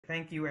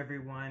Thank you,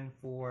 everyone,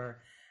 for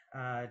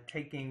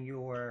taking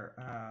your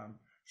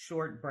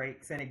short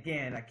breaks. And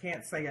again, I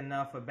can't say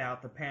enough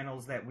about the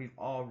panels that we've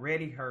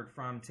already heard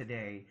from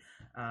today.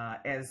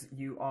 As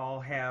you all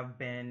have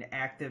been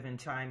active and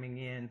chiming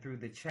in through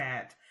the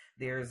chat,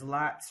 there's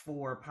lots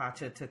for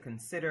PACHA to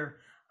consider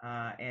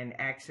and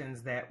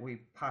actions that we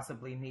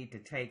possibly need to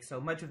take.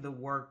 So much of the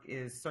work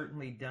is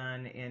certainly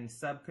done in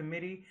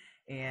subcommittee.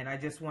 And I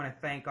just want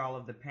to thank all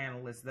of the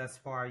panelists thus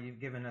far. You've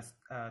given us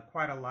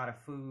quite a lot of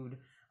food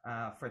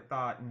for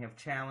thought and have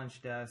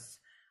challenged us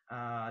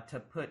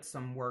to put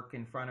some work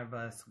in front of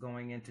us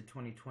going into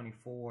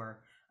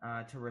 2024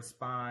 to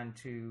respond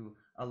to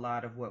a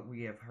lot of what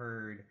we have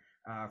heard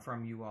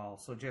from you all.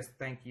 So just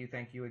thank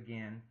you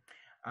again.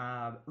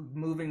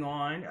 Moving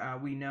on,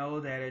 we know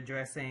that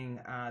addressing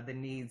the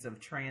needs of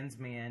trans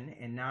men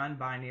and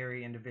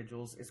non-binary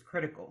individuals is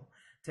critical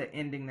to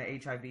ending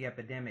the HIV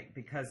epidemic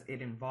because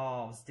it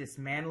involves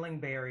dismantling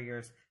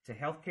barriers to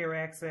healthcare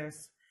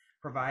access,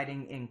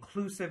 providing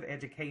inclusive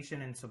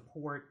education and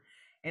support,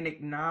 and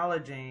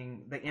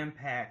acknowledging the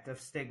impact of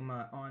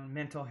stigma on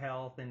mental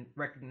health and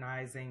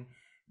recognizing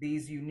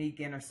these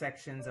unique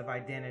intersections of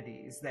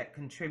identities that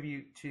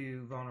contribute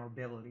to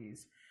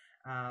vulnerabilities.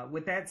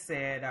 With that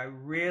said, I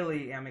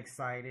really am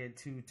excited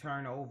to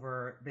turn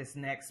over this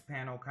next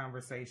panel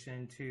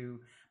conversation to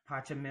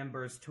PACHA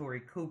members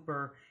Tori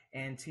Cooper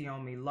and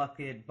Tiomi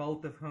Luckett,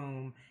 both of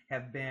whom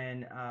have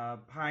been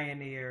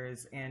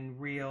pioneers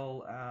and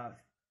real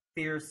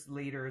fierce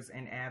leaders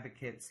and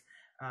advocates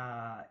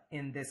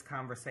in this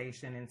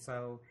conversation. And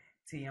so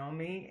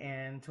Tiomi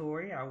and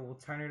Tori, I will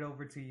turn it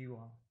over to you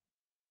all.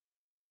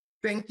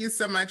 Thank you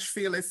so much,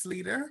 Fearless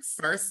Leader.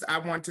 First, I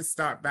want to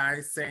start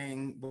by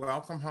saying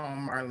welcome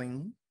home,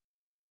 Arlene.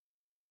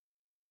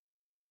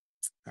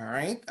 All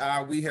right,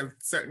 we have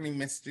certainly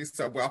missed you,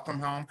 so welcome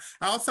home.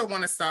 I also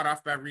want to start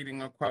off by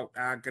reading a quote.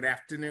 Good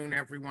afternoon,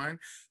 everyone.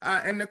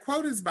 And the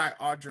quote is by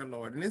Audre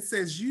Lorde, and it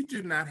says, "You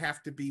do not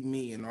have to be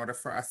me in order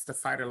for us to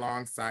fight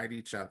alongside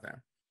each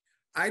other.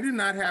 I do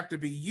not have to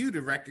be you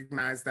to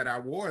recognize that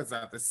our wars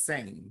are the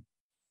same.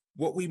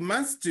 What we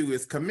must do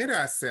is commit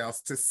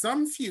ourselves to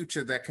some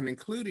future that can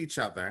include each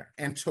other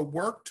and to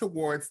work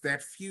towards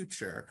that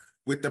future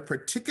with the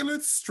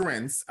particular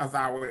strengths of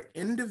our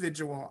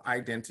individual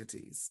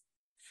identities.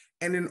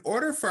 And in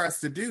order for us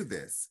to do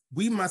this,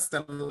 we must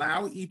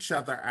allow each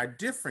other our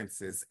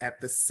differences at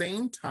the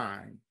same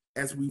time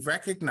as we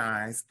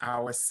recognize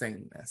our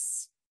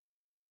sameness."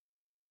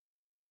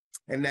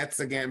 And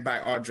that's again by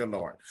Audre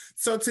Lorde.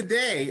 So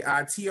today,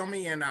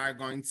 Tiomi and I are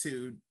going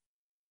to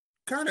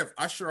kind of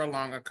usher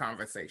along a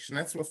conversation.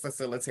 That's what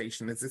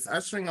facilitation is. It's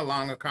ushering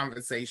along a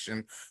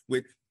conversation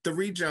with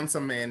three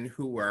gentlemen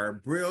who are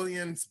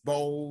brilliant,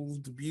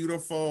 bold,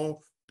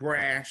 beautiful,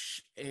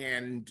 brash,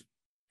 and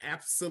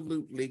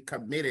absolutely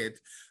committed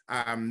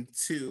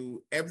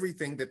to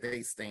everything that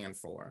they stand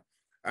for.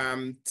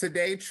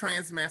 Today,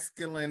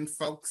 transmasculine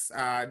folks,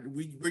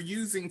 we're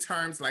using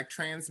terms like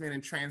trans men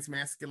and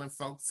transmasculine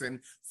folks and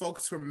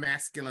folks who are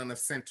masculine of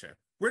center.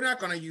 We're not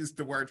going to use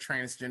the word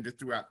transgender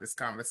throughout this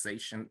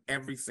conversation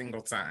every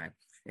single time.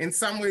 In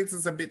some ways,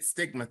 it's a bit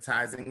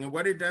stigmatizing. And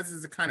what it does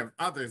is it kind of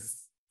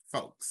others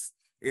folks.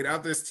 It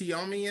others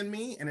Tiomi and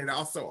me, and it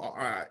also,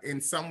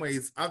 in some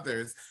ways,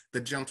 others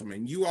the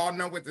gentlemen. You all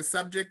know what the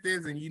subject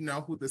is, and you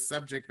know who the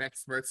subject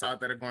experts are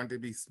that are going to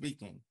be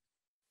speaking.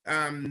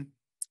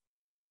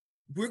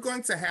 We're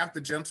going to have the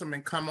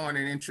gentlemen come on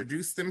and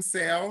introduce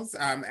themselves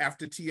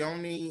after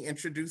Tiomi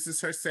introduces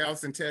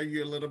herself and tell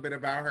you a little bit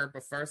about her.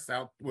 But first,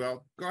 go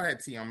ahead,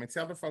 Tiomi.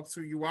 Tell the folks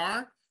who you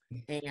are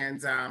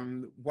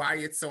and why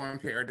it's so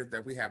imperative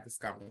that we have this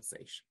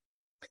conversation.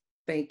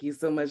 Thank you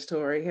so much,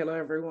 Tori. Hello,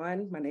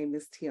 everyone. My name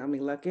is Tiomi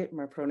Luckett.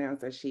 My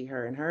pronouns are she,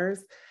 her, and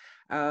hers.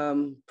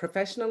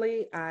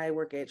 Professionally, I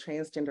work at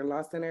Transgender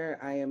Law Center.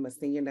 I am a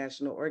senior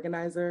national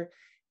organizer,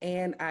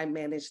 and I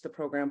manage the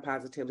program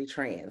Positively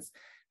Trans.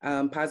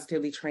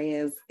 Positively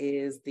Trans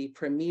is the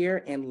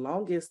premier and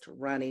longest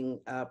running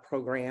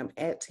program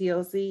at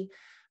TLC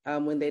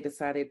when they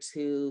decided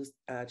to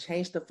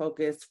change the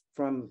focus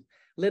from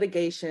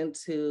litigation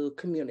to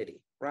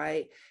community,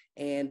 right?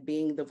 And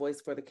being the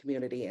voice for the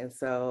community. And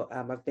so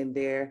I've been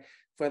there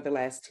for the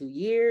last 2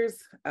 years.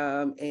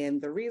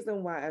 And the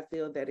reason why I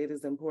feel that it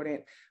is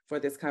important for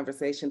this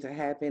conversation to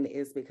happen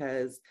is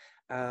because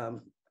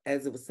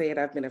as it was said,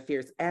 I've been a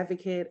fierce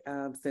advocate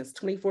since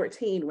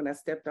 2014 when I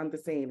stepped on the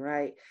scene,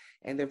 right?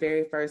 And the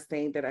very first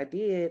thing that I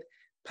did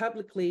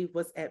publicly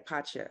was at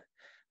PACHA.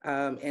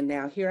 And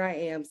now here I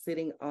am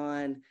sitting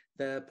on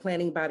the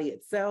planning body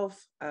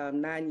itself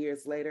 9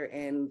 years later,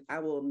 and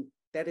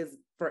that is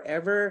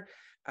forever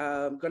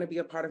going to be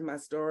a part of my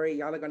story.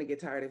 Y'all are going to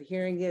get tired of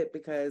hearing it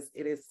because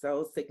it is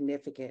so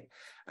significant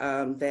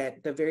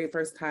that the very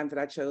first time that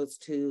I chose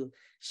to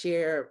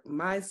share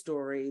my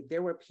story,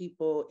 there were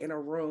people in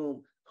a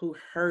room who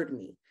heard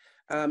me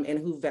and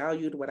who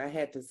valued what I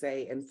had to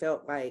say and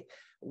felt like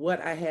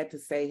what I had to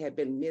say had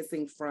been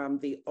missing from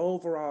the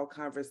overall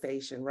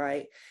conversation,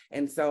 right?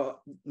 And so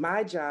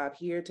my job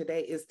here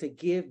today is to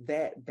give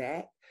that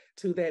back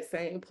to that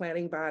same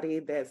planning body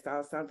that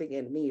saw something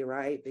in me,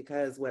 right?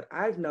 Because what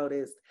I've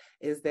noticed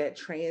is that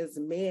trans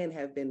men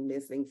have been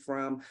missing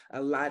from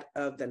a lot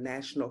of the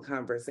national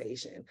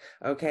conversation.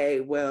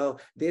 Okay, well,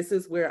 this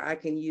is where I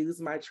can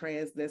use my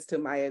transness to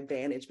my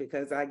advantage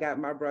because I got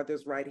my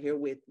brothers right here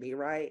with me,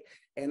 right?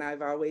 And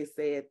I've always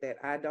said that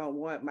I don't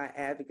want my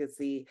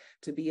advocacy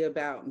to be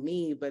about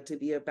me, but to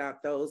be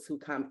about those who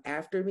come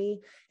after me.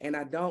 And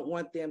I don't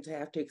want them to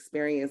have to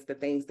experience the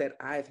things that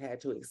I've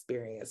had to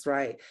experience,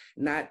 right?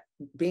 Not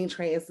being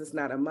trans is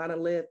not a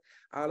monolith.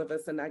 All of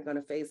us are not going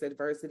to face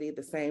adversity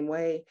the same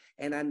way.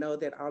 And I know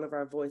that all of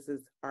our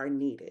voices are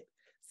needed.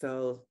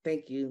 So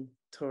thank you,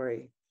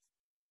 Tori.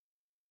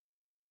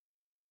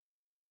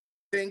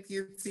 Thank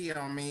you,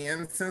 Tiomi.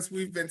 And since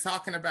we've been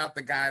talking about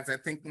the guys, I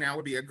think now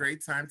would be a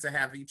great time to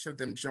have each of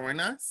them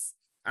join us.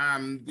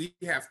 We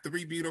have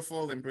three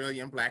beautiful and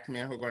brilliant Black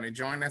men who are going to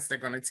join us. They're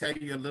going to tell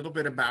you a little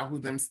bit about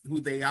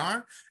who they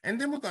are, and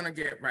then we're going to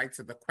get right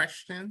to the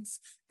questions.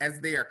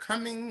 As they are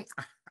coming,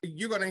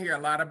 you're going to hear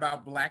a lot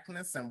about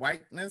Blackness and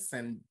whiteness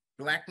and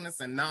Blackness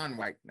and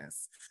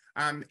non-whiteness.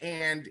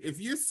 And if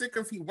you're sick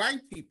of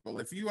white people,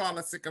 if you all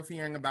are sick of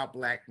hearing about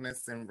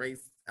Blackness and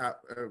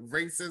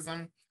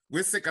racism,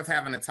 we're sick of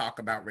having to talk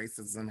about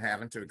racism,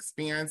 having to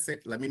experience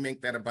it. Let me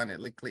make that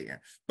abundantly clear.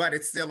 But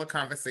it's still a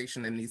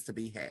conversation that needs to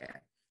be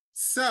had.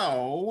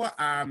 So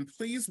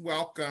please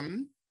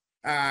welcome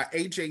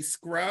AJ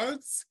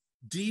Scruggs,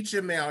 D.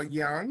 Jamel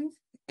Young,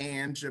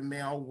 and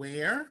Jamel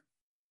Ware.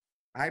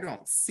 I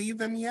don't see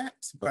them yet,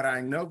 but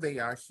I know they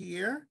are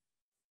here.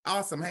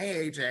 Awesome.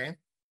 Hey, AJ.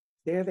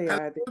 There they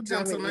are. Hello,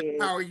 gentlemen.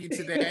 How are you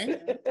today?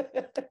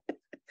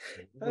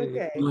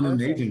 Okay.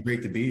 Amazing.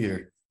 Great to be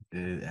here.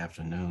 Good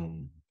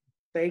afternoon.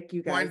 Thank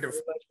you guys Wonderful.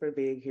 so much for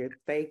being here.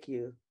 Thank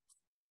you.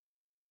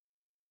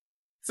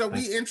 So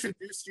we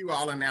introduced you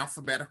all in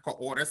alphabetical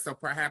order, so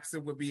perhaps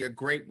it would be a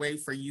great way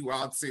for you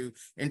all to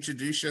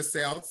introduce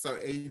yourselves. So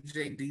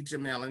AJ, D,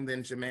 Jamel, and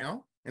then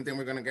Jamel, and then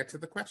we're going to get to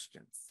the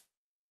questions.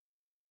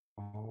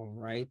 All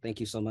right. Thank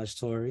you so much,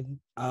 Tori.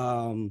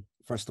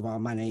 First of all,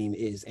 my name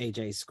is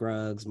AJ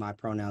Scruggs. My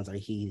pronouns are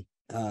he,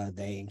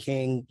 they, and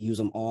king. Use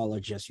them all or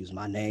just use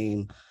my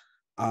name.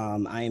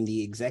 I am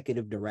the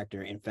executive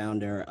director and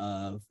founder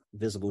of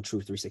Visible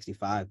Truth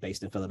 365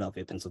 based in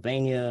Philadelphia,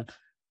 Pennsylvania,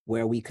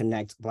 where we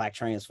connect Black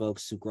trans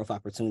folks to growth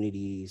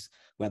opportunities,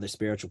 whether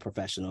spiritual,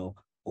 professional,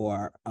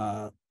 or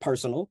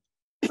personal.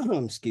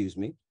 Excuse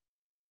me.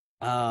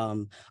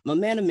 I'm a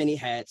man of many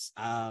hats,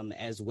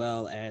 as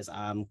well as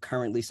I'm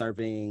currently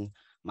serving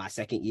my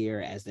second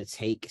year as the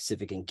TAKE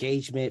Civic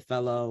Engagement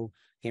Fellow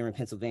here in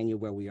Pennsylvania,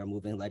 where we are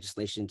moving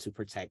legislation to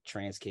protect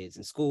trans kids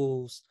in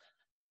schools.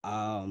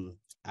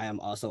 I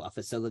am also a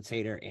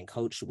facilitator and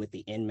coach with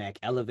the NMAC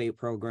Elevate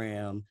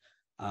program,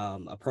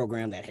 a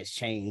program that has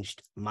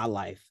changed my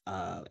life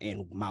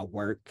and my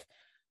work.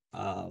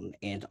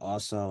 And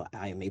also,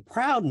 I am a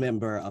proud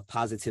member of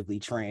Positively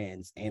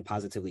Trans and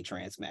Positively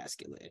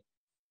Transmasculine.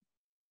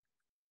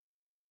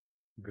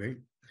 Great.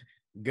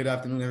 Good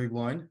afternoon,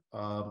 everyone.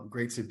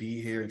 Great to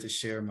be here and to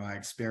share my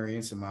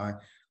experience and my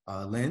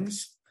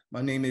lens.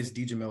 My name is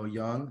D. Jamel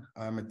Young.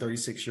 I'm a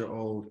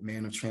 36-year-old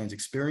man of trans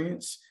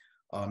experience,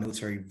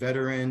 military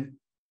veteran,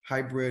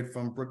 hybrid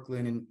from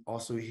Brooklyn, and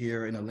also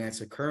here in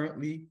Atlanta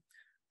currently.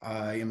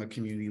 I am a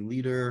community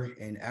leader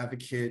and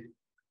advocate,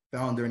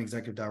 founder and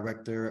executive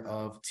director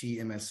of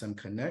TMSM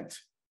Connect,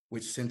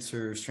 which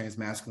centers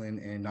transmasculine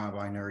and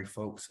non-binary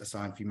folks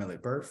assigned female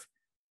at birth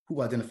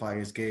who identify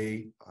as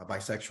gay,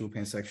 bisexual,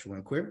 pansexual,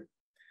 and queer,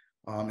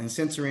 and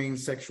centering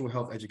sexual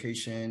health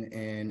education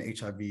and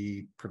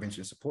HIV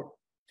prevention support.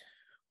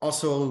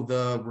 Also,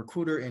 the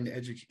recruiter and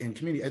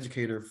community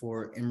educator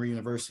for Emory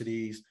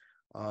University's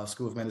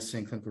School of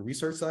Medicine clinical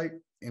research site,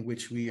 in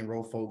which we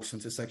enroll folks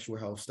into sexual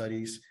health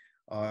studies,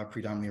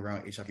 predominantly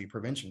around HIV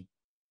prevention.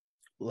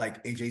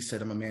 Like AJ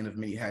said, I'm a man of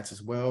many hats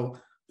as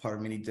well, part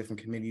of many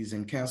different committees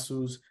and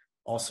councils,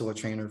 also a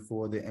trainer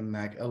for the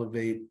NMAC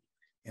Elevate.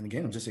 And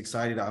again, I'm just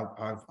excited.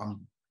 I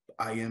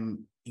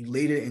am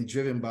elated and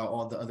driven by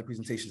all the other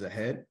presentations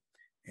ahead,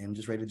 and I'm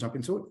just ready to jump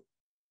into it.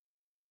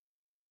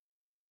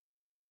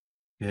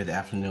 Good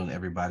afternoon,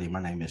 everybody.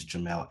 My name is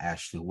Jamel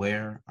Ashley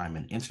Ware. I'm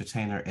an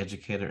entertainer,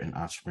 educator, and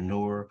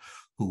entrepreneur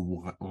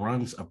who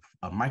runs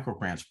a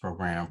microgrants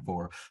program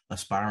for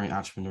aspiring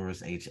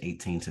entrepreneurs aged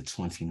 18 to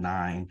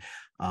 29.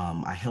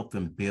 I help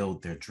them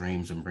build their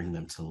dreams and bring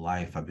them to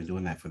life. I've been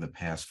doing that for the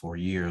past 4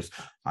 years.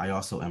 I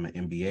also am an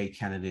MBA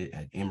candidate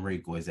at Emory,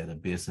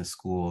 Goizueta Business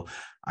School.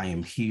 I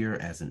am here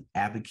as an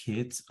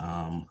advocate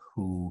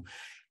who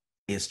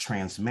is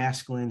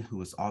transmasculine,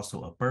 who is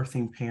also a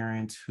birthing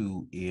parent,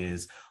 who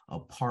is a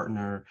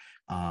partner,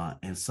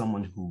 and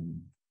someone who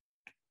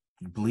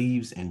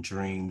believes and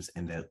dreams,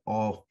 and that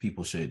all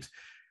people should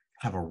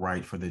have a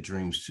right for their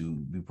dreams to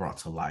be brought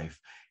to life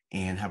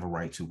and have a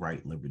right to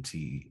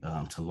liberty,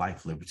 to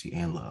life, liberty,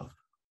 and love.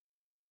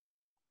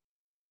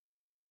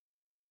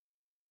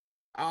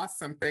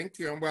 Awesome. Thank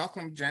you. And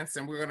welcome,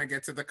 Jensen. We're going to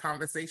get to the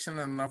conversation,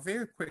 and a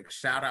very quick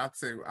shout out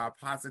to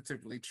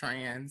Positively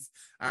Trans.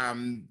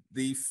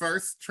 The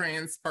first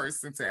trans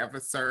person to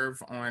ever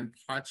serve on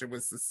PACHA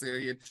was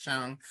Cecilia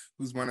Chung,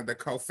 who's one of the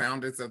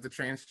co-founders of the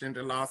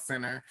Transgender Law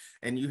Center.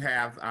 And you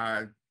have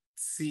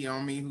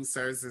Siomi, who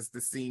serves as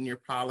the senior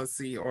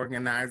policy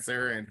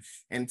organizer,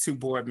 and two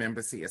board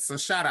members here. So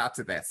shout out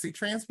to that. See,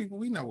 trans people,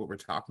 we know what we're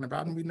talking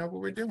about and we know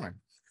what we're doing.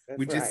 That's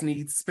we just right.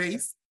 need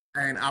space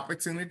and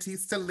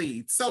opportunities to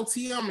lead. So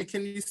Tiomi,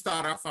 can you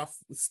start us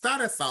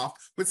off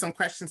with some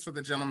questions for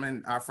the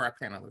gentleman, for our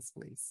panelists,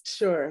 please?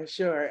 Sure.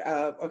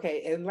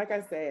 Okay, and like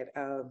I said,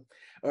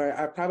 or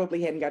I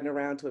probably hadn't gotten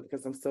around to it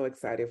because I'm so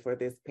excited for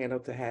this panel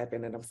to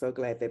happen, and I'm so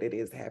glad that it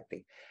is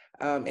happening.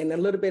 And a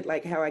little bit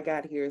like how I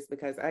got here is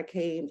because I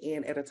came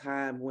in at a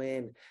time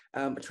when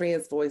a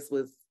trans voice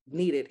was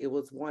needed, it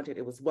was wanted,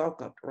 it was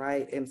welcomed,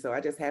 right? And so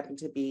I just happened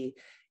to be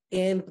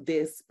in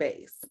this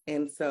space.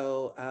 And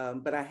so,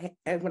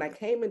 and when I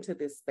came into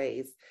this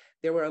space,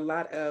 there were a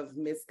lot of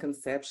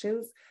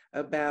misconceptions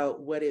about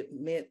what it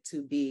meant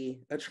to be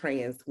a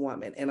trans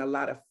woman, and a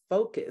lot of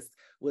focus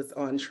was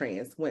on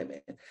trans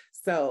women.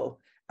 So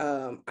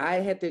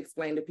I had to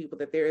explain to people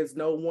that there is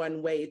no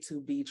one way to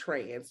be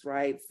trans,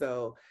 right?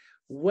 So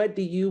what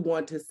do you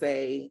want to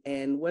say,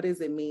 and what does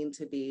it mean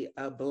to be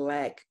a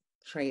Black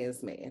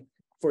trans man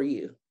for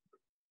you?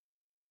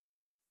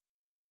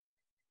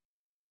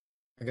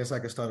 I guess I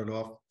could start it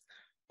off.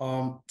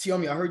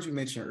 Tiomi, I heard you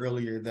mention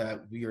earlier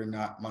that we are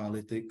not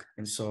monolithic,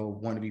 and so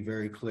want to be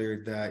very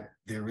clear that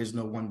there is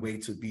no one way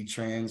to be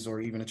trans or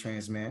even a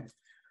trans man.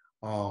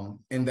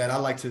 And that I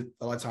like to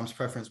a lot of times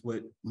preference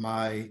what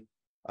my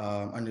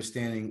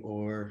understanding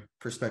or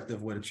perspective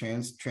of what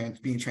a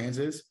being trans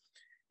is.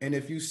 And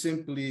if you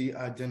simply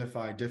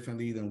identify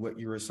differently than what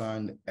you were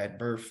assigned at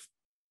birth,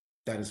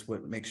 that is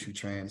what makes you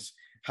trans.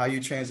 How you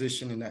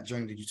transition in that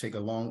journey that you take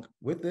along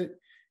with it,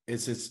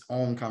 it's its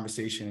own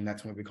conversation, and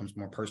that's when it becomes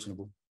more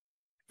personable.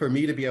 For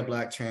me to be a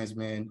Black trans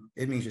man,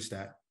 it means just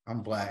that.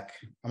 I'm Black,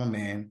 I'm a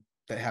man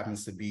that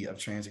happens to be of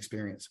trans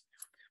experience.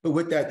 But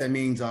with that, that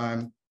means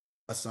I'm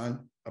a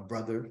son, a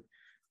brother,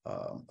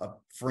 a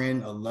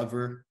friend, a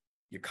lover,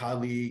 your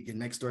colleague, your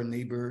next door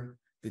neighbor,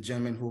 the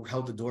gentleman who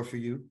held the door for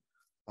you.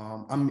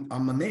 I'm a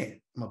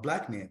man, I'm a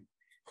Black man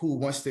who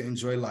wants to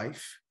enjoy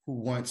life, who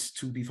wants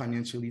to be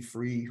financially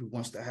free, who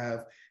wants to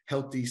have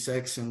healthy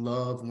sex and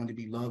love, want to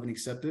be loved and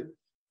accepted.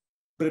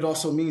 But it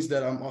also means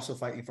that I'm also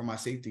fighting for my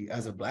safety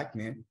as a Black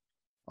man.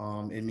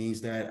 It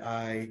means that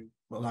I,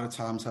 a lot of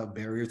times, have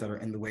barriers that are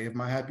in the way of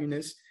my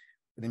happiness.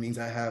 But it means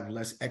I have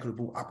less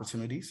equitable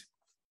opportunities.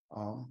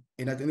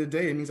 And at the end of the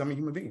day, it means I'm a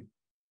human being.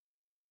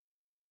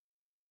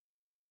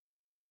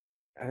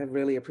 I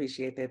really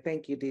appreciate that.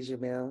 Thank you, D.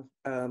 Jamil.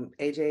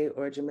 AJ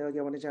or Jamil,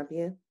 y'all want to jump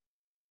in?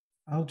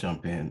 I'll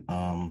jump in.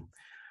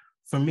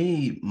 For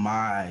me,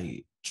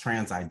 my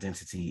trans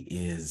identity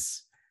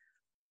is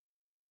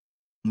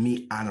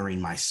me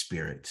honoring my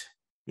spirit.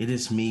 It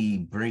is me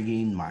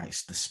bringing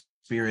the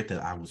spirit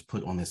that I was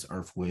put on this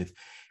earth with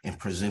and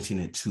presenting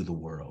it to the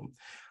world.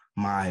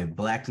 My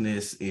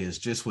Blackness is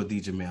just what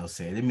D. Jamil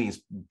said. It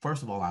means,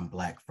 first of all, I'm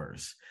Black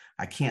first.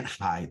 I can't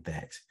hide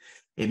that.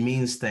 It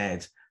means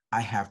that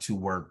I have to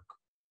work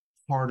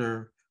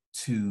harder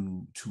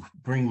to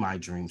bring my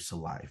dreams to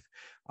life.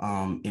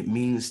 It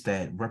means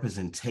that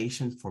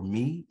representation for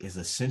me is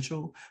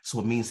essential. So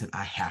it means that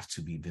I have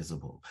to be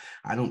visible.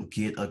 I don't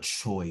get a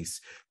choice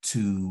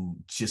to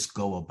just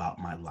go about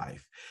my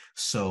life.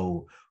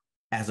 So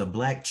as a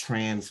Black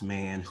trans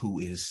man who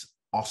is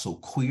also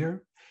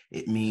queer,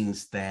 it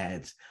means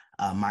that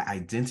my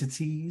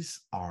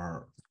identities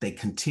they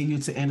continue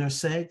to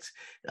intersect.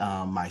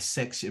 My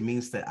sex, it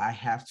means that I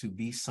have to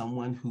be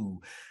someone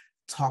who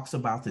talks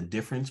about the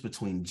difference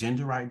between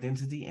gender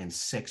identity and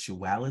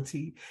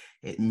sexuality.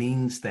 It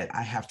means that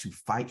I have to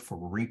fight for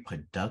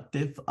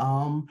reproductive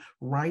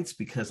rights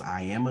because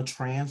I am a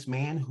trans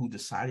man who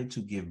decided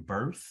to give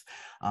birth.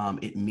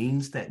 It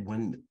means that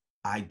when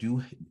I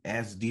do,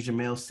 as D.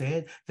 Jamil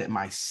said, that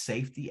my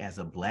safety as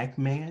a Black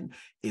man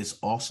is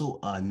also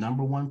a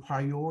number one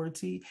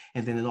priority.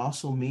 And then it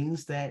also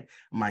means that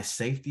my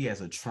safety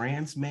as a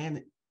trans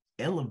man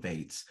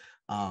elevates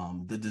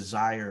the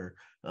desire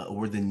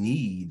or the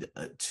need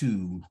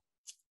to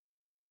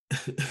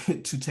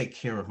take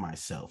care of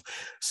myself.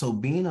 So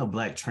being a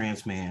Black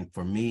trans man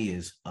for me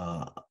is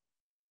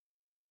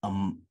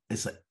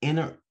it's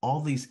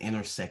all these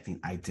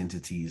intersecting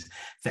identities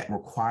that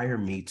require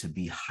me to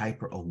be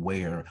hyper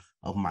aware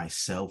of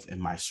myself and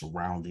my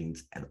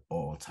surroundings at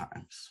all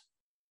times.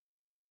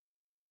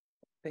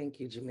 Thank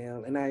you,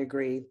 Jamil. And I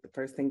agree. The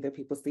first thing that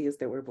people see is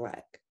that we're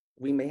Black.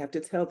 We may have to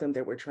tell them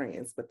that we're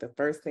trans, but the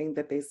first thing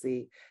that they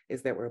see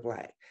is that we're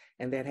Black.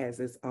 And that has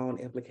its own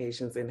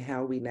implications in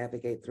how we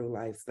navigate through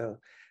life. So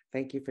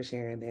thank you for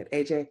sharing that.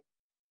 AJ?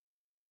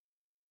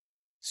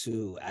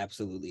 To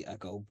absolutely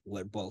echo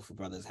what both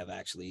brothers have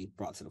actually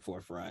brought to the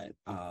forefront.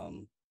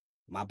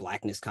 my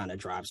Blackness kind of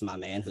drives my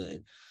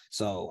manhood.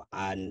 So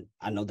I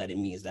know that it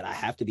means that I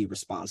have to be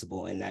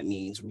responsible, and that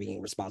means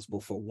being responsible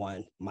for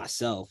one,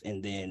 myself,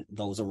 and then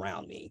those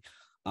around me.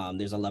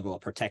 There's a level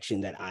of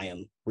protection that I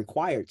am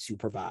required to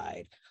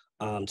provide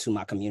to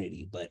my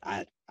community, but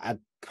I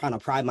kind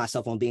of pride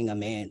myself on being a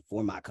man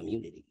for my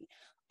community.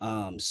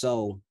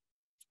 So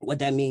what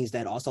that means,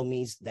 that also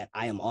means that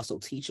I am also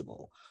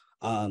teachable,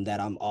 that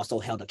I'm also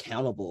held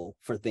accountable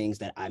for things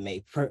that I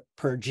may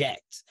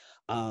project,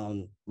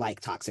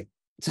 like toxic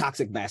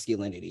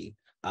masculinity.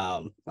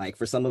 Like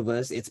for some of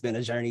us, it's been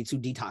a journey to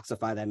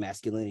detoxify that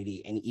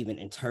masculinity, and even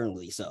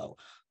internally. So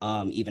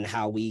even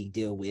how we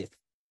deal with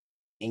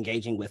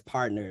engaging with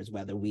partners,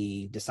 whether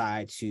we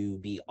decide to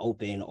be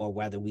open or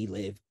whether we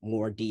live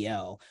more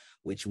DL,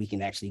 which we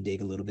can actually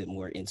dig a little bit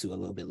more into a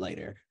little bit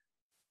later.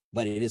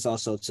 But it is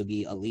also to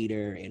be a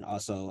leader, and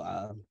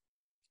also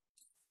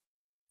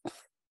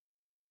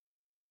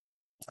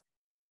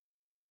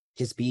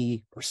just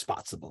be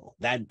responsible.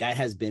 That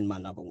has been my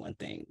number one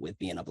thing with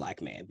being a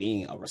Black man,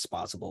 being a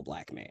responsible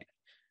Black man.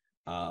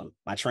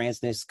 My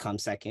transness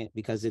comes second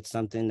because it's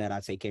something that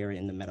I take care of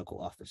in the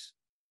medical office.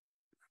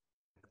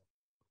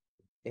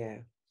 Yeah,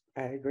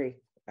 I agree.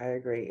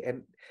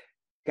 And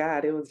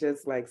God, it was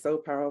just like so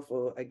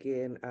powerful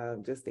again,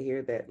 just to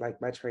hear that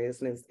like my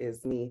transness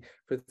is me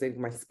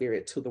presenting my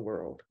spirit to the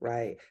world,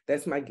 right?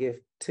 That's my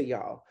gift to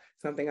y'all.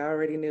 Something I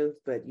already knew,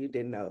 but you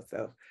didn't know.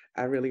 So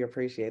I really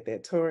appreciate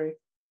that. Tori?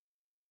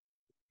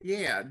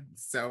 Yeah,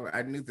 so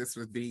I knew this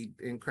would be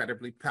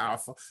incredibly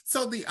powerful.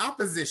 So the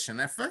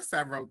opposition, at first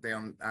I wrote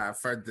down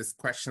for this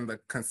question, the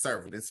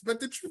conservatives, but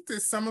the truth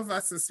is some of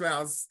us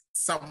espouse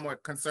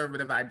somewhat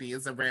conservative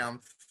ideas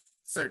around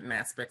certain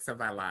aspects of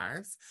our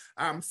lives.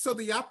 So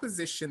the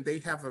opposition, they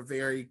have a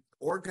very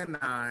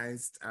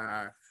organized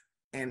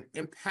and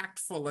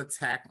impactful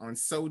attack on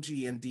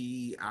SOGI and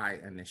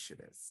DEI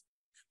initiatives.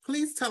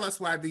 Please tell us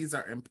why these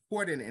are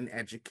important in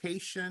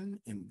education,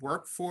 in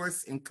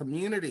workforce, in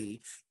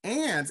community,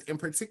 and in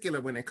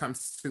particular when it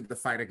comes to the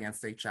fight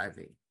against HIV.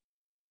 I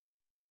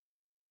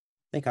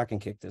think I can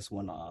kick this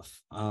one off.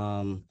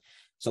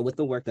 So with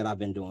the work that I've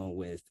been doing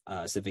with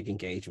civic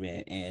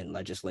engagement and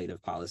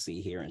legislative policy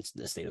here in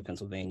the state of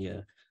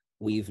Pennsylvania,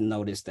 we've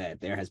noticed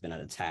that there has been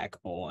an attack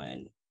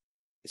on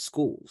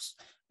schools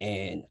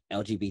and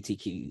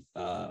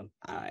LGBTQIA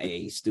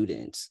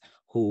students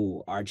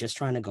who are just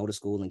trying to go to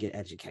school and get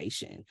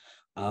education.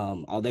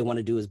 All they want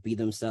to do is be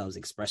themselves,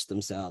 express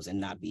themselves,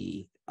 and not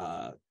be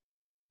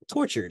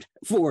tortured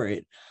for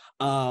it.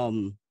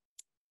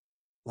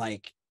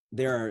 Like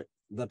the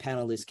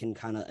panelists can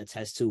kind of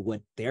attest to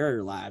what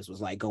their lives was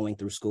like going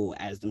through school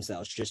as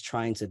themselves, just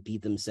trying to be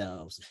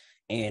themselves,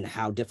 and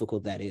how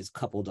difficult that is,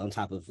 coupled on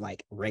top of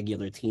like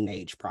regular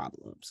teenage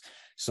problems.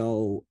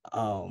 So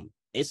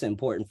it's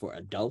important for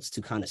adults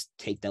to kind of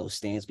take those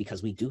stands,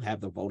 because we do have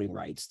the voting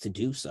rights to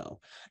do so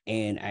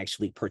and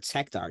actually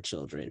protect our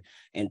children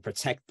and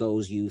protect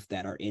those youth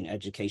that are in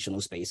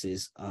educational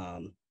spaces,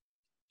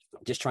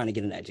 just trying to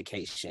get an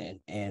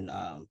education. And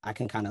I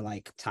can kind of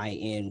like tie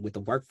in with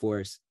the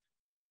workforce.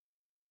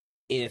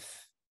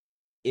 If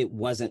it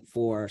wasn't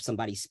for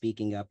somebody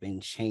speaking up and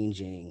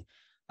changing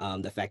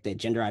the fact that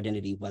gender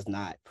identity was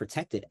not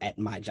protected at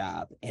my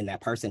job, and that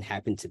person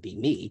happened to be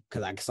me,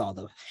 because I saw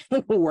the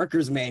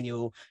workers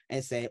manual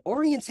and said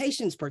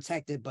orientation's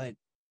protected, but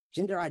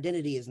gender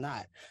identity is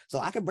not. So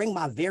I could bring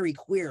my very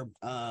queer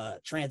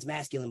trans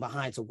masculine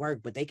behind to work,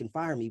 but they can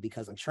fire me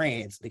because I'm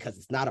trans, because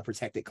it's not a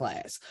protected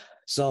class.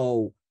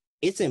 So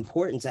it's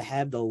important to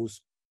have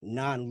those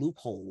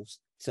non-loopholes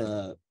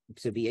to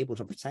be able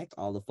to protect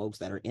all the folks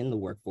that are in the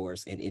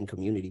workforce and in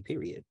community,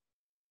 period.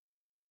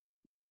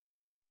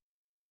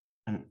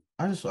 And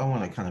I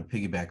want to kind of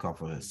piggyback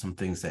off of some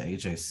things that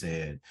AJ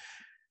said.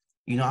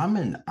 You know, I'm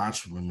an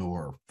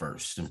entrepreneur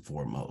first and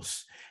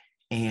foremost.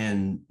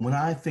 And when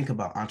I think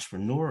about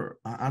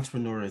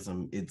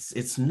entrepreneurism,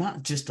 it's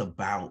not just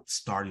about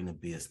starting a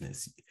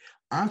business.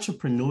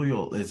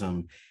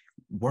 Entrepreneurialism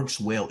works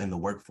well in the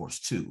workforce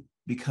too,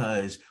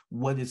 because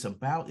what it's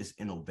about is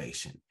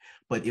innovation.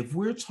 But if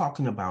we're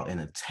talking about an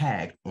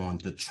attack on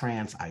the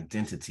trans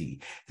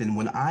identity, then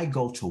when I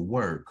go to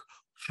work,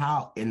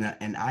 and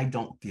I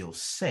don't feel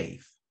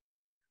safe,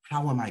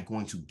 how am I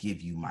going to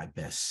give you my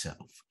best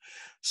self?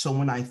 So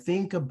when I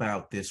think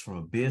about this from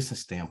a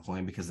business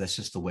standpoint, because that's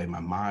just the way my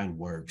mind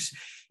works,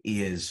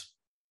 is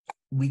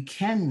we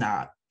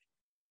cannot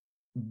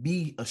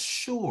be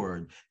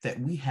assured that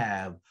we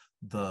have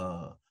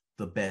the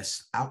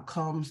best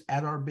outcomes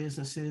at our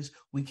businesses.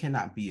 We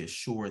cannot be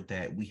assured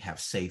that we have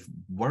safe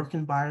work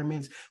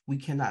environments. We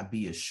cannot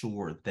be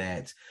assured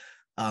that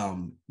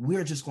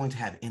we're just going to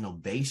have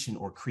innovation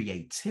or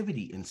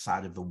creativity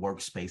inside of the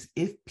workspace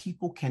if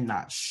people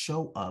cannot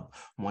show up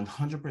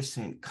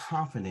 100%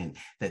 confident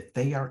that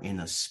they are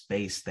in a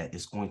space that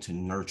is going to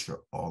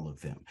nurture all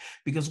of them.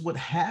 Because what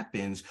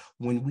happens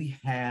when we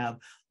have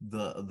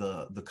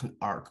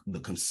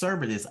the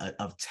conservatives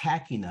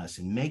attacking us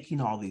and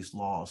making all these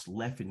laws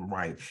left and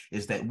right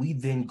is that we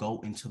then go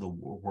into the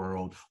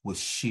world with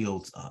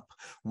shields up.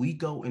 We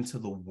go into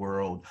the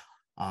world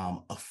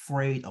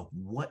afraid of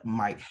what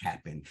might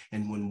happen.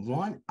 And when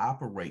one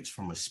operates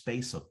from a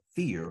space of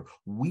fear,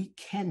 we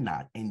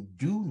cannot and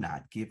do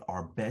not give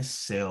our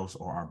best selves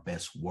or our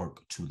best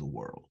work to the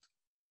world.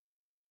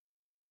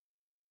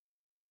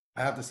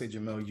 I have to say,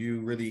 Jamel,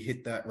 you really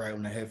hit that right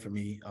on the head for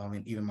me,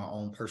 and even my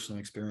own personal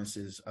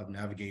experiences of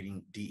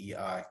navigating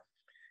DEI.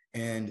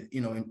 And,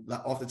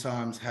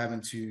 oftentimes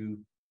having to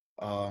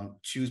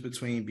choose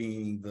between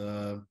being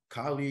the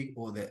colleague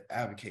or the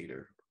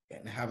advocator,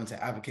 and having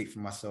to advocate for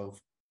myself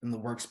in the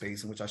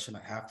workspace in which I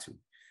shouldn't have to.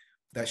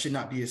 That should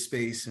not be a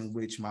space in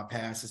which my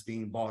past is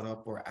being brought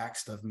up or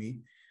asked of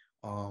me.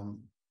 And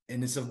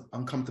it's an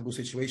uncomfortable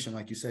situation,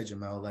 like you said,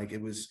 Jamel. Like,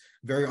 it was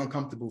very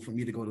uncomfortable for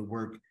me to go to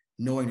work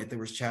knowing that there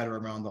was chatter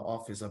around the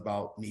office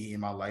about me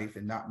and my life,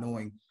 and not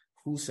knowing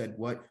who said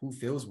what, who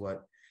feels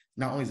what.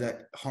 Not only is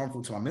that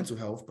harmful to my mental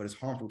health, but it's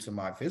harmful to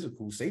my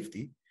physical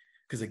safety.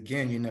 Because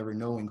again, you're never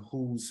knowing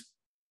whose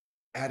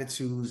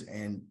attitudes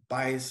and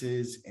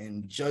biases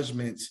and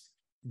judgments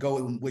go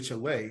in which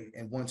way.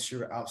 And once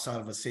you're outside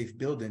of a safe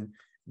building,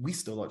 we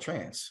still are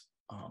trans.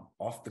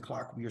 Off the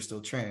clock, we are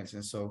still trans.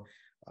 And so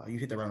you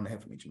hit that right on the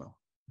head for me, Jamal.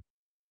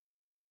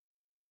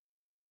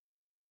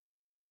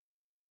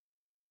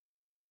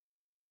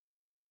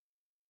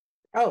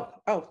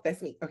 Oh,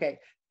 that's me. Okay.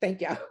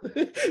 Thank y'all.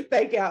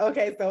 Thank y'all.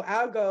 Okay. So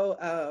I'll go,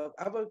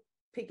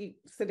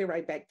 send it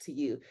right back to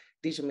you,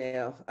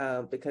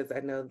 Dijamel, because I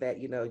know that,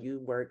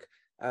 you work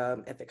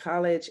at the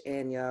college,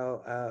 and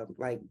y'all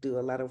do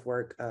a lot of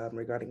work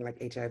regarding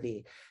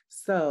HIV.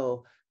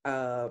 So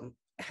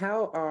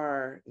how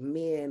are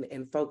men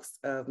and folks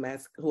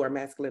who are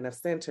masculine of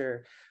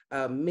center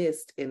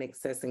missed in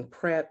accessing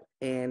PrEP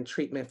and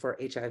treatment for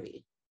HIV?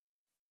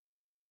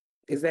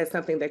 Is that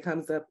something that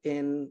comes up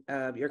in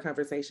your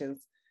conversations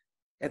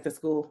at the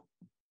school?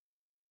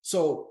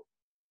 So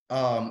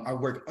I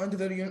work under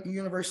the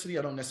university.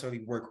 I don't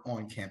necessarily work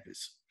on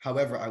campus.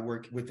 However, I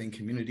work within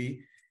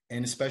community,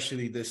 and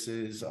especially this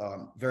is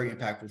very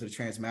impactful to the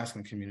trans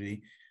masculine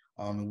community,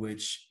 in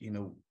which,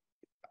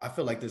 I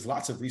feel like there's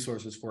lots of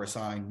resources for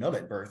assigned male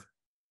at birth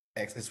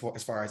as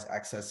far as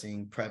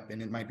accessing PrEP,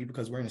 and it might be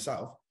because we're in the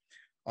South.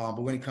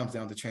 But when it comes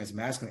down to trans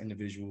masculine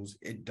individuals,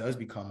 it does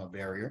become a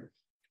barrier.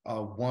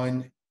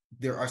 One,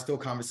 there are still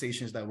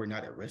conversations that we're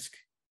not at risk.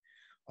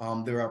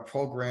 There are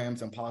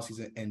programs and policies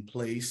in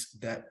place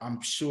that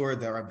I'm sure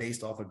that are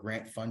based off of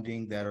grant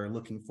funding that are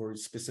looking for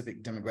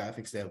specific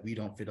demographics that we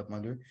don't fit up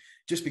under,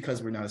 just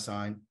because we're not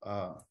assigned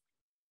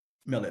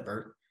male at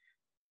birth.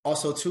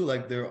 Also, too,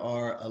 there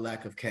are a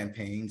lack of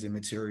campaigns and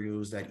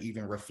materials that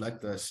even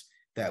reflect us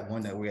that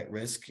we're at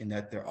risk, and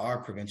that there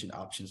are prevention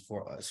options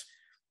for us.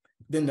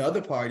 Then the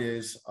other part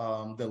is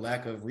the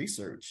lack of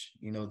research.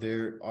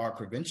 There are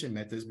prevention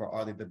methods, but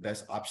are they the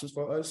best options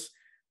for us?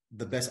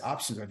 The best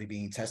options, are they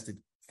being tested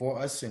for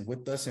us and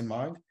with us in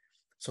mind?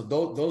 So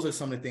those are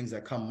some of the things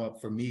that come up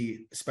for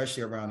me,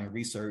 especially around in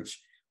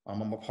research.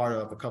 I'm a part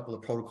of a couple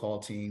of protocol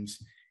teams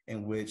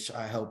in which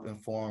I help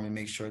inform and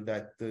make sure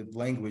that the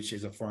language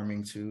is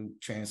affirming to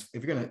trans.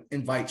 If you're going to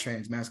invite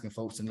trans masculine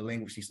folks, then the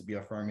language needs to be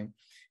affirming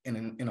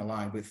and in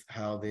line with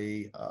how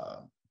they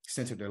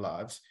center their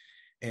lives.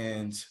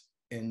 And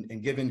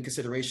given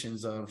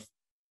considerations of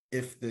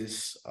if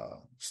this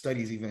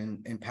study is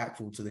even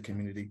impactful to the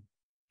community.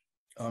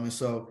 And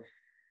so,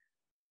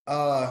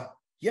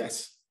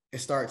 yes,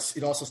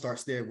 it also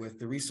starts there with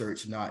the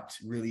research not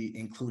really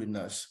including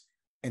us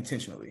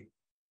intentionally.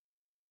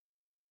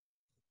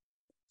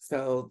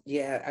 So,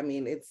 yeah, I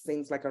mean, it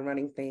seems like a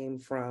running theme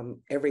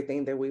from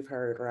everything that we've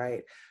heard,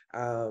 right?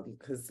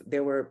 Because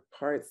there were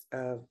parts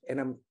of, and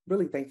I'm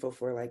really thankful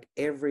for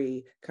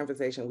every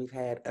conversation we've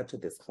had up to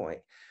this point.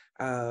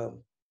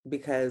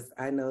 Because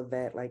I know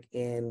that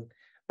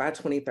by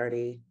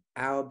 2030,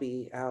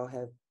 I'll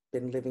have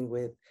been living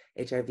with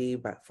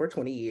HIV for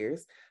 20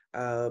 years.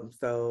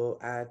 So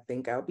I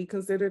think I'll be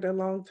considered a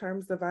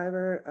long-term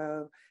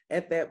survivor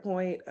at that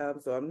point.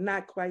 So I'm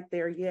not quite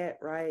there yet,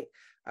 right?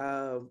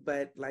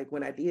 But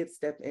when I did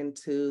step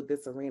into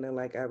this arena,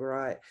 I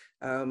brought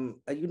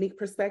a unique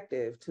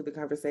perspective to the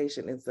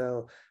conversation. And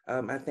so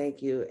I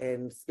thank you.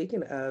 And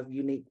speaking of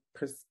unique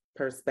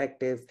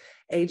perspectives,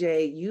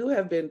 AJ, you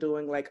have been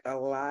doing a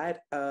lot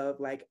of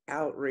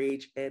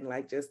outreach and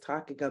just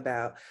talking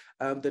about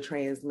the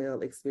trans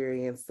male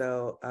experience.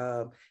 So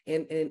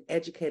in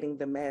educating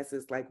the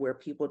masses where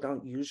people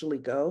don't usually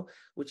go,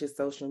 which is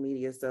social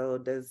media. So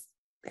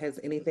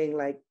has anything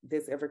like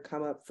this ever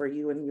come up for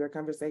you in your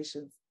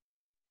conversations?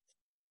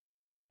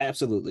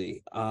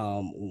 Absolutely.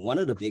 One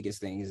of the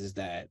biggest things is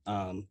that,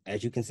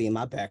 as you can see in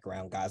my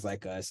background, guys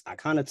like us, I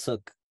kind of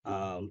took,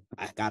 I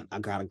got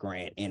a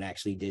grant and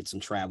actually did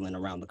some traveling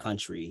around the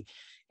country,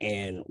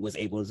 and was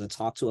able to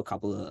talk to a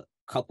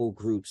couple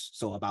groups,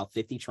 so about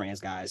 50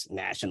 trans guys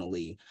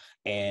nationally.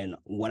 And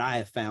what I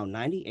have found,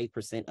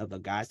 98% of the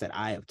guys that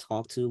I have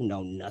talked to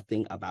know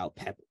nothing about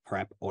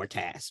PrEP or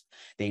TASP.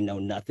 They know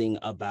nothing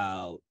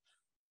about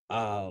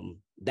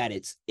that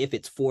if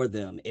it's for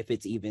them, if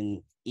it's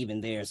even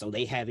there. So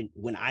they haven't,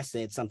 when I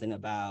said something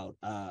about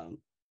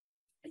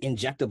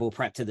injectable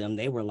PrEP to them,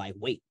 they were like,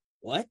 wait,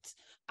 what?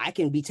 I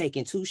can be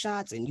taking 2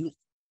 shots, and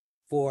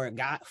for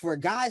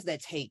guys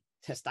that take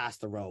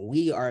testosterone,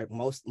 we are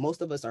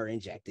most of us are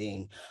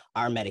injecting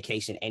our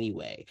medication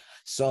anyway.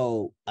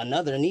 So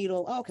another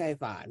needle, okay,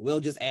 fine,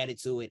 we'll just add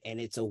it to it, and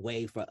it's a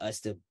way for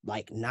us to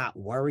like not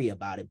worry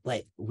about it.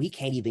 But we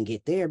can't even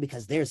get there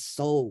because there's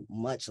so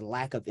much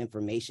lack of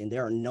information.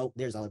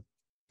 There's a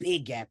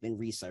big gap in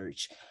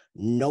research.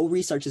 No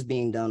research is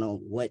being done on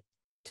what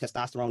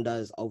testosterone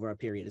does over a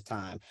period of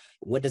time.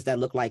 What does that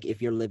look like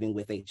if you're living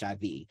with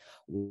HIV?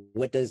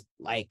 What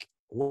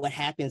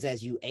happens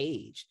as you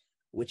age?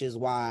 Which is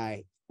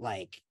why,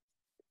 like,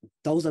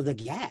 those are the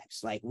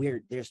gaps. Like,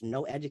 there's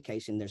no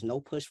education, there's no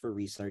push for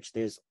research,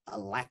 there's a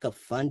lack of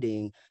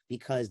funding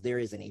because there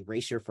is an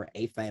erasure for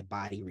AFAB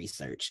body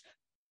research.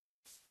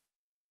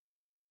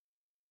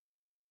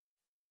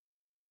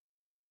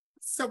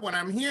 So what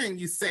I'm hearing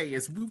you say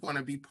is we want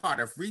to be part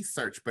of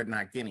research, but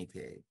not guinea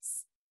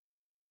pigs.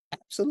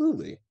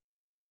 Absolutely.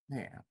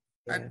 Yeah.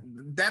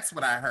 That's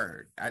what I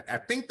heard. I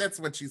think that's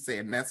what you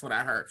said, and that's what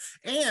I heard.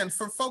 And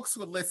for folks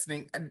who are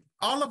listening,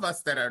 all of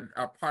us that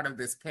are part of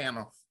this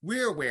panel,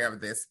 we're aware of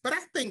this, but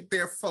I think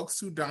there are folks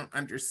who don't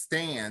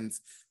understand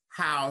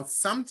how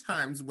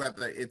sometimes,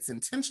 whether it's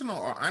intentional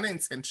or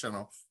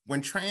unintentional, when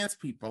trans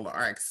people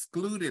are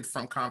excluded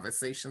from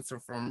conversations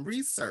or from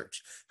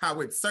research,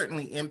 how it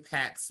certainly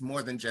impacts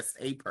more than just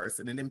a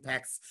person. It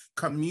impacts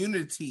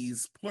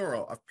communities,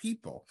 plural, of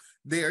people.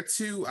 There are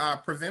 2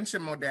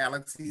 prevention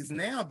modalities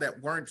now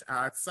that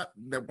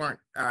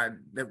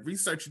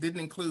research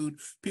didn't include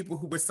people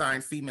who were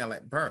signed female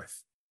at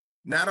birth.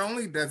 Not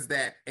only does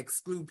that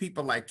exclude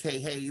people like Kay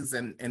Hayes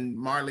and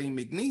Marlene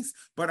McNeese,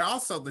 but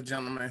also the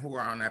gentlemen who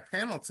are on our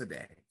panel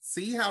today.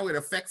 See how it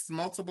affects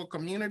multiple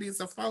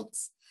communities of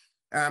folks?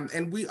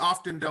 And we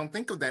often don't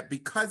think of that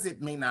because it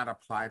may not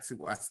apply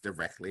to us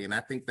directly. And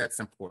I think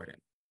that's important.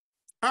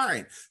 All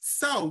right.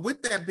 So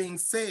with that being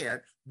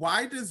said,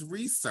 why does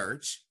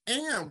research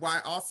and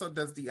why also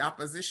does the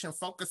opposition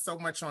focus so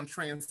much on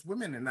trans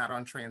women and not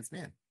on trans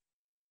men?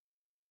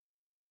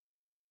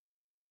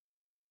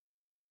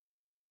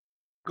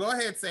 Go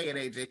ahead, say it,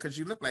 AJ, because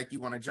you look like you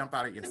want to jump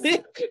out of your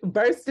seat.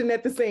 Bursting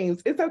at the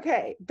seams. It's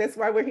okay. That's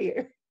why we're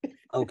here.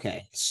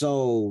 Okay,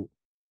 so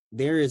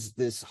there is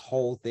this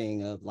whole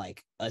thing of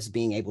like us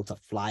being able to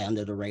fly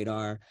under the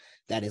radar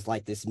that is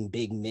like this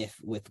big myth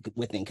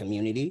within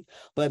community.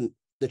 But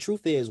the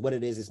truth is, what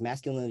it is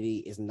masculinity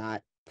is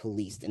not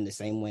policed in the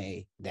same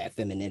way that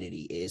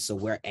femininity is. So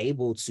we're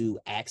able to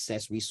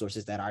access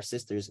resources that our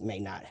sisters may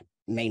not.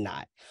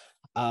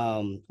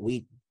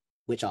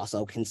 Which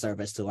also can serve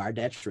us to our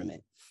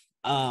detriment.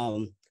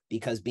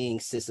 Because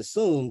being cis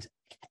assumed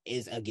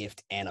is a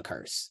gift and a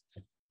curse.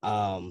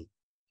 One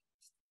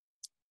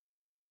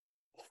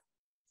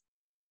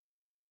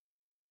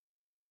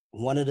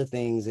of the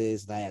things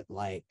is that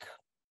like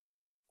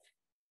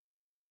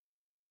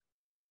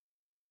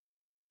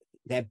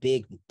that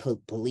big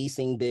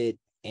policing bit,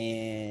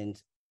 and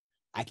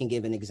I can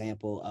give an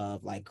example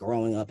of like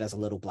growing up as a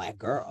little Black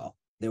girl.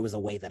 There was a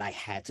way that I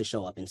had to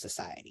show up in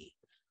society.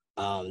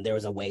 There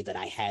was a way that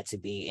I had to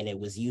be, and it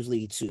was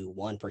usually to,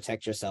 1,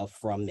 protect yourself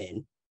from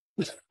men,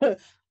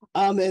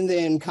 and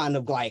then kind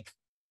of like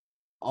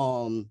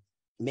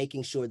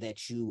making sure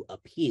that you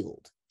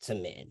appealed to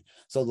men.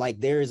 So like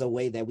there is a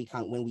way that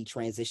when we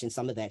transition,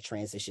 some of that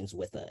transitions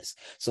with us.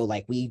 So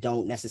like we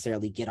don't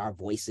necessarily get our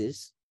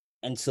voices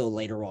until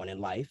later on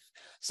in life.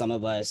 Some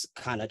of us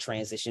kind of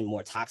transition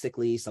more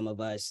toxically. Some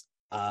of us,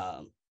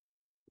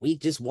 we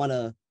just want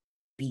to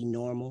be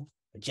normal,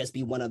 just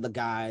be one of the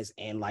guys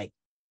and like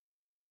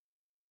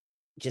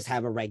just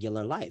have a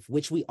regular life,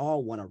 which we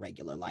all want a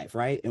regular life,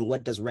 right? And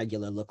what does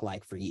regular look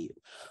like for you?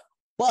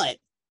 But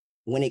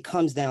when it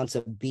comes down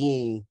to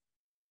being,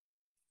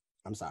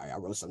 I'm sorry, I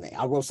wrote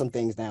some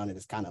things down and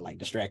it's kind of like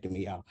distracting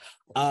me, y'all.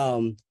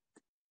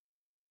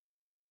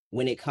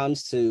 When it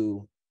comes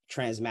to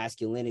trans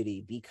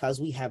masculinity,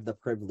 because we have the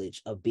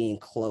privilege of being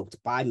cloaked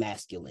by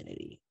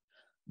masculinity,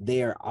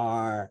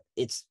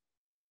 it's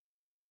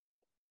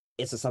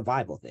a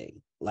survival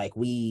thing. Like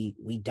we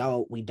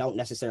don't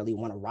necessarily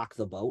want to rock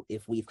the boat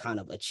if we've kind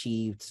of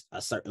achieved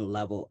a certain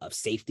level of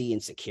safety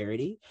and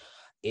security.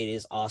 It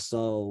is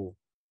also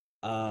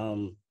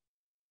a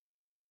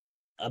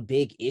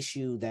big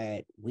issue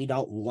that we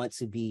don't want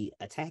to be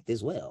attacked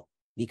as well,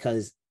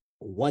 because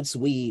once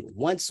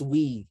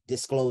we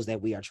disclose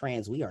that we are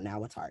trans, we are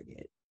now a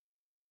target.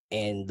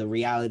 And the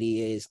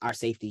reality is our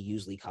safety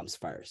usually comes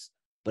first.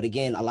 But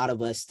again, a lot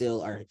of us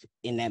still are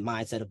in that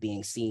mindset of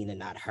being seen and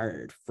not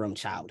heard from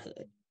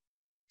childhood.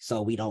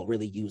 So we don't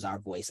really use our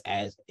voice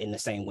as in the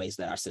same ways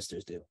that our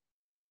sisters do.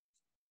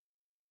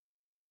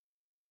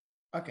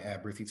 I can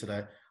add briefly to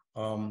that.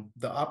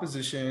 The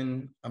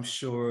opposition, I'm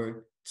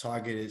sure,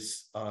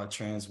 targets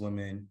trans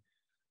women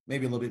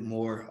maybe a little bit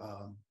more,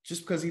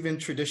 just because even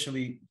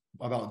traditionally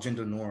about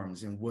gender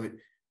norms and what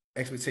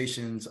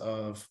expectations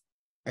of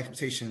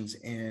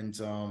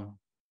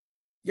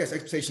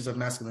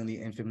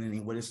masculinity and femininity,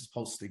 what it's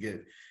supposed to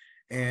give.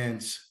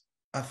 And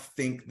I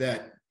think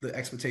that the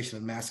expectation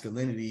of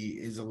masculinity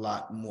is a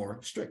lot more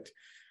strict.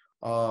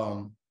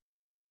 Um,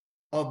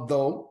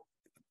 although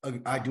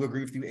I do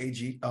agree with you,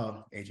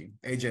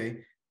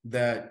 AJ,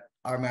 that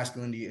our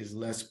masculinity is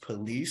less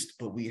policed,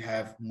 but we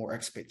have more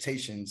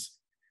expectations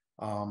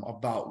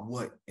about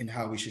what and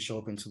how we should show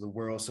up into the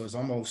world. So it's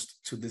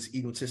almost to this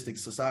egotistic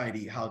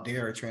society, how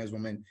dare a trans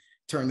woman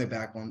turn their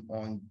back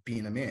on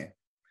being a man.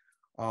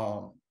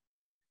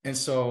 And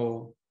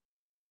so,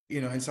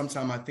 and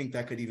sometimes I think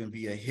that could even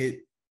be a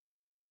hit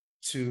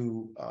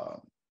to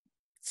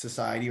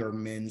society or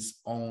men's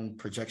own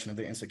projection of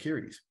their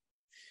insecurities.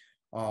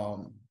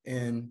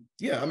 And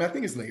yeah, I mean, I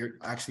think it's layered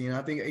actually. And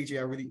I think AJ,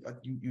 I really,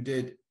 you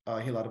did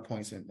hit a lot of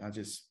points, and I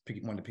just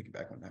wanted to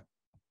piggyback on that.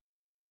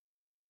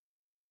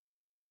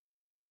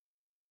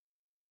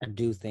 I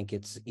do think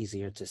it's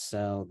easier to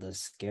sell the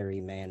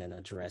scary man in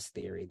a dress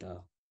theory,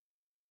 though.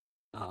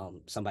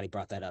 Somebody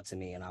brought that up to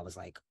me, and I was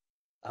like,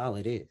 "Oh,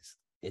 it is.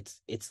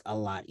 It's a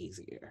lot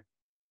easier."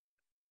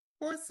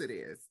 Of course it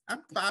is.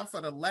 I'm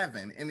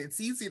 5'11", and it's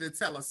easy to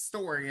tell a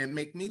story and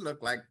make me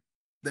look like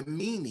the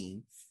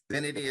meanie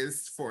than it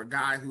is for a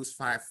guy who's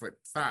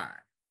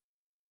 5'5".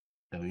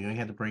 No, you ain't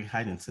had to bring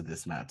height into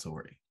this, not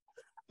Tori.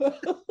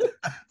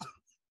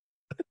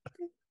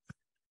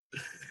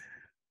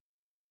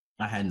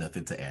 I had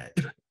nothing to add.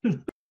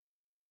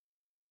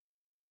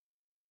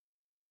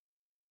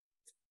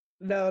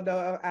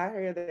 No, I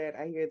hear that.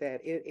 I hear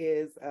that. It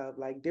is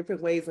like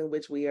different ways in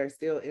which we are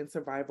still in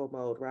survival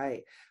mode,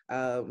 right?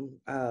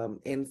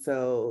 And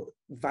so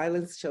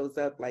violence shows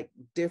up like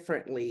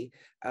differently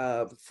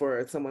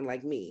for someone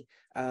like me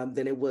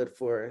than it would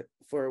for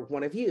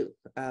one of you.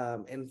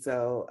 And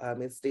so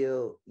it's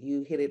still,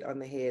 you hit it on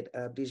the head,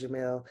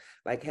 Djamel,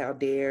 like how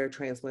dare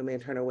trans women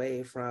turn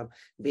away from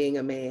being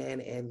a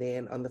man? And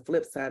then on the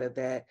flip side of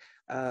that,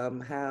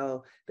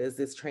 how does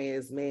this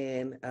trans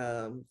man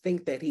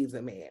think that he's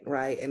a man,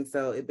 right? And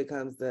so it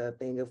becomes the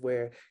thing of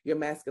where your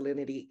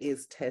masculinity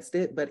is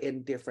tested, but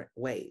in different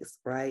ways,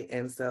 right?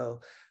 And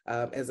so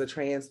as a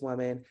trans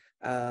woman,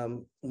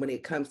 when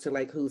it comes to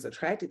like who's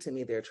attracted to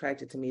me, they're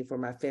attracted to me for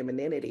my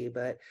femininity,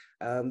 but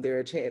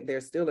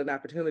there's still an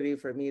opportunity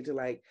for me to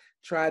like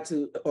try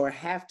to or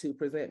have to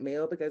present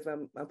male because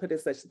I'm put in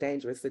such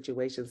dangerous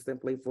situations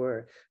simply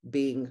for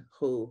being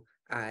who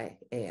I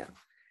am.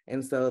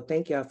 And so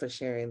thank y'all for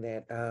sharing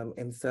that.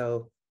 And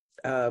so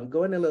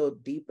going a little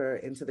deeper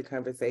into the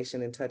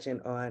conversation and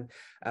touching on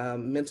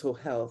mental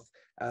health,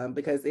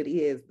 because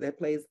that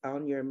plays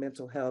on your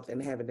mental health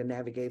and having to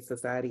navigate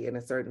society in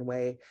a certain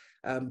way.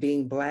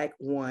 Being Black,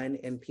 one,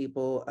 and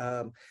people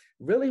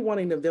really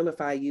wanting to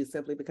vilify you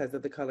simply because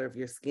of the color of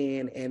your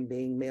skin, and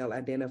being male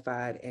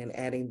identified and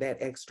adding that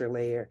extra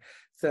layer.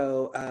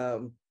 So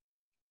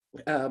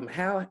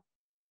how,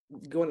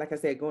 like I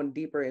said, going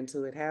deeper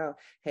into it, how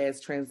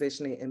has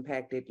transitioning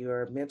impacted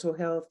your mental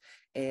health,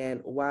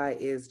 and why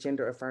is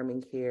gender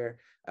affirming care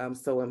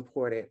so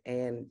important?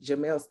 And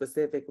Jamel,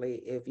 specifically,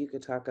 if you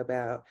could talk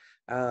about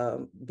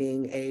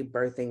being a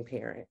birthing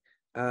parent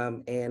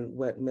and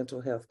what mental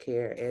health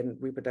care and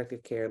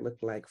reproductive care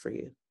looked like for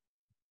you.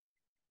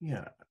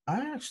 Yeah,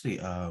 I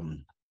actually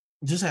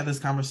just had this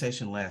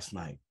conversation last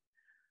night.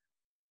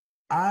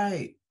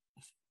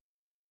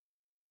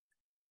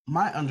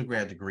 My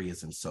undergrad degree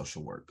is in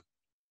social work.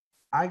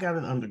 I got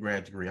an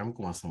undergrad degree. I'm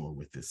going somewhere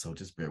with this, so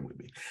just bear with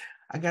me.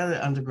 I got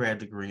an undergrad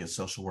degree in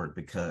social work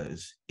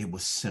because it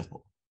was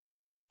simple.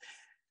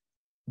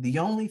 The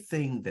only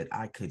thing that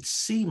I could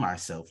see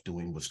myself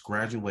doing was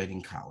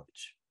graduating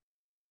college.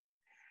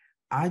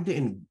 I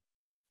didn't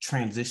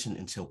transition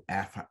until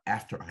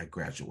after I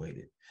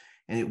graduated.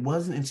 And it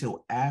wasn't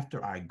until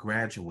after I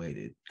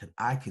graduated that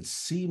I could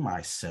see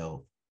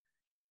myself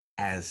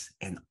as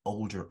an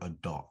older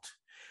adult.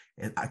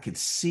 And I could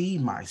see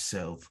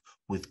myself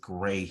with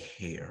gray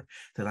hair,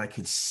 that I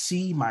could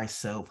see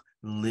myself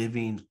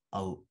living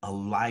a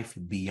life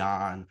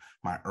beyond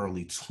my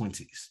early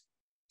 20s.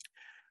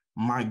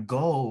 My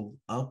goal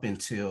up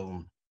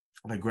until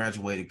I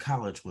graduated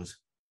college was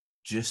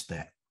just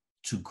that,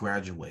 to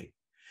graduate.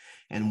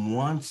 And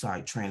once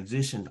I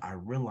transitioned, I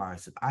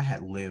realized that I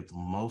had lived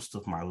most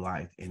of my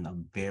life in a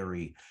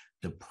very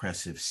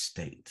depressive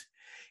state.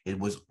 It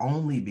was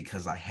only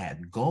because I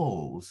had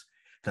goals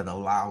that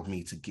allowed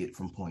me to get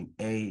from point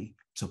A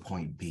to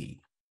point B.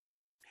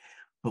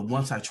 But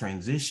once I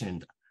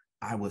transitioned,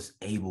 I was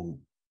able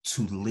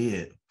to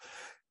live,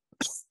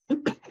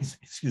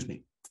 excuse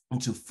me,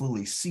 and to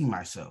fully see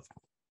myself.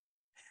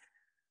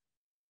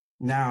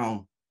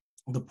 Now,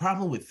 the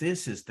problem with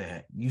this is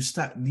that you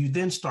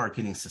then start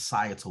getting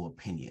societal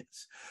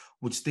opinions,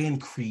 which then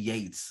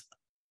creates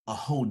a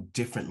whole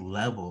different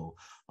level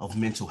of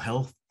mental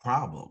health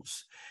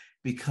problems,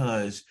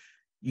 because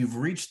you've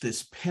reached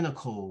this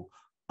pinnacle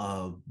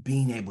of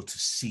being able to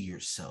see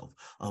yourself,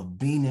 of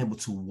being able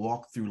to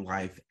walk through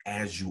life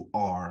as you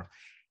are,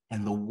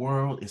 and the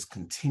world is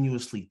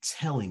continuously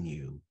telling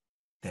you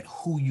that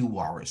who you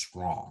are is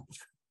wrong.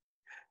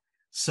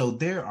 So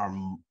there are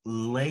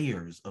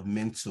layers of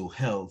mental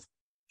health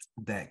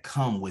that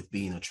come with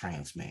being a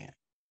trans man.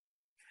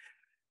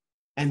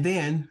 And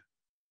then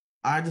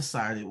I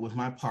decided with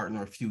my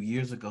partner a few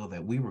years ago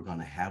that we were going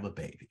to have a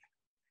baby.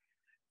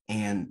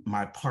 And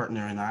my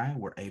partner and I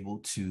were able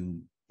to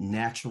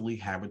naturally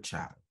have a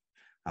child.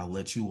 I'll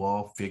let you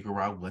all figure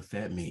out what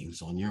that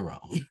means on your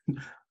own.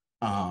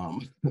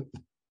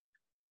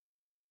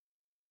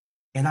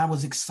 And I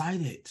was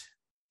excited.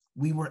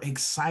 We were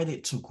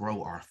excited to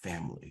grow our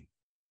family.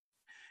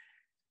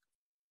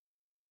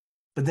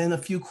 But then a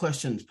few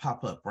questions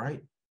pop up,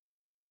 right?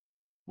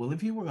 Well,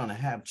 if you were going to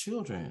have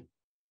children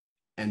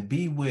and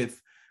be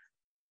with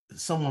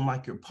someone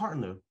like your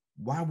partner,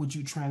 why would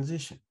you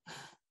transition?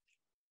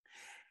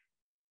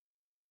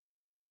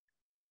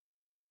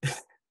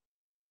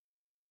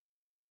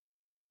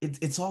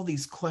 It's all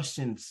these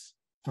questions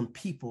from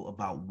people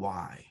about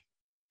why.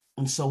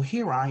 And so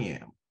here I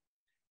am.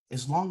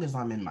 As long as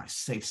I'm in my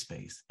safe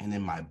space and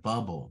in my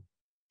bubble,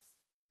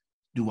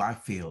 do I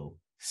feel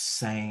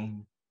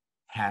sane,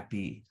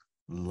 happy,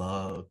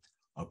 loved,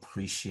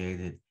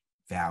 appreciated,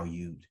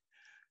 valued?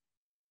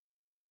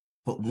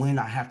 But when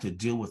I have to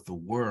deal with the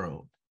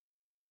world,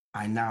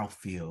 I now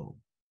feel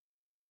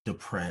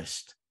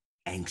depressed,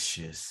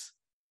 anxious,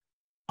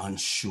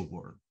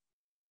 unsure,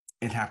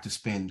 and have to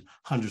spend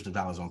hundreds of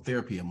dollars on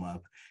therapy a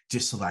month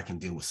just so that I can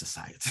deal with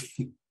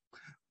society.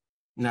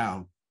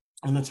 Now,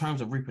 in the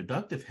terms of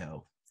reproductive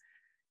health,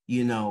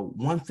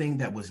 one thing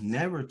that was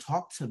never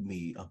talked to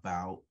me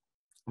about,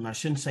 and I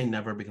shouldn't say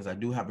never because I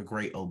do have a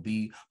great OB,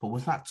 but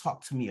was not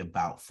talked to me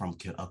about from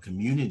a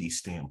community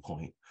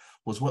standpoint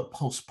was what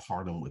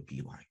postpartum would be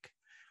like.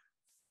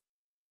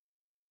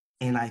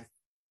 And I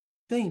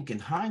think in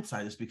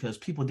hindsight, it's because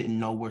people didn't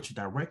know where to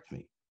direct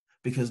me,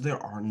 because there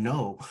are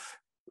no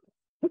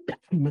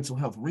mental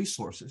health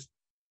resources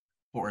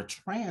for a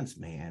trans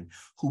man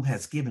who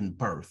has given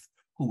birth,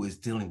 who is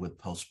dealing with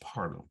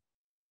postpartum.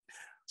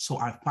 So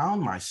I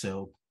found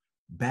myself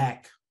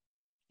back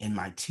in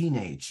my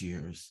teenage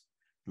years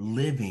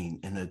living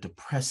in a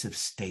depressive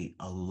state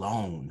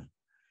alone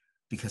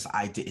because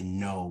I didn't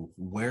know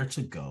where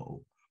to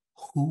go,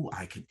 who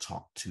I could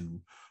talk to,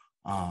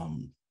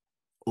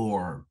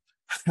 or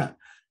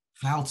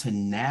how to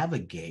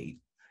navigate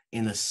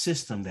in a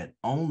system that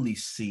only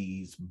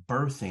sees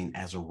birthing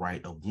as a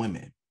right of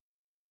women.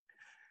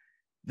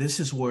 This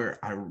is where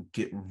I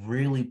get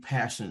really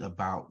passionate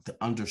about the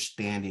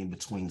understanding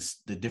between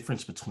the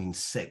difference between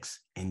sex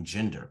and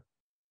gender.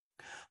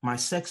 My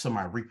sex are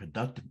my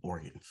reproductive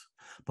organs,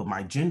 but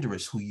my gender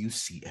is who you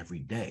see every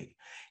day.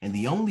 And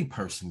the only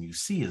person you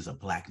see is a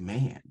Black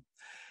man.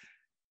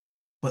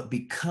 But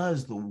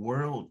because the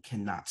world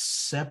cannot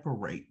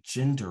separate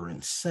gender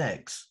and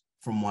sex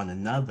from one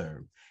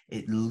another,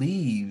 it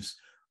leaves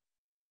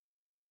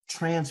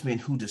trans men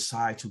who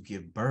decide to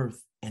give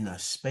birth in a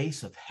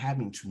space of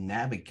having to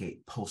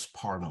navigate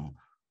postpartum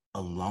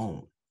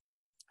alone.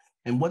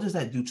 And what does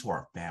that do to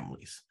our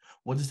families?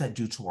 What does that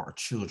do to our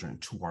children,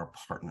 to our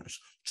partners,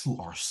 to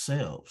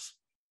ourselves?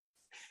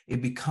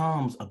 It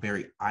becomes a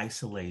very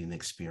isolating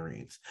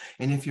experience.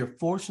 And if you're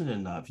fortunate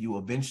enough, you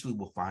eventually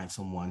will find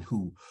someone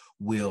who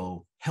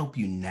will help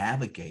you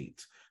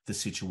navigate the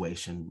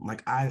situation.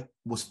 Like I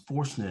was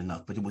fortunate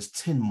enough, but it was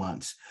 10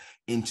 months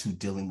into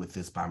dealing with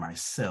this by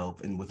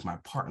myself and with my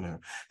partner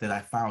that I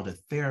found a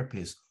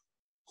therapist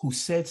who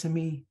said to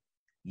me,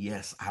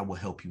 yes, I will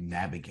help you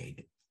navigate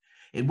it.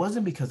 It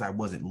wasn't because I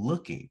wasn't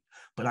looking,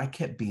 but I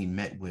kept being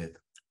met with,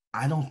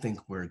 I don't think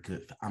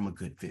I'm a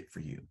good fit for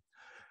you.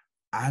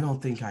 I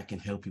don't think I can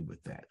help you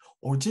with that.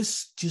 Or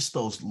just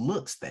those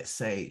looks that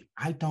say,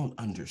 I don't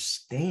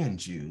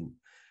understand you.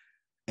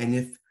 And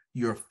if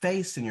your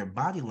face and your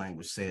body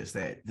language says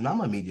that, then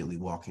I'm immediately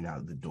walking out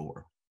of the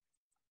door.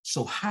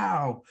 So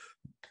how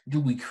do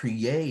we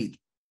create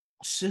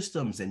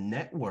systems and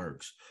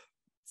networks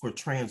for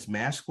trans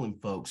masculine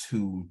folks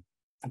who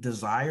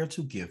desire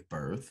to give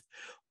birth,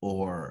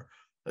 or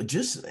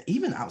just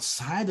even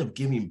outside of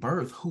giving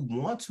birth, who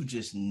want to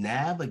just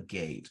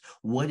navigate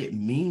what it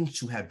means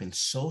to have been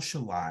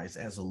socialized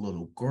as a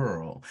little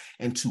girl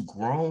and to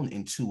grown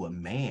into a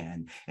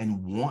man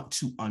and want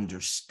to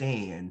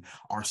understand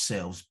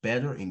ourselves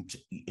better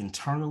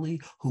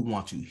internally, who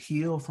want to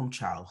heal from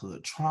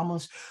childhood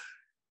traumas?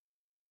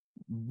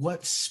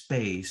 What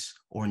space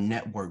or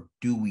network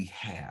do we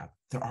have?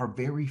 There are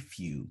very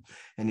few.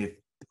 And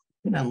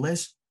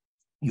unless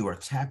you are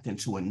tapped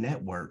into a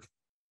network,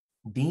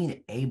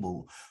 being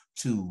able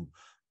to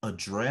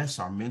address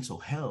our mental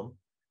health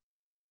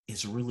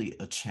is really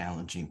a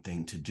challenging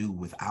thing to do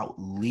without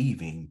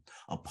leaving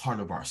a part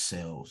of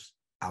ourselves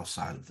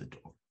outside of the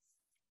door.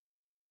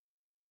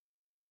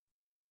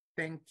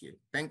 Thank you.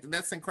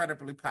 That's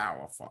incredibly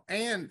powerful.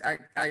 And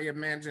I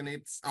imagine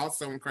it's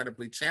also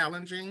incredibly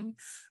challenging.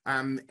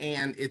 And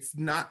it's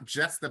not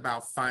just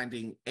about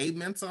finding a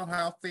mental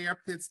health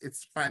therapist,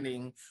 it's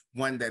finding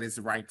one that is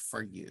right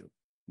for you,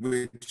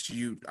 which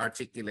you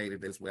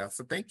articulated as well.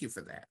 So thank you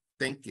for that.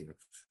 Thank you.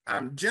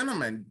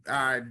 Gentlemen,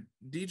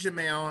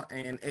 D-Jamel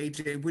and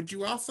AJ, would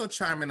you also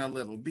chime in a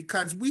little?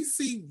 Because we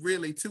see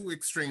really two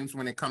extremes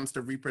when it comes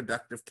to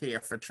reproductive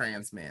care for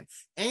trans men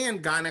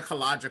and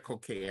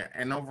gynecological care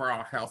and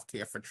overall health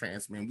care for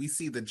trans men. We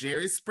see the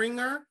Jerry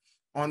Springer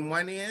on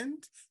one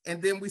end,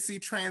 and then we see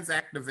trans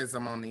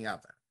activism on the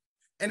other.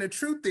 And the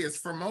truth is,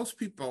 for most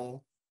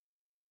people,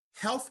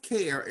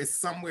 healthcare is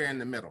somewhere in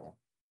the middle.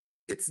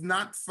 It's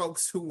not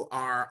folks who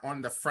are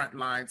on the front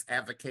lines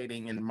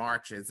advocating in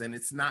marches, and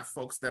it's not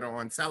folks that are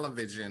on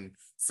television.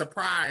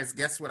 Surprise,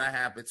 guess what I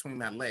have between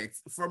my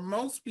legs? For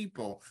most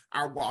people,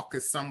 our walk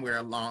is somewhere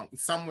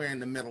in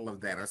the middle of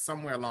that, or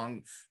somewhere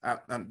along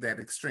that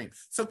extreme.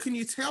 So can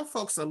you tell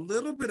folks a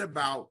little bit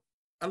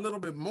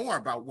more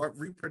about what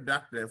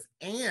reproductive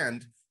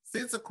and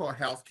physical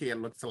health care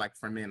looks like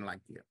for men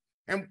like you?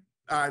 And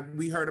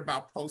we heard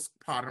about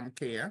postpartum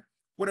care.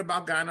 What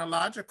about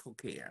gynecological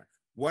care?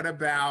 What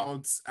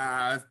about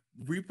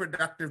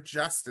reproductive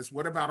justice?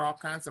 What about all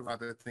kinds of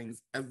other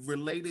things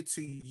related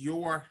to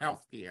your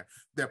healthcare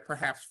that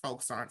perhaps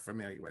folks aren't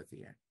familiar with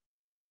here?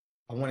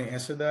 I want to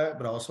answer that,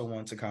 but I also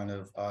want to kind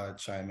of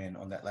chime in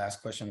on that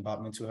last question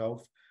about mental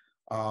health.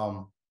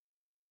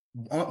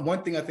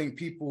 One thing I think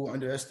people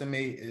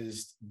underestimate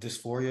is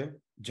dysphoria,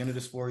 gender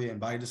dysphoria and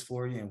body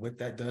dysphoria, and what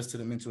that does to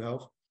the mental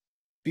health.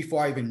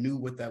 Before I even knew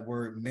what that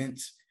word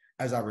meant,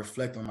 as I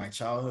reflect on my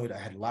childhood, I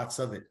had lots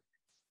of it.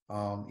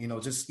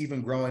 Just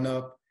even growing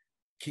up,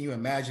 can you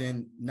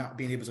imagine not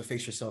being able to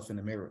face yourself in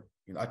the mirror?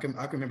 I can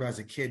remember as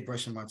a kid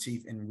brushing my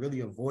teeth and really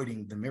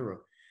avoiding the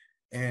mirror.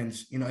 And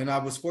I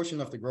was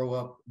fortunate enough to grow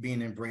up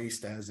being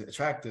embraced as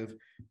attractive,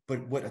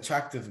 but what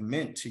attractive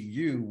meant to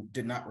you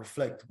did not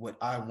reflect what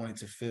I wanted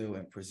to feel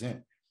and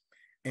present.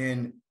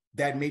 And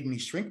that made me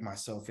shrink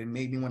myself. It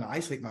made me want to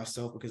isolate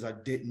myself because I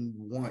didn't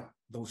want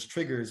those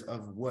triggers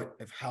of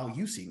how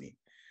you see me.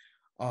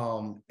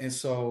 And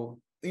so,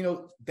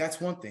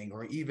 that's one thing.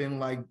 Or even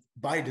like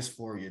body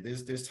dysphoria.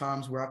 There's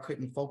times where I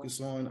couldn't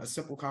focus on a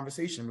simple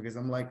conversation because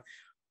I'm like,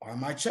 are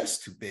my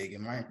chest too big?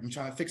 I'm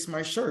trying to fix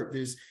my shirt.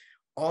 There's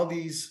all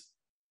these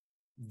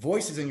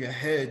voices in your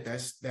head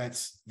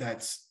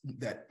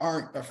that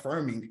aren't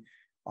affirming.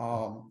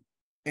 And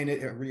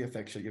it really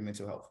affects your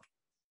mental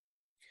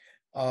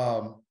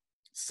health.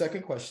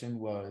 Second question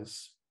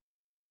was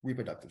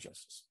reproductive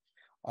justice.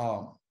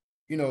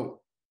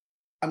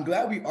 I'm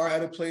glad we are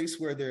at a place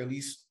where there at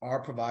least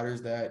are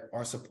providers that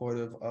are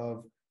supportive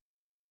of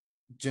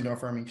gender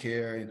affirming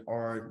care and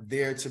are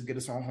there to get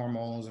us on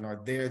hormones and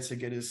are there to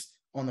get us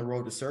on the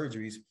road to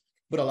surgeries.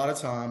 But a lot of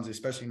times,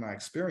 especially in my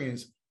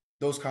experience,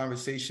 those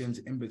conversations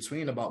in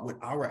between about what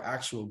our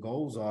actual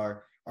goals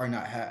are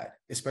not had,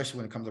 especially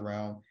when it comes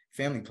around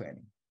family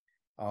planning.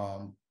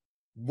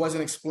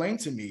 Wasn't explained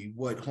to me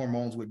what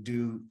hormones would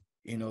do,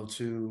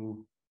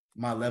 to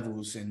my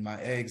levels and my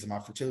eggs and my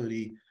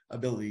fertility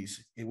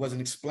abilities. It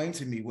wasn't explained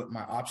to me what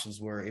my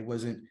options were. It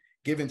wasn't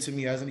given to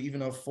me as an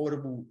even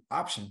affordable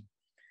option.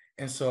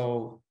 And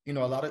so, a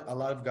lot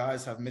of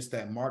guys have missed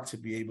that mark to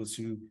be able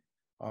to,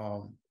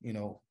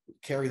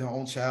 carry their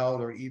own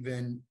child or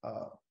even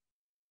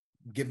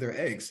give their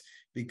eggs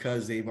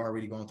because they've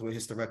already gone through a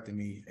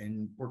hysterectomy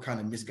and were kind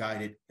of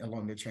misguided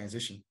along their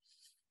transition.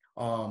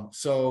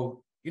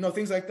 So,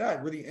 things like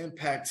that really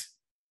impact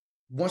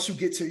once you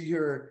get to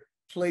your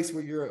place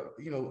where you're,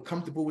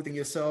 comfortable within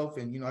yourself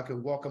and, I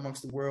could walk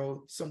amongst the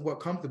world somewhat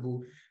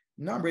comfortable.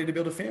 Now I'm ready to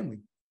build a family.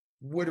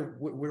 Where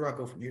do I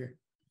go from here?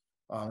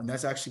 And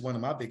that's actually one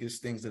of my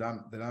biggest things that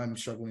I'm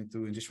struggling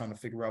through and just trying to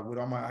figure out what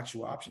are my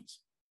actual options.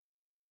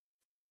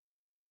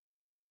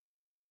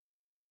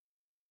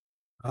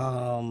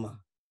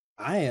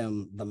 I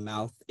am the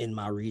mouth in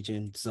my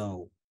region,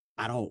 so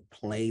I don't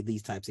play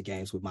these types of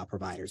games with my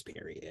providers,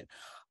 period.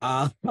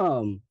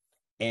 And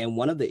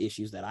one of the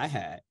issues that I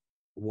had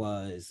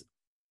was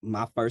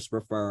my first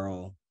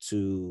referral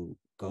to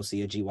go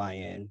see a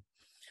GYN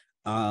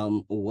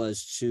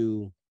was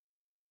to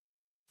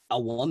a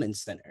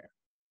woman's center.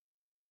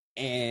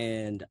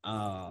 And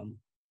I'm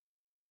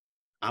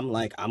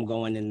like, I'm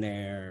going in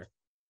there.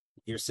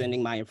 You're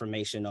sending my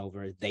information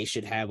over. They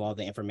should have all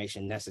the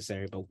information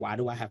necessary, but why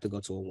do I have to go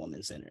to a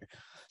woman's center?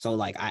 So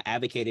like I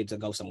advocated to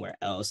go somewhere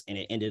else and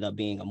it ended up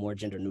being a more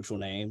gender neutral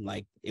name.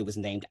 Like it was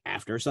named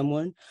after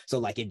someone. So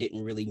like it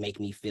didn't really make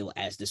me feel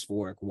as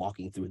dysphoric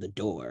walking through the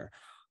door.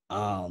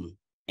 And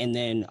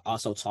then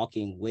also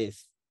talking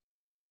with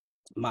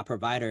my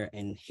provider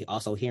and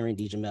also hearing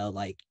DJML,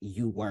 like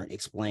you weren't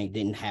explained,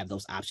 didn't have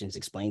those options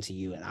explained to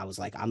you. And I was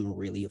like, I'm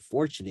really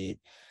fortunate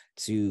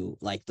to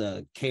like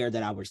the care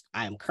that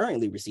I am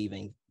currently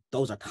receiving.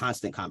 Those are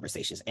constant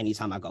conversations.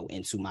 Anytime I go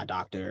into my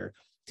doctor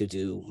to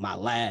do my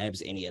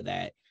labs, any of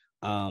that,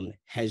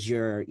 has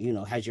your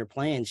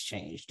plans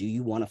changed? Do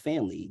you want a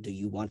family? Do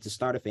you want to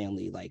start a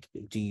family? Like,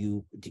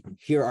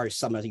 here are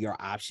some of your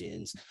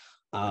options.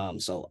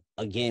 So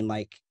again,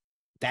 like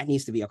that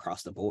needs to be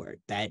across the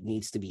board. That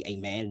needs to be a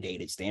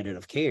mandated standard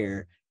of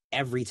care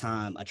every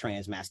time a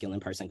trans masculine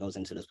person goes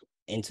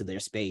into their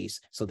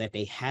space, so that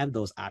they have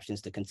those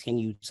options to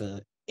continue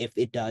to, if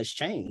it does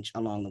change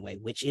along the way,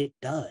 which it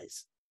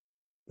does.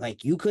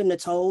 Like you couldn't have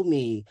told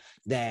me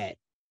that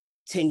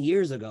 10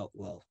 years ago,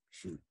 well,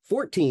 shoot,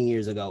 14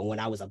 years ago, when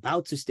I was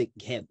about to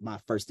get my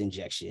first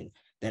injection,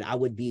 that I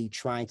would be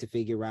trying to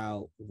figure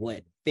out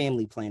what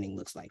family planning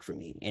looks like for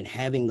me and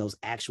having those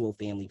actual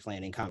family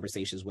planning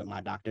conversations with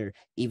my doctor,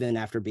 even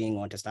after being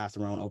on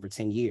testosterone over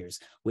 10 years,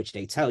 which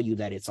they tell you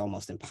that it's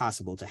almost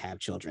impossible to have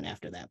children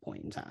after that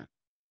point in time.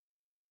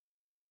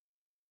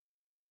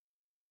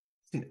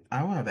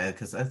 I want to add,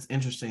 because that's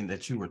interesting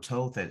that you were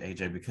told that,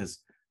 AJ, because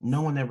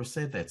no one ever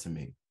said that to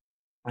me.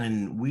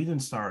 And we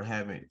didn't start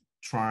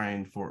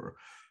trying for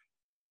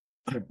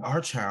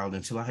our child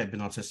until I had been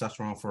on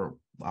testosterone for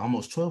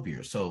almost 12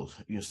 years. So,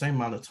 same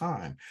amount of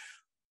time.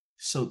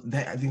 So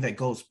that, I think that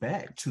goes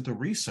back to the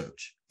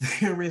research.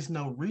 There is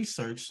no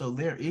research, so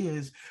there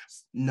is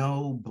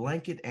no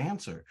blanket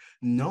answer.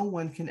 No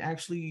one can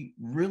actually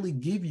really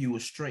give you a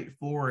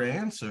straightforward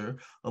answer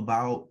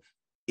about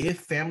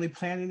if family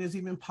planning is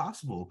even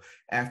possible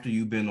after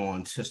you've been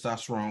on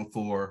testosterone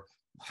for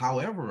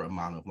however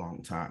amount of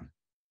long time.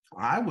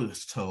 I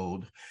was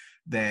told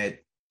that,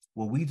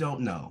 well, we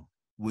don't know.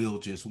 We'll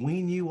just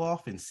wean you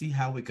off and see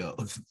how it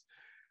goes.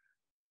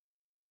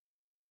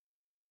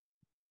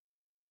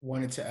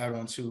 Wanted to add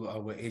on to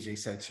what AJ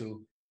said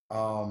too.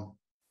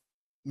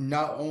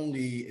 Not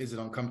only is it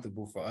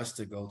uncomfortable for us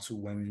to go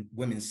to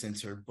women's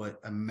center, but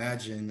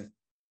imagine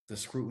the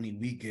scrutiny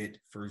we get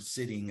for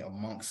sitting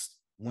amongst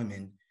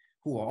women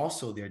who are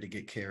also there to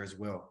get care as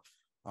well.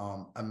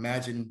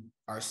 Imagine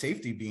our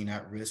safety being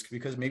at risk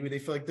because maybe they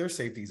feel like their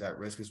safety is at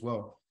risk as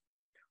well.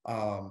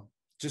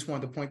 Just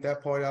wanted to point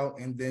that part out.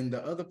 And then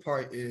the other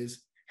part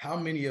is how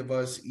many of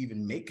us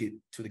even make it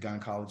to the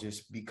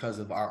gynecologist because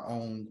of our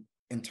own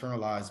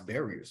internalized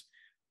barriers.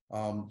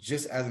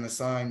 Just as an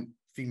assigned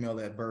female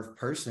at birth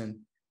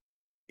person,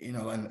 and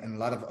a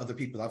lot of other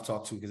people I've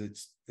talked to, because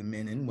it's the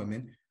men and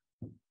women,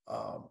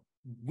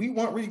 we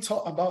weren't really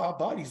talk about our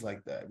bodies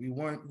like that. We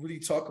didn't really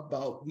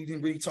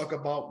talk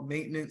about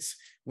maintenance.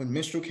 When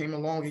menstrual came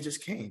along, it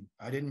just came.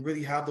 I didn't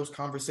really have those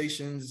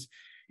conversations.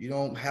 You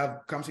don't have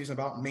conversations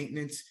about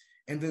maintenance.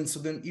 And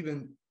then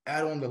even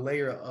add on the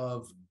layer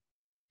of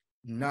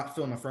not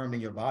feeling affirmed in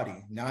your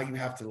body. Now you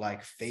have to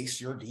face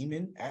your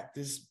demon at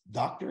this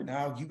doctor.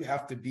 Now you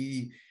have to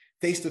be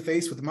face to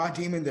face with my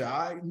demon that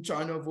I'm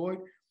trying to avoid.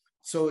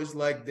 So it's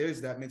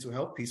there's that mental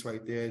health piece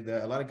right there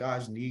that a lot of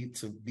guys need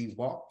to be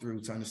walked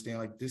through to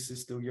understand this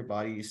is still your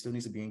body. It still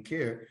needs to be in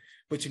care,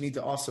 but you need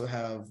to also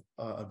have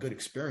a good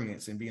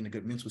experience and be in a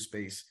good mental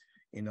space,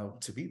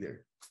 to be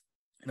there.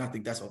 And I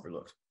think that's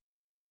overlooked.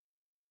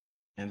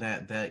 And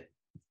that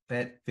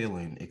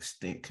feeling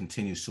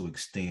continues to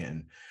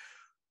extend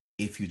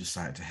if you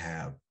decide to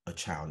have a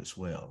child as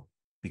well,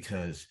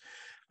 because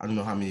I don't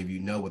know how many of you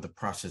know what the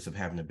process of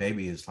having a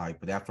baby is like,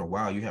 but after a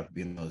while, you have to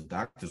be in those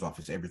doctor's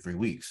office every 3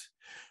 weeks.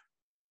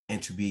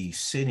 And to be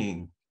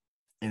sitting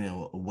in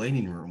a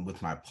waiting room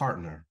with my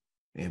partner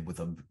and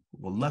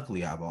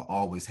luckily I've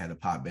always had a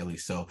pot belly.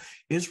 So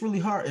it's really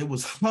hard. It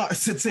was hard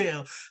to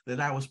tell that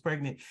I was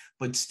pregnant,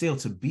 but still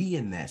to be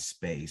in that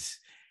space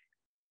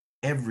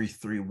every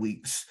 3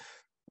 weeks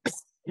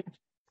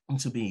and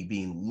to be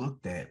being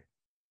looked at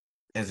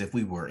as if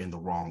we were in the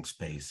wrong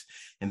space.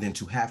 And then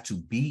to have to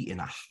be in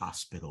a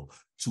hospital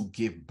to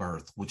give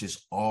birth, which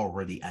is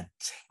already a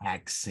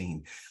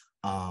taxing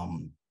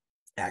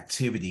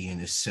activity in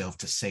itself,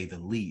 to say the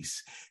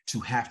least, to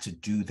have to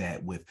do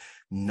that with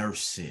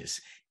nurses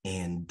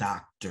and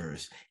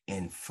doctors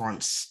and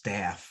front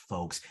staff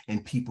folks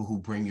and people who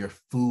bring your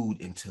food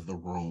into the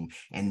room,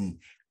 and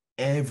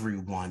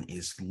everyone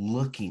is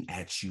looking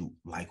at you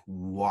like,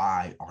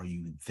 why are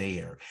you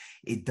there?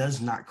 It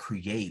does not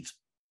create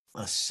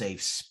a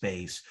safe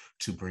space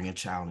to bring a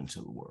child into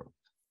the world.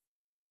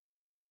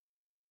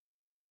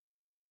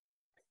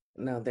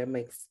 No, that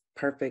makes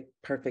perfect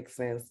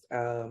sense.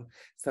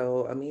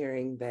 So I'm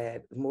hearing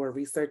that more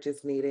research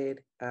is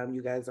needed.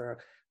 You guys are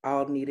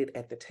all needed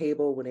at the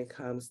table when it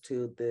comes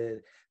to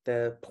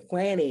the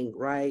planning,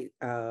 right?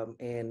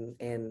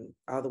 And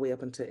all the way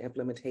up into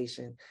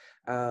implementation.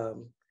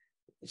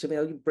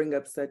 Jamel, you bring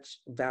up such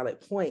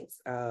valid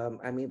points.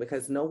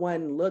 Because no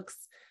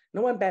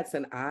one bats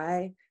an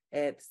eye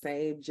at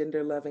same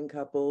gender loving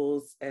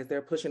couples as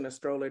they're pushing a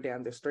stroller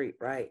down the street,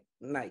 right?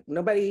 Like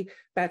nobody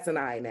bats an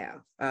eye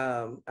now.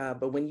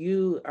 But when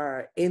you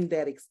are in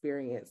that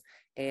experience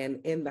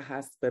and in the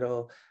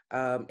hospital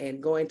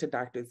and going to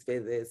doctor's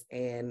visits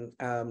and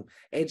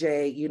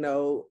AJ,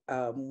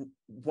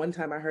 one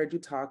time I heard you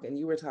talk and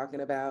you were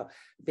talking about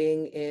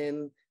being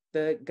in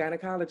the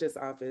gynecologist's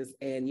office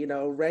and,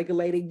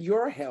 regulating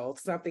your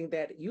health, something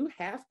that you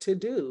have to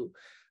do.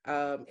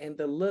 And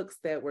the looks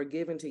that were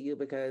given to you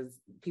because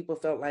people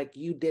felt like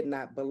you did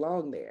not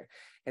belong there.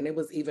 And it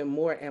was even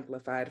more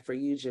amplified for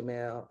you,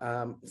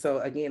 Jamel. So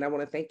again, I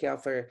want to thank y'all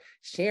for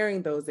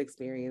sharing those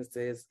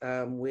experiences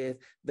with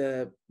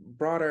the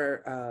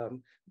broader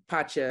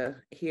PACHA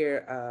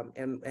here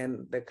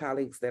and the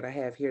colleagues that I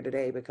have here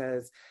today,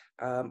 because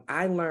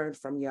I learned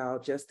from y'all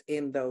just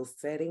in those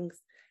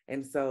settings.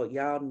 And so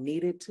y'all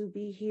needed to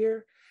be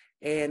here.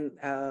 And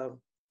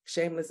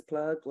shameless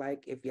plug,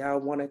 like if y'all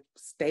want to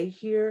stay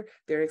here,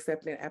 they're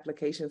accepting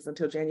applications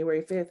until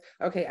January 5th.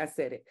 Okay, I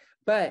said it.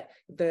 But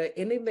the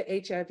Ending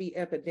the HIV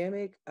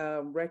Epidemic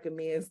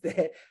recommends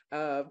that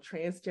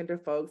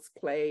transgender folks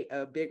play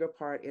a bigger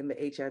part in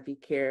the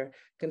HIV care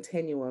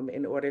continuum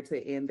in order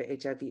to end the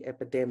HIV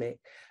epidemic.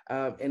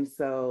 And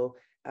so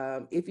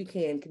if you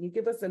can you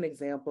give us an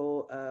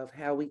example of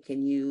how we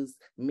can use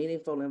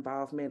meaningful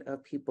involvement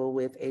of people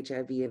with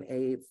HIV and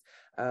AIDS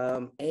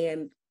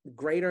and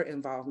greater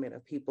involvement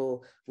of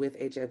people with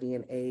HIV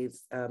and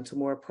AIDS to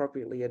more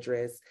appropriately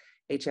address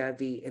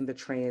HIV in the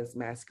trans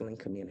masculine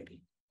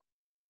community?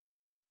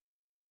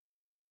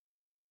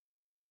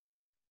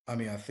 I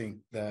mean, I think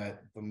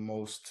that the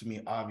most, to me,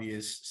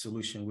 obvious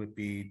solution would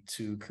be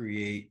to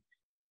create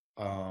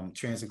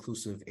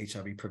trans-inclusive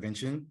HIV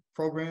prevention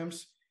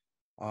programs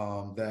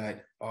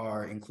that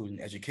are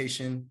including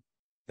education,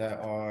 that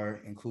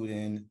are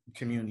including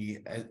community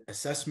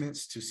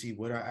assessments to see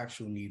what our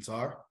actual needs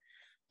are.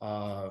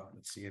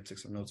 Let's see, I took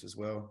some notes as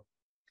well.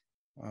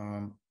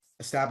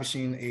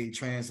 Establishing a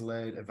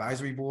trans-led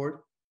advisory board.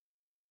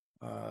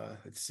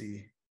 Let's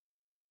see,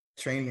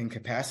 training and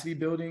capacity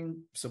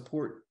building,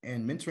 support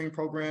and mentoring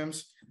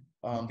programs.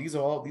 These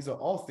are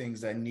all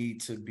things that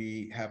need to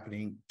be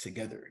happening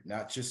together,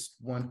 not just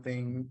one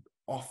thing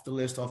off the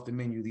list, off the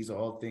menu. These are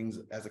all things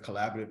as a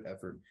collaborative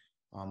effort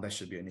that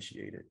should be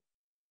initiated.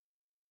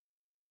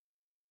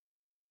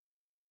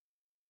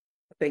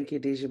 Thank you,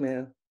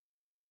 Djamil.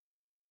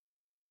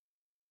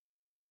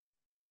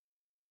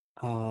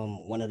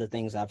 One of the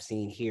things I've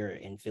seen here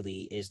in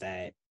Philly is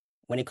that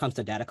when it comes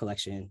to data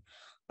collection,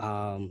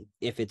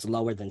 if it's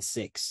lower than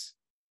 6,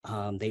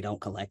 they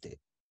don't collect it.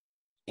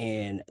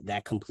 And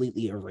that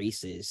completely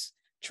erases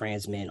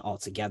trans men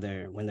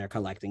altogether when they're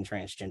collecting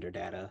transgender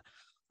data.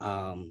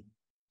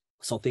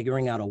 So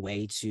figuring out a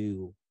way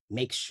to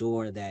make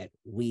sure that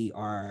we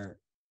are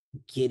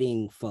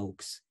getting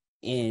folks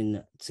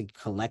in to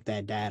collect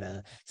that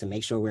data, to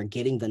make sure we're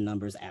getting the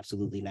numbers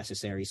absolutely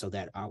necessary so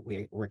that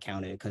we're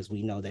counted, because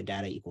we know that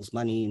data equals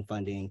money,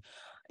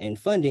 and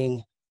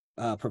funding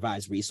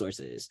provides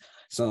resources.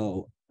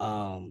 So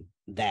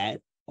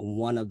that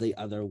one of the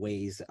other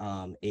ways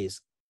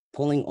is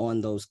pulling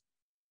on those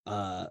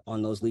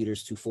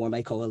leaders to form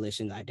a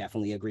coalition. I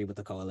definitely agree with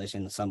the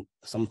coalition, some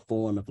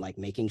form of like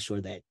making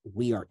sure that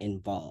we are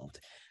involved.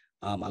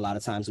 A lot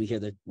of times we hear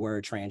the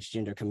word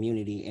transgender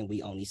community and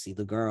we only see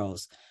the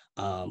girls.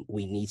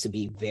 We need to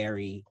be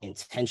very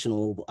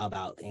intentional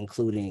about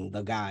including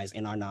the guys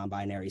and our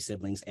non-binary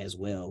siblings as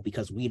well,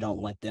 because we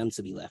don't want them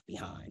to be left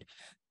behind.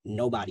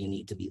 Nobody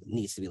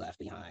needs to be left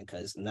behind,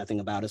 because nothing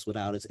about us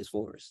without us is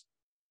for us.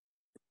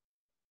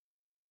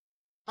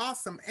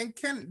 Awesome. And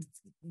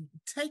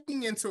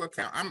taking into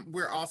account,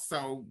 we're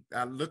also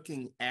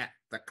looking at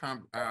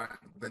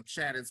the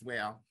chat as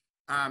well.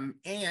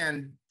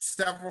 And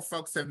several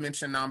folks have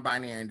mentioned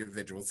non-binary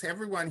individuals.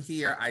 Everyone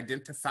here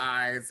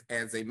identifies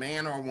as a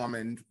man or a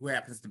woman who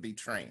happens to be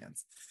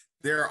trans.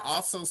 There are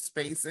also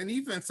space, and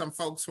even some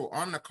folks who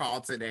are on the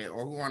call today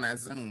or who are on our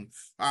Zoom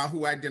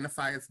who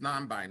identify as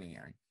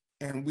non-binary.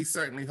 And we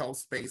certainly hold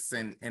space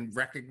and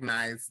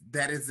recognize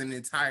that is an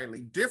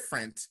entirely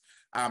different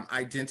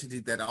identity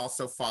that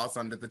also falls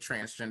under the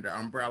transgender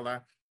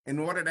umbrella. In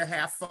order to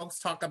have folks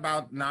talk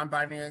about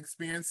non-binary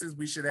experiences,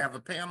 we should have a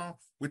panel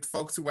with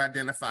folks who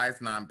identify as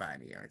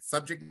non-binary,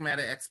 subject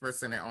matter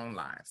experts in their own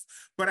lives.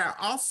 But I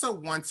also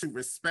want to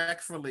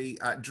respectfully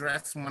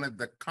address one of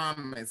the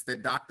comments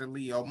that Dr.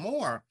 Leo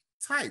Moore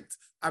typed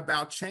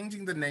about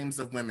changing the names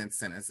of women's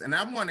centers. And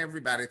I want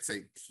everybody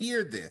to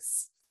hear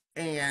this.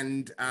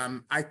 And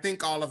I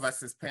think all of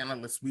us as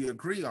panelists, we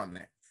agree on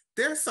that.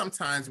 There are some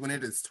times when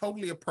it is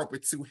totally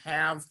appropriate to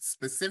have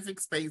specific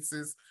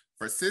spaces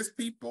for cis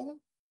people,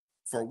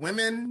 for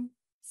women,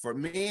 for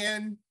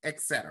men,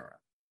 etc.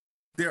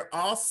 There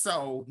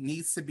also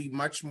needs to be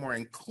much more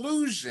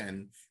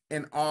inclusion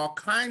in all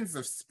kinds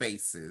of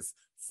spaces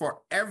for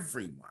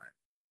everyone.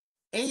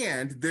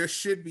 And there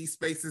should be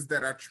spaces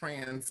that are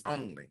trans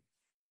only.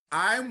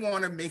 I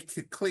want to make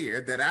it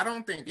clear that I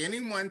don't think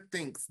anyone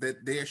thinks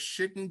that there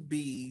shouldn't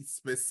be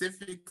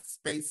specific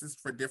spaces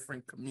for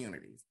different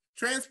communities.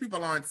 Trans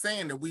people aren't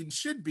saying that we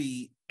should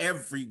be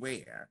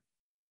everywhere.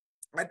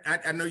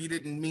 I know you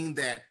didn't mean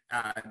that,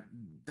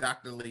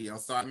 Dr. Leo,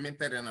 so I meant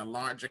that in a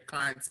larger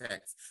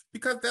context,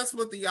 because that's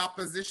what the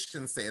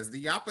opposition says.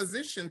 The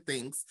opposition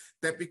thinks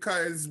that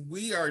because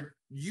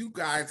you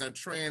guys are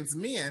trans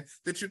men,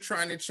 that you're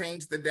trying to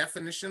change the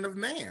definition of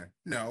man.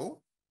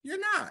 No, you're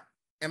not.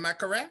 Am I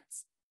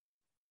correct?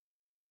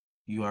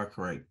 You are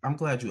correct. I'm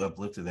glad you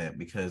uplifted that,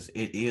 because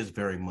it is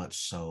very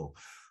much so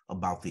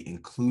about the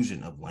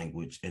inclusion of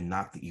language and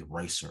not the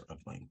eraser of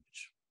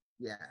language.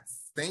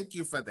 Yes, thank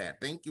you for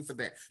that. Thank you for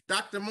that.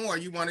 Dr. Moore,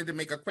 you wanted to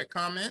make a quick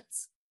comment?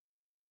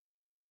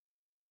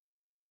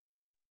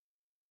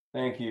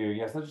 Thank you.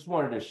 Yes, I just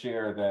wanted to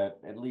share that,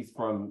 at least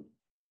from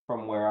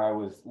where I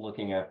was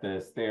looking at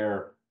this,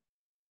 there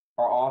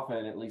are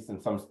often, at least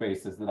in some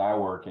spaces that I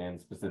work in,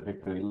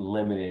 specifically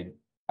limited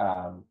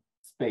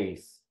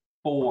space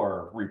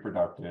for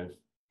reproductive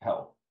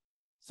health.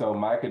 So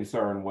my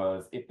concern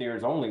was if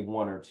there's only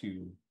one or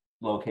two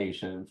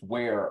locations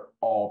where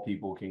all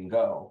people can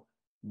go,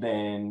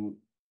 then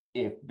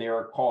if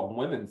they're called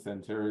women's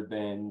center,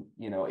 then,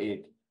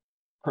 it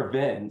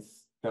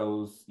prevents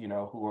those,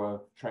 who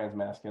are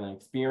transmasculine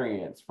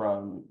experience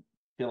from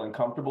feeling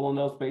comfortable in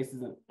those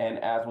spaces. And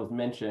as was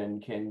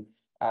mentioned, can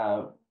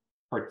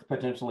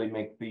potentially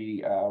make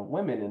the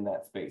women in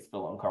that space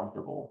feel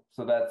uncomfortable.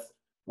 So that's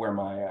where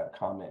my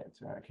comment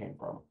came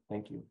from.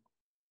 Thank you.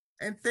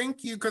 And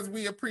thank you, because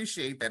we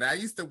appreciate that. I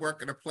used to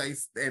work at a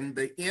place, and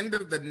the end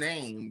of the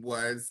name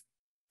was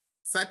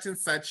such and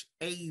such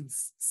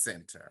AIDS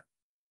Center.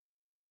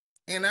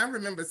 And I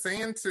remember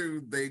saying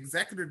to the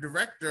executive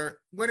director,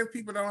 what if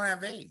people don't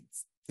have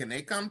AIDS? Can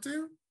they come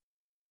too?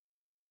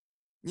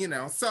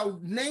 So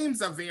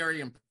names are very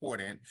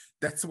important.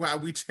 That's why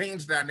we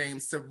changed our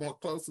names to more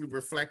closely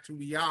reflect who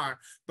we are,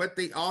 but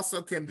they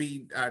also can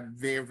be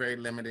very, very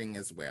limiting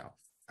as well.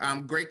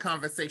 Great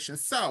conversation.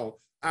 So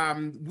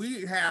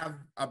we have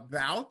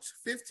about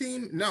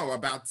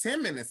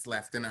 10 minutes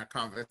left in our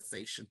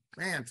conversation.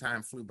 Man,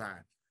 time flew by.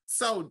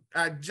 So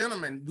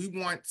gentlemen,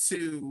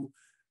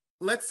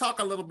 let's talk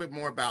a little bit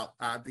more about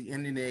the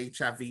ending the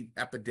HIV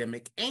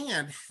epidemic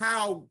and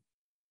how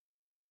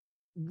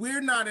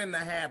we're not in the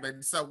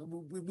habit. So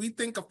we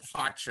think of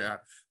PACHA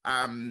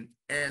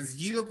as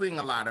yielding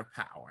a lot of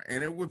power,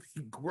 and it would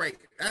be great.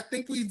 I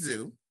think we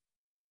do,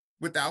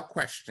 without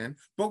question.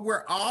 But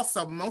we're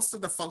also, most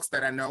of the folks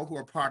that I know who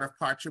are part of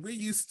PACHA, we're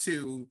used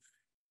to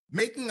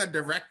making a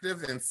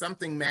directive and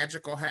something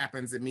magical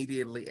happens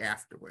immediately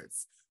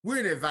afterwards.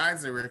 We're an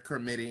advisory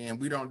committee and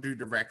we don't do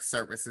direct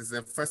services.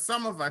 And for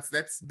some of us,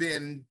 that's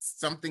been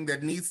something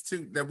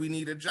that we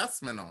need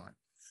adjustment on.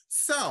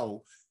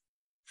 So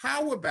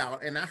how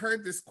about, and I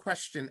heard this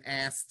question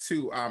asked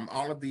to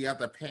all of the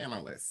other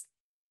panelists,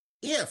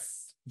 if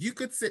you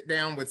could sit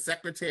down with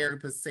Secretary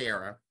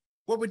Becerra,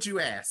 what would you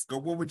ask, or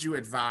what would you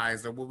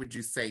advise, or what would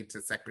you say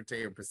to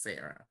Secretary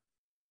Becerra?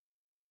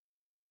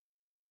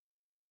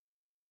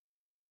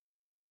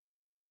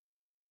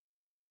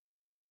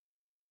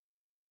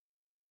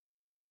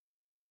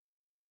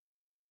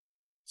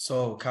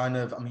 So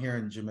I'm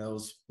hearing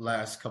Jamel's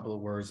last couple of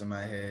words in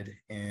my head,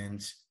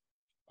 and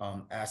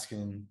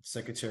asking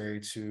Secretary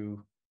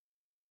to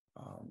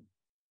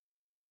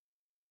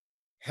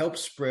help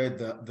spread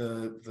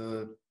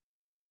the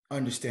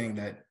understanding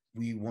that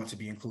we want to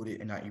be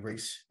included and not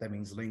erase. That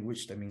means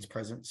language, that means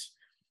presence.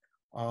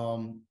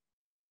 I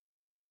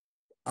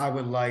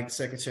would like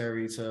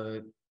Secretary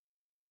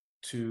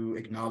to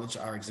acknowledge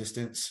our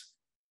existence,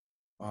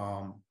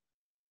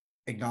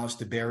 acknowledge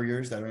the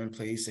barriers that are in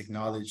place,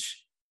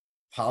 acknowledge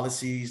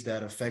policies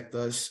that affect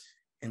us,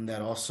 and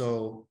that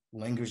also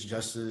language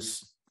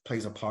justice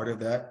plays a part of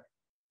that.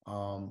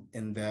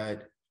 And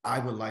that I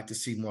would like to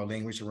see more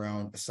language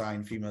around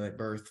assigned female at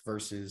birth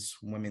versus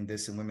women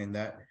this and women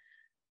that.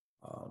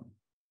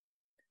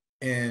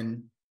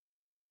 And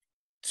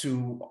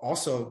to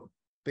also,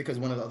 because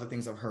one of the other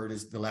things I've heard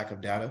is the lack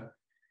of data,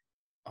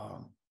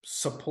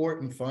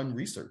 support and fund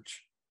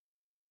research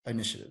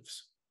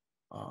initiatives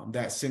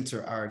that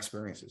center our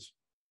experiences.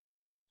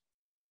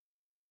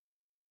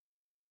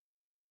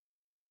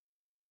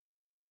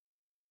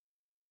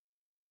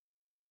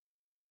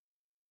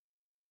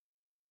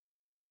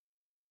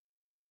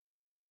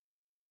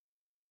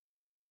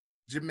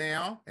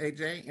 Jamel,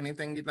 AJ,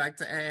 anything you'd like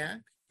to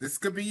add? This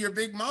could be your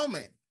big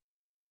moment.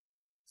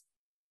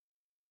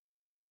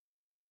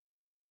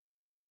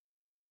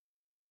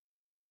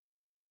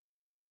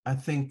 I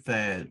think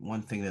that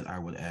one thing that I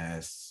would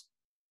ask,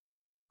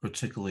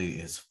 particularly,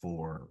 is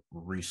for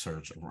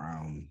research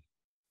around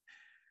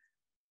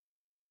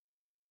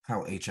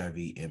how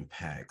HIV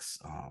impacts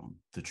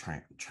the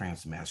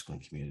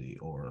transmasculine community,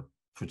 or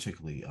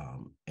particularly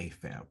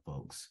AFAB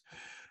folks.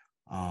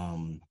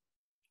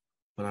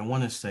 But I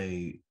want to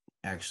say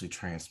actually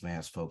trans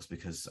folks,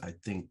 because I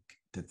think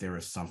that there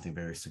is something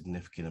very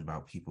significant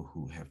about people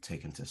who have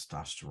taken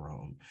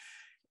testosterone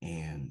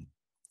and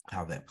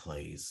how that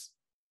plays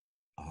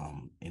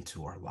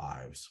into our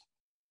lives.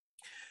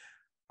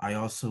 I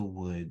also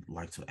would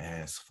like to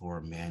ask for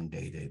a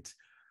mandated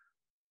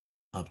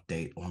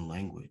update on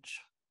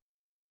language,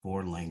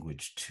 for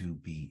language to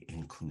be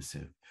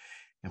inclusive,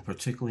 and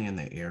particularly in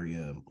the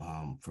area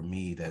for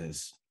me that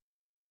is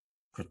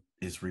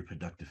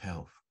reproductive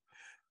health.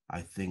 I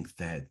think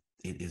that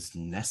it is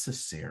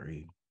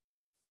necessary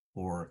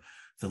for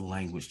the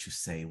language to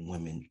say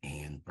women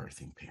and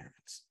birthing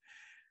parents.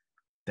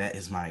 That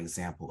is my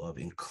example of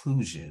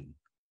inclusion,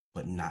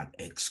 but not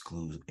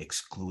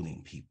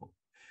excluding people.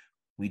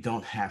 We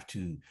don't have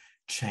to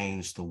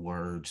change the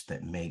words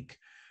that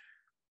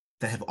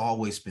have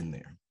always been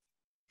there.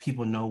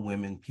 People know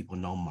women, people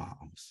know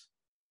moms.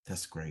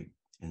 That's great.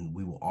 And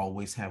we will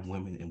always have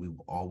women, and we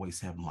will always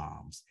have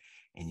moms.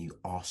 And you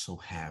also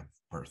have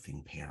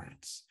birthing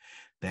parents.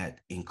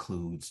 That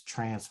includes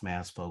trans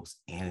mass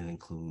folks, and it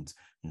includes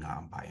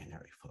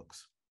non-binary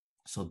folks.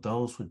 So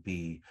those would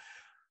be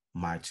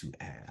my two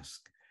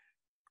asks.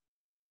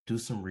 Do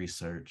some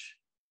research,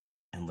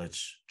 and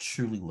let's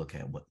truly look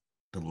at what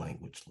the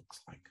language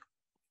looks like?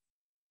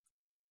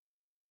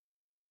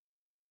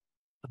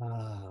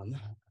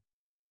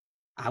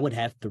 I would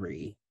have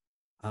three.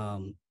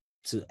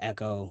 To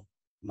echo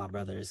my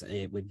brothers,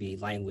 it would be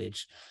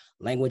language.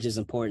 Language is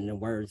important and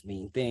words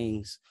mean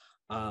things.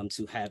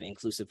 To have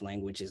inclusive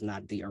language is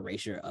not the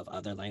erasure of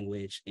other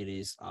language.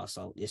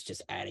 It's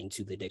just adding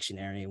to the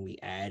dictionary, and we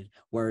add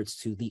words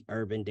to the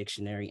urban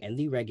dictionary and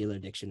the regular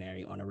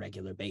dictionary on a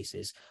regular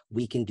basis.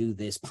 We can do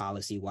this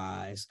policy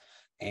wise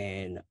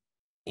and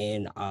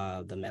in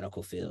the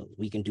medical field.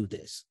 We can do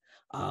this.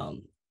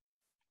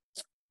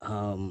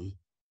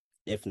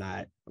 If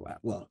not,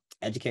 well,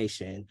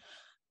 education,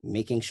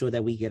 making sure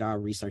that we get our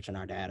research and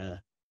our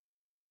data,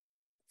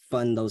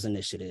 fund those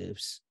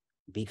initiatives,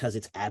 because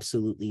it's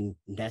absolutely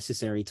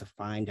necessary to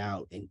find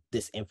out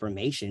this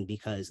information,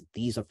 because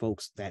these are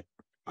folks that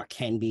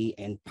can be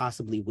and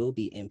possibly will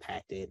be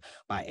impacted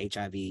by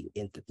HIV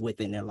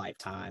within their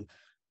lifetime.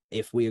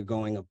 If we are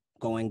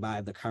going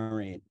by the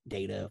current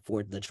data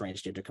for the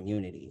transgender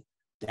community,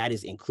 that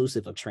is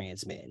inclusive of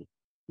trans men,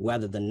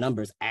 whether the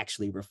numbers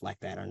actually reflect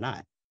that or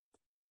not.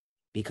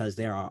 Because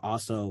there are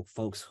also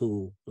folks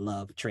who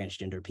love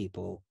transgender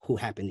people who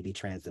happen to be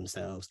trans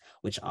themselves,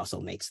 which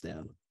also makes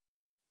them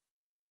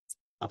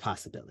a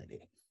possibility.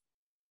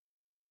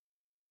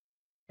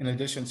 In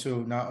addition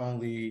to, not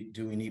only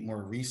do we need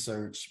more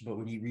research, but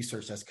we need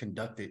research that's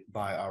conducted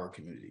by our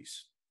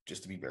communities,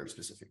 just to be very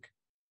specific.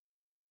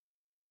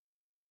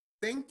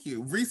 Thank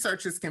you.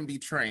 Researchers can be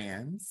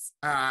trans.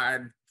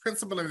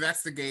 Principal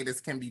investigators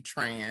can be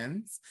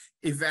trans.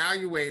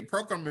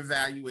 Program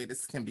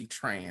evaluators can be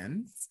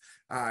trans.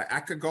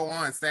 I could go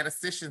on.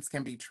 Statisticians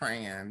can be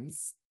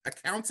trans.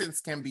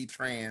 Accountants can be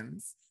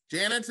trans.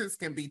 Janitors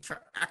can be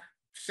trans.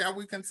 Shall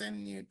we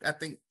continue? I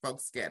think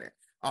folks get it.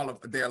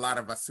 There are a lot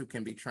of us who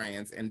can be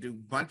trans and do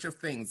a bunch of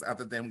things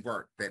other than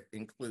work that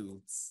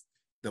includes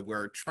the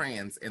word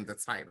trans in the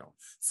title.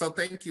 So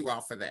thank you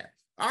all for that.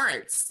 All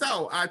right,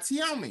 so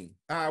Tiomi,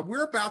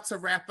 we're about to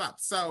wrap up.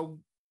 So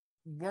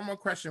one more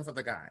question for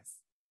the guys.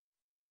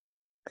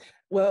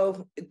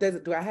 Well,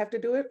 do I have to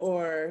do it,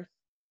 or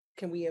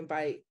can we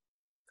invite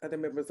other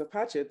members of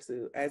PACHA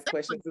to ask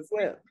questions as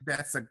well?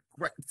 That's a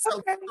great, so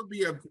okay. This will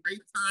be a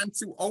great time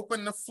to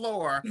open the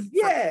floor.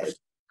 Yes.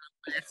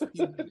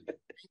 Thank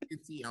you,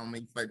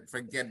 Tiomi,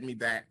 for getting me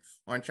back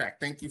on track.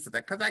 Thank you for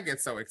that, because I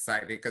get so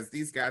excited because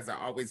these guys are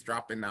always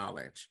dropping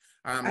knowledge.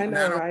 I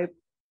know, right?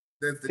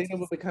 Then it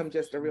will become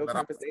just a real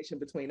conversation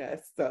between us.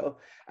 So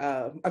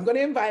I'm going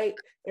to invite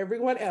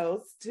everyone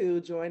else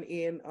to join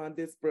in on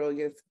this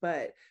brilliance.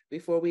 But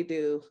before we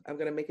do, I'm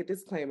going to make a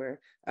disclaimer.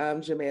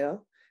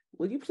 Jamel,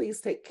 will you please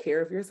take care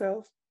of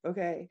yourself?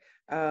 Okay.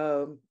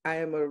 I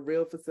am a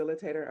real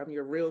facilitator. I'm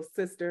your real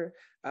sister.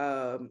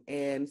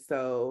 And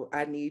so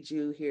I need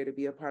you here to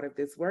be a part of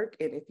this work.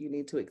 And if you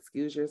need to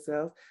excuse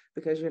yourself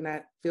because you're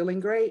not feeling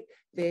great,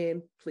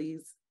 then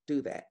please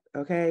do that.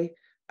 Okay.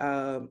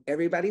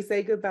 Everybody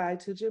say goodbye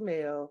to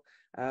Jamel.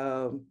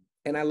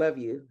 And I love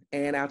you.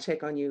 And I'll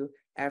check on you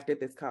after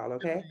this call,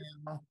 okay?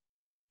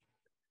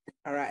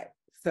 All right.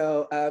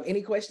 So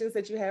any questions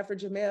that you have for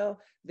Jamel,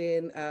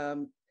 then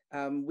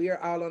we are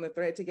all on a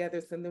thread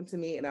together. Send them to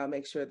me and I'll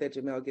make sure that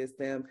Jamel gets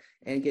them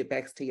and get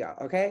back to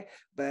y'all, okay?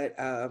 But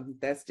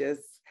that's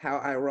just how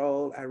I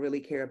roll. I really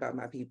care about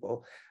my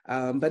people.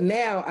 But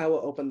now I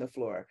will open the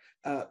floor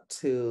up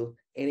to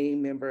any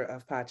member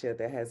of PACHA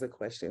that has a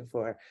question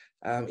for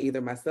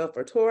either myself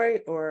or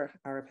Tori or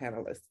our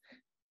panelists.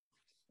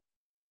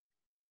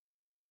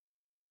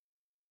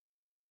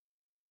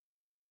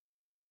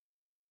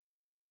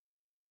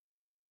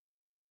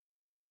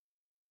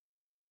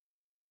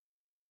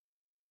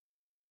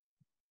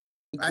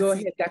 Go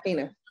ahead,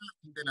 Daphina.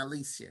 Then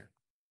Alicia.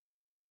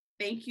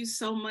 Thank you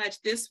so much.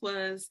 This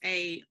was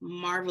a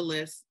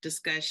marvelous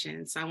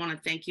discussion. So I want to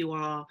thank you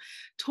all.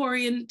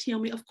 Tori and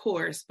Tiomi, of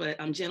course, but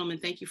gentlemen,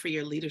 thank you for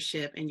your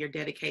leadership and your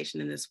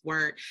dedication in this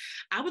work.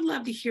 I would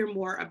love to hear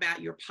more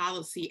about your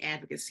policy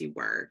advocacy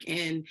work,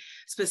 and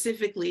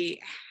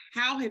specifically,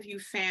 how have you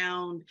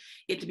found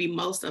it to be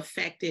most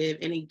effective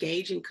in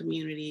engaging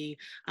community?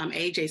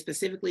 AJ,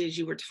 specifically as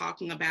you were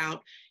talking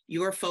about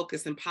your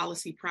focus and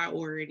policy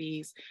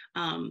priorities,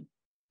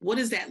 what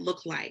does that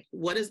look like?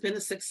 What has been a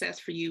success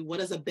for you?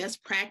 What is a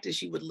best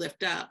practice you would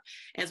lift up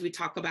as we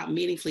talk about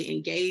meaningfully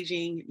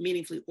engaging,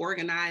 meaningfully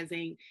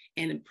organizing,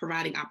 and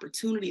providing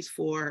opportunities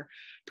for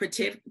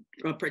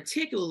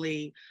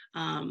particularly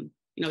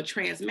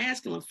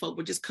trans-masculine folk,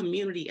 but just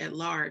community at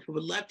large? We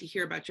would love to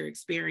hear about your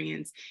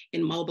experience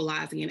in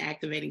mobilizing and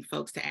activating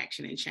folks to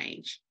action and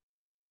change.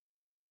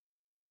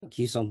 Thank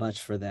you so much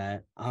for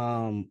that.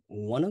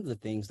 One of the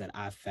things that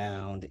I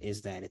found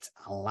is that it's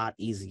a lot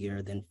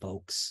easier than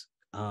folks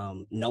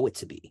know it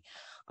to be.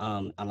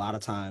 A lot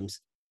of times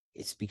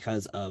it's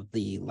because of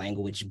the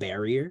language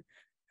barrier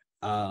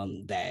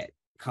that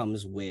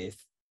comes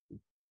with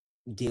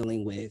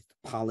dealing with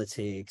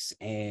politics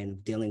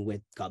and dealing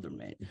with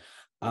government.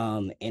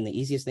 And the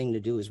easiest thing to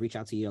do is reach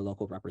out to your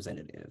local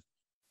representative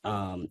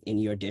in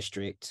your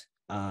district.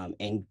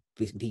 and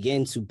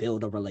begin to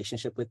build a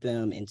relationship with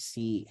them and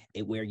see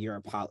where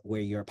your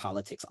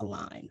politics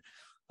align.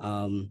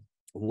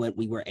 What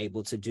we were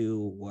able to do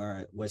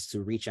was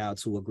to reach out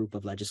to a group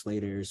of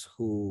legislators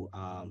who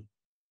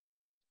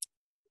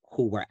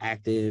were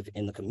active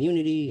in the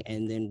community,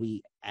 and then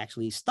we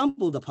actually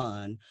stumbled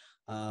upon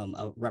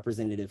a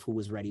representative who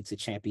was ready to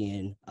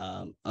champion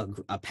a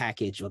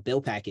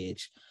bill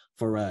package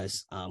for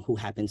us, who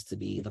happens to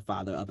be the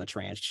father of a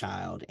trans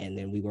child. And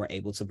then we were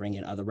able to bring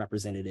in other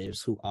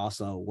representatives who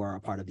also were a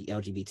part of the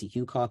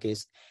LGBTQ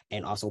caucus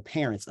and also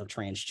parents of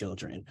trans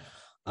children.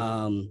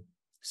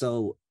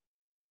 So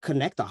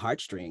connect the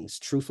heartstrings,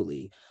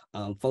 truthfully.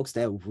 Folks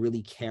that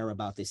really care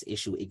about this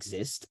issue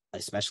exist,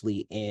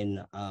 especially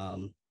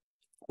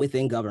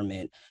within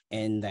government,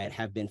 and that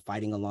have been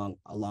fighting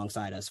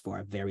alongside us for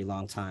a very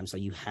long time. So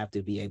you have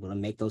to be able to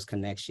make those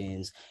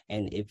connections.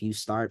 And if you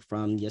start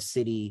from your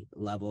city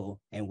level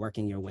and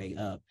working your way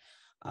up,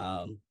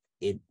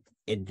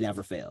 it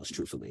never fails,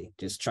 truthfully.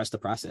 Just trust the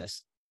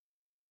process.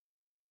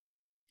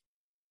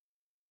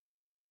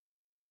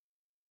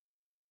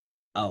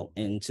 Oh,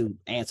 and to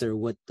answer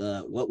what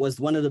was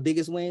one of the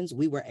biggest wins,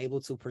 we were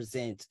able to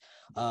present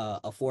a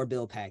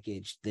 4-bill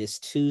package this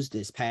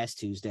past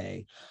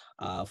Tuesday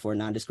for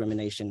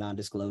non-discrimination,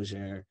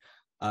 non-disclosure,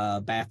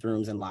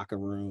 bathrooms and locker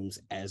rooms,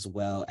 as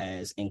well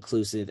as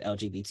inclusive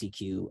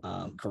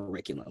LGBTQ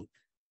curriculum.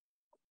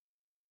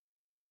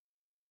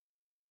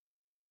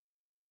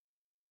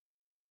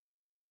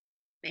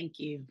 Thank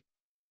you.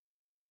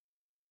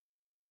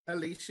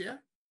 Alicia,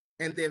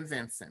 and then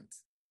Vincent.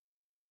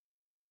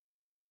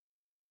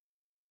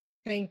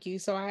 Thank you.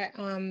 So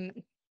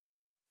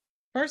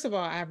first of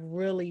all, I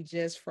really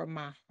just from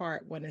my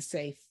heart want to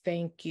say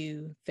thank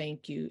you,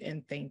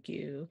 and thank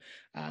you,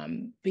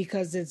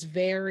 because it's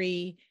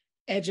very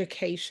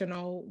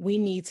educational. We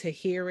need to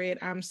hear it.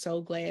 I'm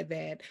so glad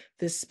that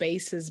this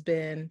space has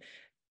been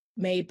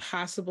made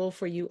possible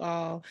for you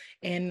all.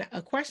 And a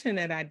question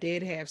that I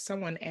did have,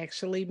 someone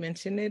actually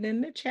mentioned it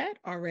in the chat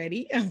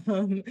already.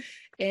 And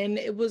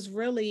it was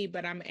really,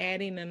 but I'm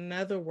adding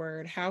another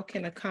word, how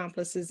can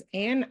accomplices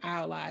and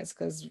allies,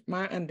 because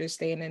my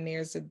understanding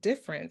there's a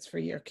difference for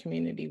your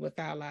community with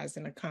allies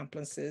and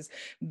accomplices,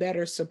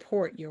 better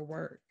support your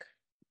work?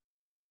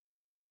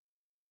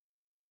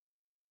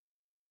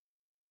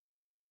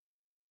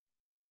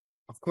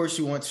 Of course,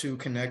 you want to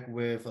connect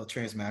with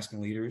trans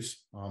masculine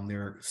leaders. There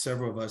are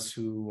several of us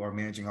who are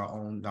managing our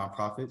own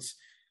nonprofits,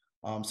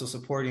 so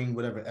supporting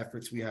whatever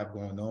efforts we have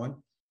going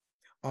on.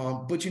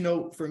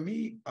 But for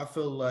me, I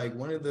feel like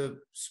one of the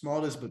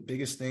smallest but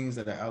biggest things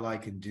that an ally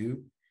can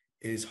do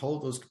is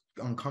hold those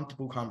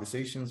uncomfortable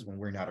conversations when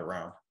we're not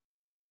around.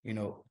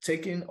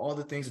 Taking all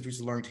the things that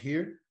you learned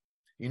here,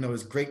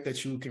 it's great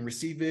that you can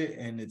receive it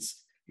and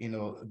it's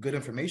good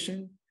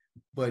information,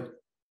 but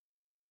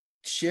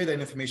share that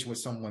information with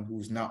someone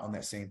who's not on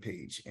that same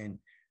page, and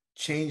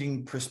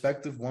changing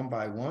perspective one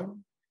by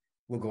one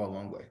will go a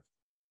long way.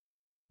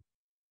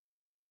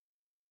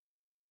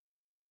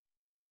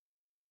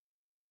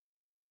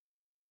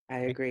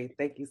 I agree.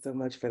 Thank you so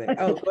much for that.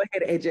 Oh, go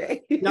ahead,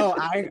 AJ. No,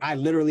 I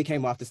literally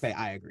came off to say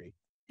I agree.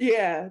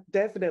 Yeah,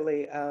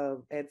 definitely.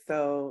 And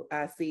so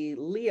I see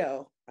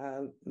Leo.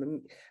 I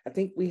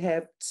think we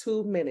have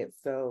 2 minutes.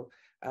 So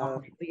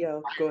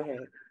Leo, go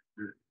ahead.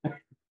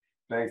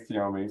 Thanks,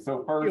 Tiomi.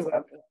 So first,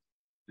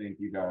 thank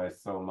you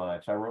guys so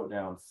much. I wrote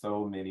down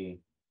so many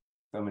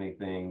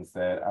things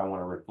that I want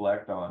to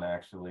reflect on,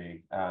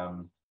 actually.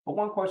 But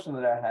one question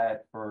that I had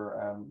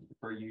for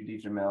you,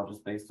 Jamel,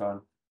 just based on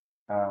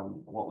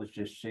what was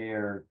just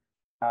shared,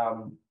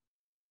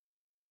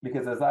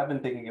 because as I've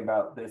been thinking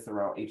about this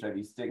around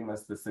HIV stigma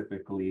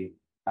specifically,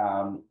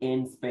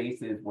 in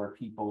spaces where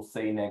people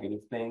say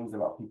negative things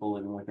about people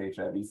living with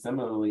HIV,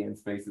 similarly in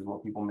spaces where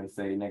people may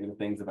say negative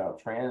things about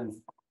trans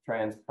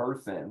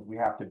persons, we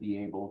have to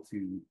be able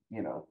to,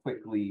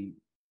 quickly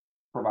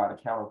provide a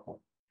counterpoint.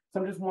 So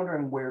I'm just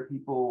wondering where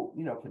people,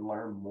 can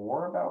learn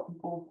more about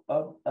people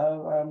of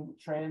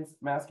trans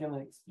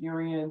masculine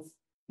experience,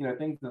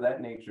 things of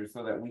that nature,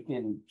 so that we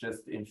can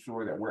just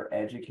ensure that we're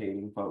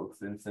educating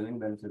folks and sending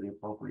them to the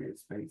appropriate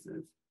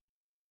spaces.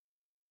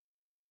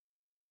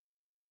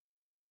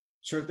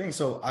 Sure thing.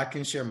 So I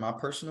can share my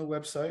personal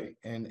website,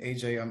 and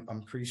AJ,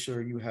 I'm pretty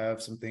sure you have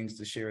some things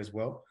to share as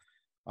well.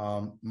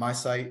 My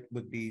site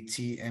would be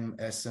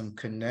TMSM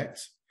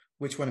Connect,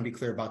 which want to be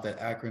clear about that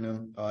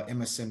acronym.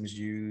 MSM is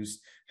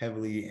used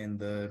heavily in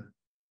the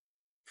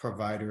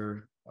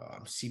provider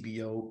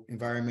CBO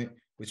environment,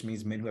 which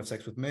means men who have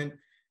sex with men.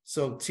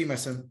 So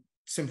TMSM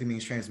simply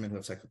means trans men who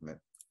have sex with men.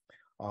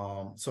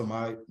 So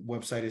my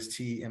website is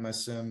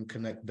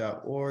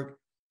tmsmconnect.org.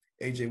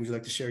 AJ, would you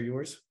like to share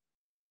yours?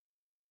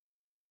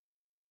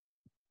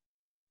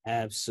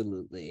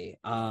 Absolutely.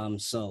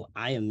 So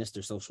I am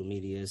Mr. Social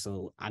Media,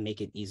 so I make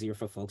it easier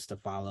for folks to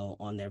follow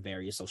on their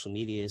various social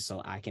medias.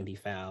 So I can be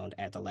found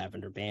at the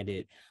Lavender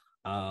Bandit,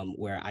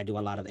 where I do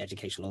a lot of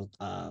educational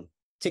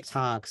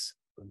TikToks,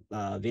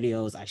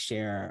 videos. I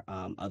share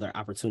other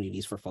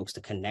opportunities for folks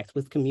to connect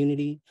with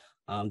community.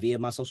 via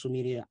my social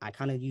media. I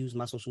kind of use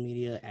my social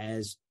media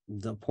as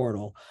the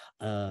portal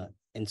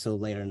until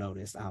later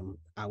notice.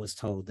 I was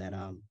told that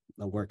a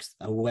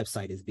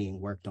website is being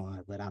worked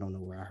on, but I don't know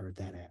where I heard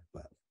that at.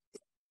 But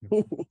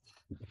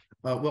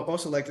Well,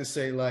 also like to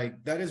say,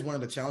 like, that is one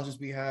of the challenges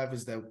we have,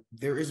 is that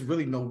there is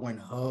really no one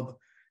hub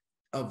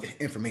of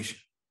information.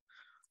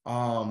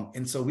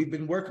 And so we've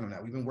been working on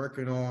that. We've been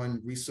working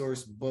on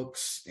resource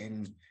books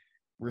and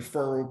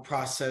referral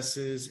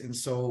processes. And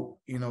so,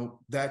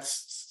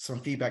 that's some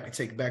feedback to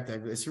take back,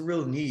 that it's a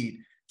real need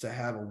to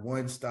have a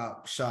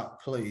one-stop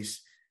shop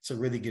place to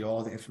really get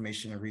all the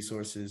information and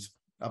resources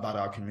about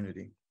our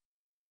community.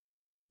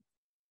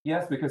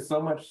 Yes, because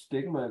so much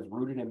stigma is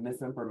rooted in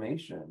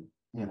misinformation.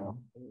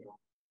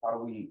 How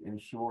do we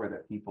ensure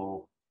that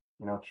people,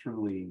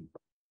 truly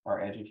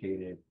are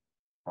educated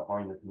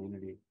on your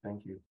community?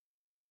 Thank you.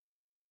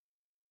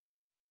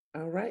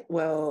 All right.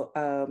 Well,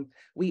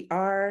 we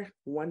are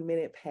 1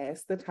 minute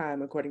past the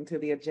time according to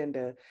the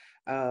agenda,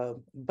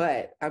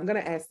 but I'm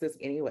going to ask this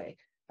anyway.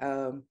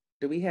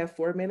 Do we have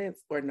 4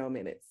 minutes or no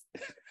minutes?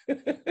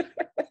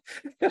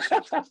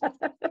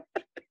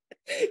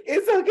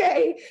 It's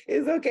okay.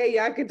 It's okay.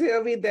 Y'all can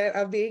tell me that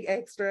I'm being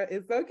extra.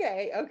 It's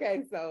okay.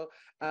 Okay. So,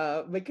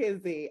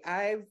 Mackenzie,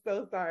 I'm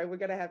so sorry. We're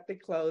going to have to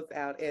close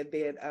out and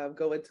then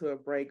go into a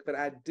break. But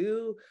I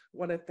do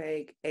want to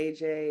thank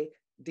AJ,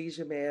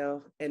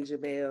 Jamel, and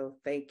Jamel.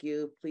 Thank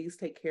you. Please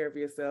take care of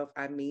yourself.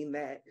 I mean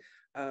that.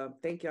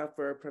 Thank y'all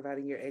for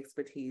providing your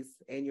expertise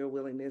and your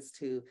willingness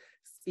to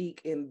speak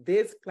in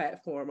this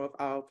platform of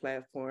all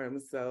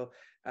platforms. So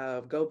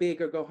go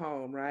big or go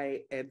home,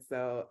 right? And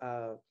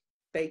so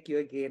thank you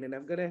again. And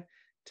I'm going to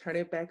turn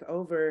it back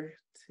over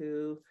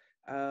to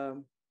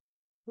who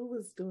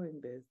was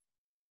doing this?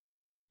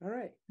 All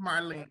right.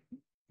 Marlene.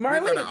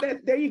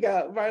 Marlene, there you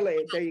go.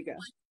 Marlene, there you go.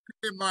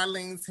 In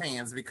Marlene's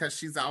hands, because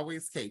she's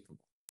always capable.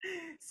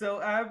 So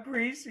I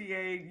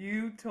appreciate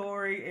you,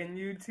 Tori, and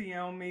you,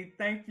 Tiomi.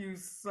 Thank you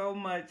so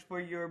much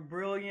for your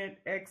brilliant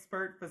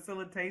expert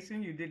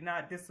facilitation. You did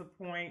not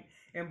disappoint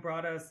and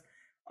brought us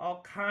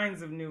all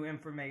kinds of new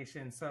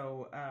information.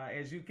 So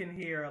as you can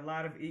hear, a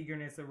lot of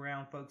eagerness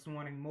around folks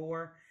wanting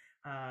more.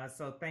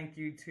 So thank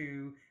you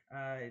to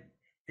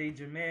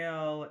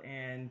Jamel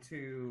and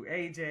to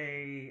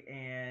AJ,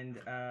 and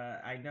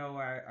I know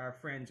our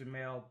friend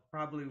Jamel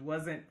probably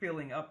wasn't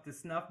feeling up to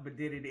snuff, but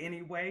did it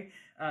anyway.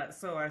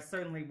 So I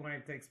certainly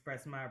wanted to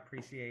express my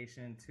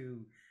appreciation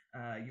to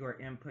your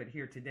input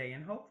here today,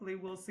 and hopefully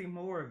we'll see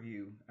more of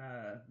you.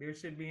 There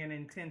should be an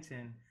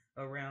intention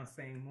around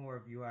seeing more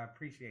of you. I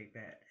appreciate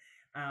that.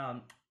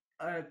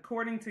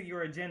 According to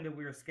your agenda,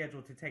 we are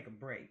scheduled to take a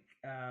break,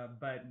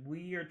 but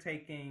we are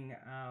taking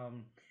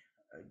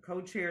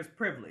co-chair's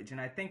privilege, and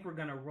I think we're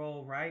going to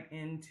roll right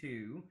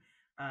into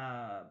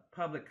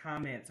public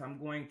comments. I'm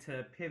going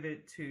to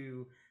pivot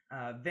to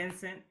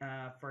Vincent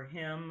for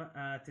him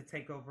to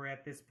take over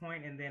at this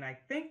point, and then I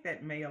think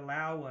that may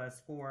allow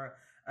us for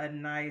a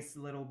nice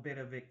little bit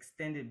of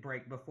extended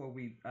break before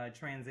we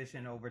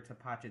transition over to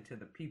PACHA to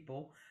the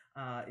people,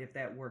 if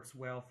that works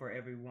well for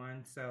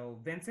everyone. So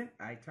Vincent,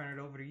 I turn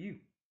it over to you.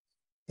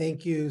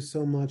 Thank you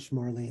so much,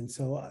 Marlene.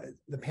 So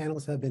the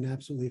panels have been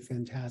absolutely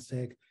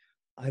fantastic.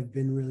 I've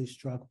been really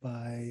struck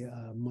by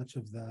much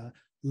of the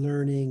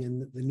learning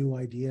and the new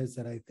ideas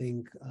that I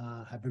think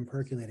have been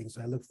percolating.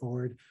 So I look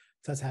forward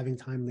to us having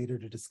time later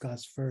to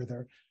discuss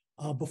further.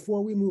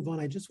 Before we move on,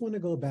 I just want to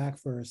go back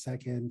for a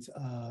second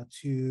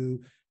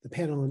to the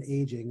panel on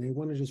aging. I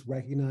want to just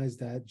recognize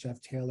that Jeff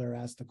Taylor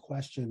asked a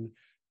question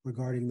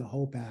regarding the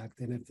HOPE Act,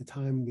 and at the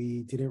time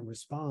we didn't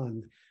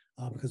respond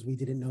because we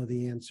didn't know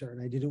the answer,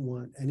 and I didn't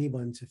want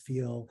anyone to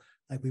feel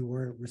like we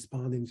weren't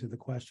responding to the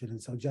question.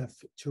 And so, Jeff,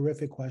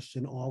 terrific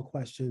question. All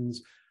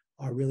questions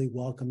are really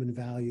welcome and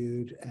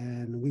valued,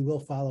 and we will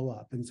follow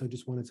up. And so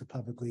just wanted to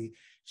publicly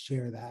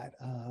share that,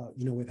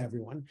 with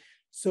everyone.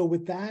 So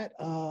with that,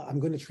 I'm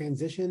going to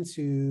transition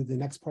to the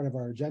next part of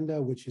our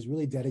agenda, which is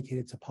really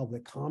dedicated to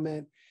public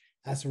comment.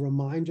 As a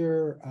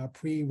reminder,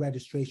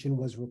 pre-registration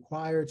was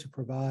required to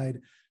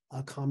provide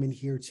a comment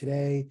here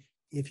today.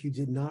 If you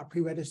did not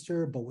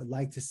pre-register but would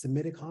like to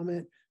submit a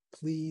comment,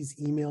 please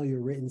email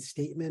your written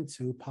statement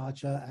to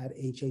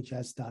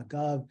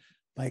PACHA@HHS.gov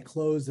by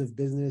close of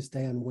business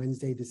day on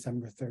Wednesday,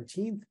 December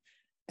 13th.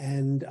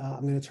 And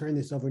I'm going to turn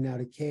this over now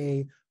to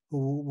Kay,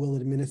 who will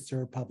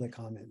administer public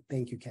comment.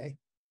 Thank you, Kay.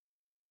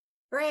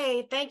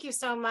 Great, thank you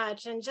so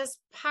much. And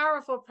just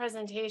powerful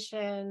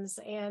presentations,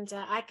 and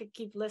I could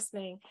keep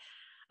listening.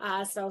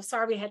 So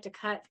sorry we had to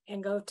cut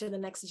and go to the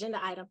next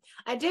agenda item.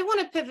 I did want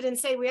to pivot and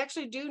say we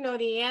actually do know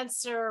the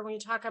answer when you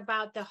talk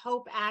about the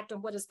HOPE Act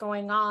and what is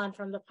going on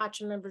from the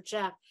PACHA member,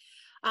 Jeff.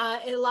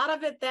 A lot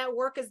of it, that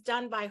work is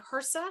done by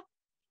HRSA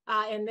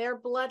in their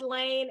blood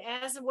lane,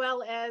 as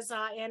well as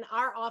in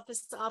our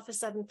office, the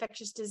Office of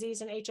Infectious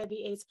Disease and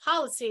HIV/AIDS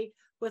Policy,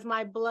 with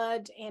my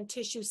blood and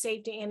tissue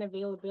safety and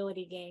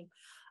availability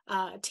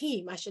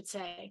team, I should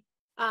say.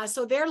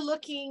 So they're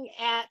looking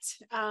at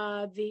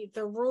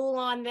the rule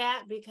on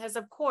that because,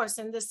 of course,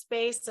 in this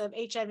space of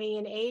HIV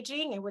and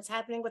aging and what's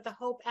happening with the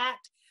HOPE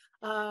Act,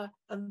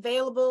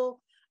 available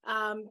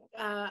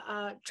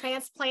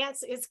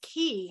transplants is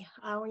key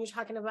when you're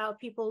talking about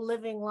people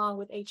living long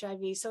with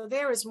HIV. So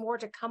there is more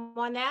to come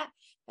on that.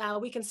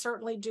 We can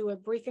certainly do a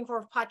briefing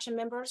for PACHA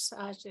members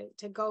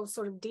to go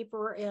sort of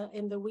deeper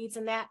in the weeds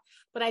in that.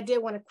 But I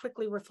did want to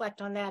quickly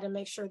reflect on that and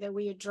make sure that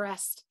we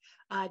addressed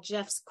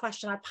Jeff's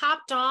question. I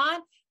popped on,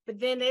 but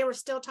then they were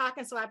still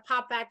talking, so I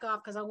popped back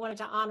off because I wanted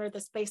to honor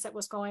the space that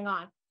was going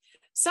on.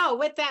 So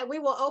with that, we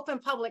will open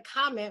public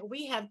comment.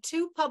 We have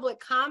 2 public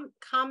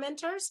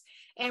commenters,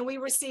 and we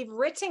received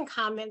written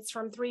comments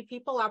from 3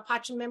 people. Our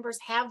PACHA members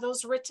have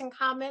those written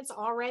comments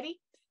already,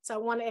 so I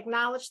want to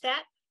acknowledge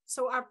that.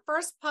 So our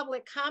first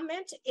public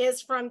comment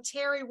is from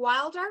Terry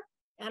Wilder,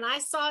 and I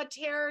saw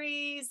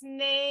Terry's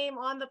name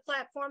on the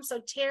platform. So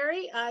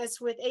Terry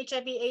is with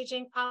HIV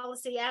Aging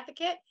Policy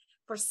Advocate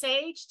for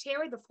SAGE.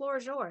 Terry, the floor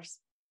is yours.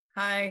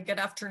 Hi, good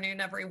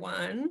afternoon,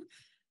 everyone.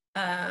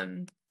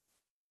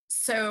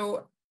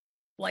 So,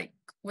 like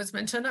was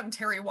mentioned, I'm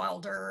Terry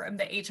Wilder. I'm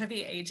the HIV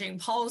Aging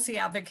Policy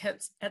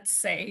Advocate at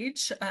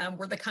SAGE.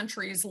 We're the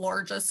country's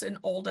largest and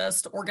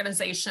oldest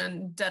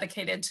organization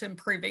dedicated to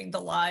improving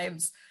the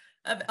lives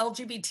of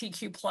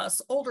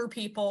LGBTQ+ older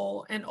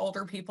people and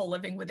older people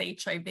living with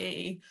HIV.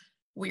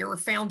 We were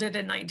founded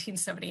in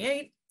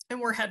 1978 and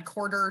we're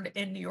headquartered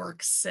in New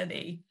York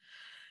City.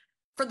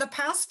 For the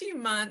past few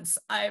months,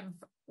 I've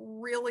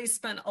really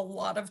spent a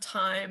lot of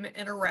time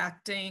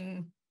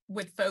interacting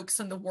with folks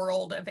in the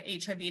world of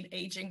HIV and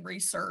aging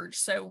research.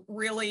 So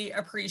really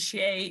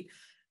appreciate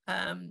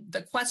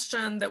the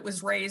question that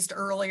was raised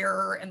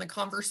earlier and the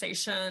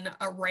conversation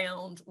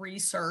around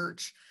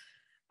research.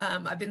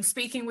 I've been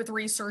speaking with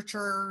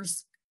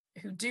researchers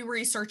who do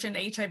research in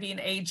HIV and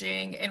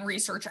aging and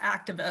research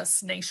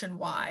activists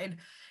nationwide.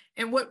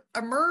 And what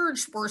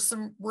emerged were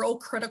some real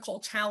critical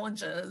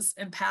challenges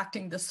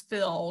impacting this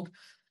field.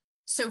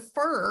 So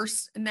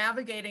first,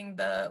 navigating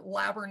the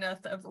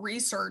labyrinth of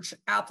research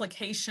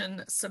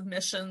application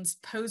submissions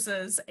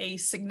poses a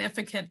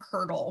significant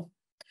hurdle.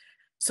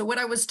 So what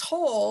I was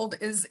told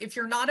is if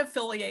you're not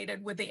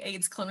affiliated with the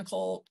AIDS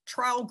Clinical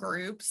Trial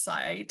Group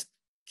site,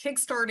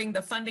 kickstarting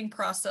the funding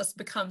process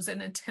becomes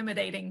an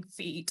intimidating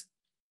feat,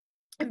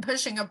 and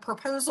pushing a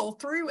proposal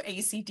through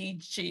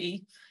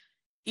ACDG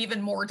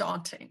even more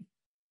daunting.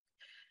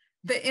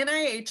 The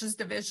NIH's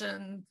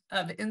Division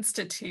of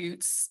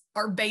Institutes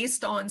are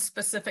based on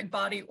specific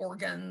body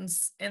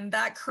organs, and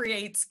that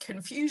creates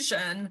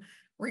confusion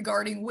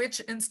regarding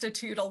which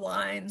institute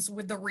aligns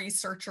with the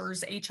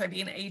researcher's HIV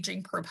and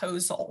aging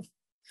proposal.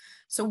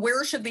 So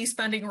where should these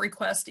funding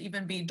requests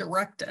even be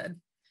directed?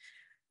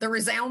 The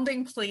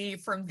resounding plea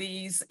from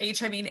these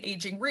HIV and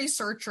aging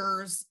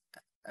researchers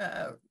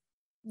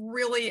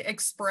really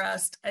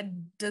expressed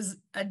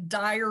a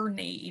dire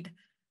need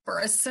for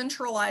a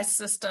centralized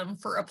system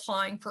for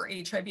applying for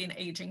HIV and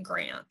aging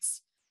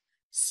grants.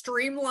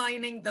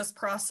 Streamlining this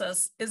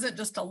process isn't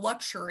just a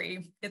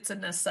luxury, it's a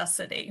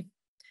necessity.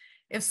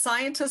 If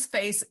scientists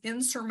face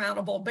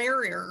insurmountable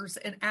barriers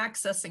in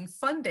accessing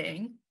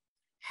funding,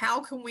 how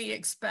can we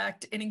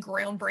expect any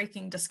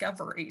groundbreaking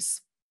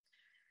discoveries?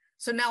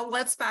 So now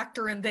let's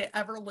factor in the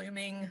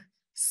ever-looming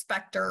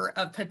specter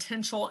of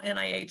potential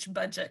NIH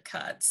budget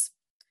cuts.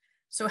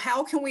 So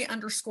how can we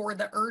underscore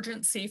the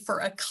urgency for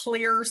a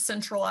clear,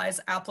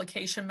 centralized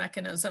application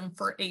mechanism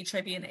for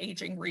HIV and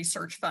aging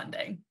research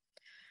funding?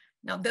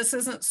 Now, this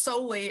isn't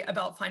solely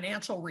about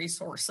financial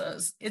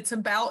resources. It's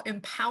about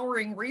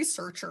empowering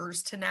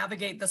researchers to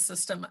navigate the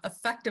system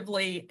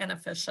effectively and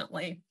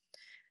efficiently.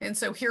 And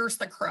so here's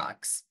the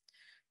crux.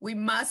 We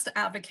must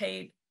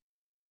advocate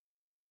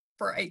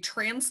for a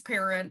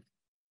transparent,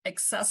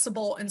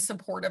 accessible, and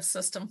supportive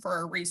system for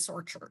our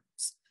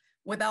researchers.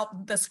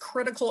 Without this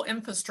critical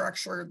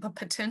infrastructure, the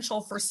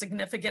potential for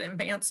significant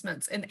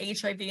advancements in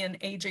HIV and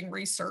aging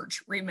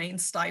research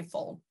remains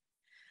stifled.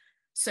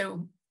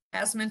 So,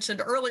 as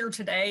mentioned earlier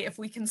today, if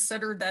we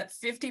consider that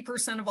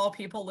 50% of all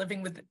people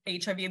living with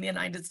HIV in the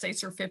United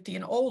States are 50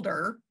 and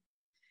older,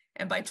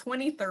 and by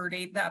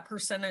 2030, that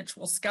percentage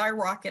will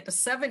skyrocket to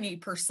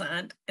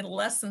 70% in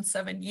less than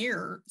 7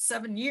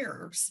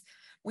 years,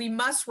 we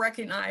must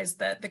recognize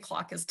that the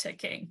clock is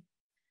ticking.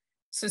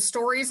 So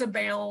stories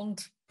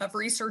abound of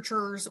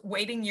researchers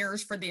waiting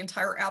years for the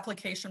entire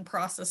application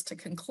process to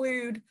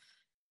conclude.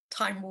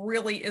 Time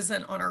really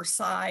isn't on our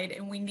side,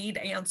 and we need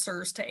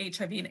answers to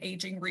HIV and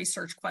aging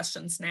research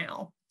questions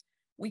now.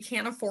 We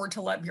can't afford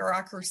to let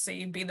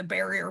bureaucracy be the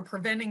barrier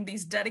preventing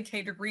these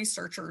dedicated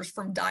researchers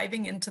from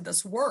diving into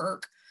this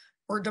work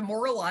or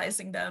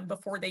demoralizing them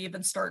before they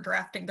even start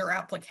drafting their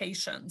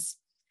applications.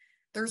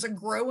 There's a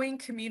growing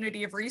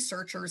community of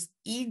researchers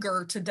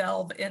eager to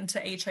delve into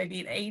HIV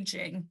and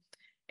aging,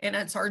 and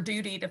it's our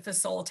duty to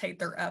facilitate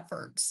their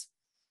efforts.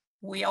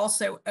 We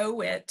also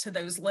owe it to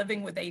those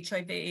living with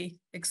HIV,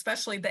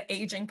 especially the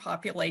aging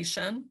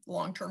population,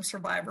 long-term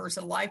survivors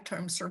and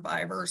lifetime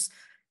survivors,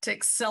 to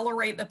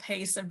accelerate the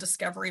pace of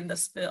discovery in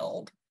this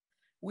field.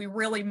 We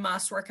really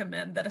must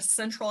recommend that a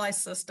centralized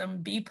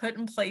system be put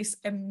in place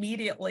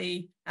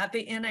immediately at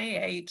the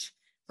NIH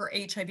for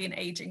HIV and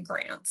aging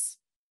grants.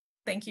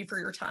 Thank you for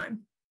your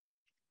time.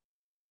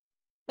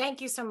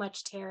 Thank you so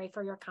much, Terry,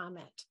 for your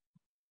comment.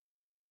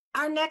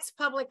 Our next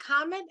public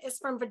comment is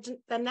from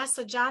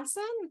Vanessa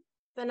Johnson.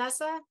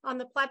 Vanessa, on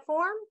the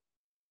platform.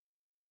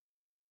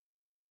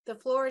 The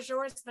floor is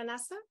yours,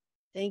 Vanessa.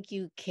 Thank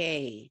you,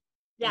 Kay.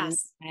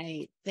 Yes. And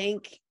I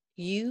thank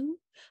you.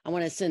 I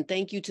want to send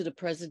thank you to the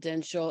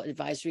Presidential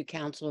Advisory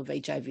Council of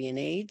HIV and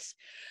AIDS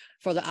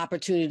for the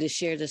opportunity to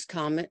share this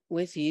comment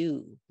with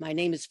you. My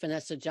name is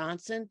Vanessa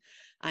Johnson.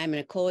 I'm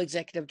a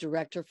co-executive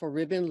director for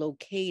Ribbon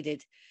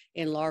located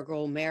in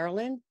Largo,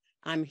 Maryland.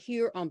 I'm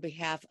here on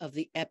behalf of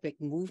the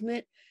EPIC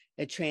movement,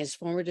 a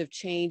transformative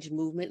change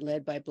movement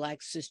led by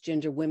Black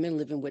cisgender women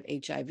living with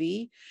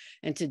HIV.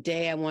 And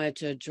today I wanted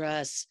to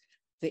address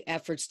the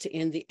efforts to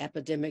end the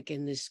epidemic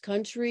in this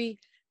country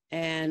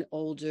and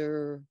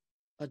older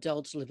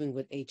adults living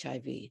with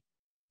HIV.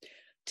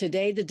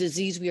 Today, the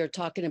disease we are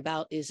talking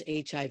about is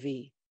HIV.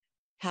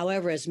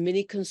 However, as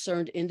many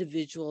concerned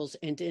individuals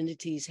and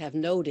entities have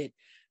noted,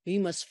 we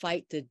must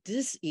fight the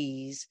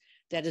dis-ease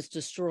that is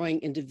destroying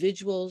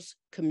individuals,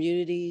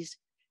 communities,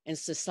 and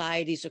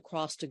societies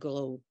across the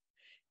globe.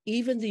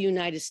 Even the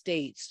United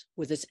States,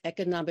 with its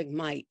economic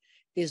might,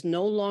 is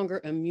no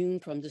longer immune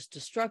from this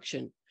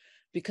destruction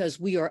because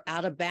we are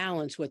out of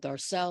balance with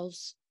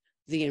ourselves,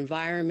 the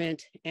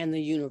environment, and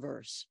the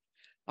universe.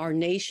 Our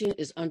nation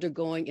is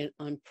undergoing an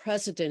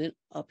unprecedented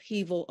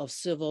upheaval of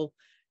civil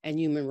and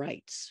human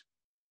rights.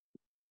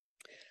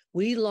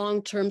 We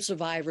long-term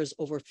survivors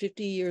over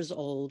 50 years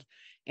old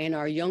and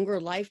our younger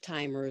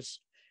lifetimers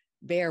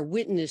bear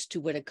witness to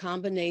what a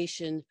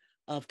combination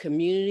of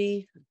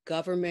community,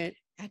 government,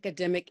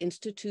 academic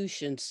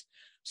institutions,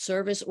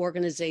 service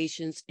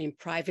organizations, and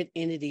private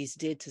entities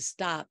did to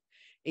stop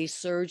a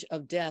surge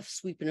of death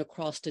sweeping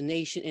across the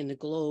nation and the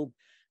globe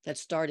that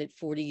started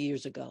 40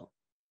 years ago.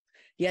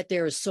 Yet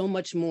there is so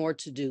much more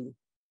to do.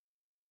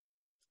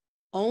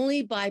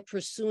 Only by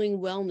pursuing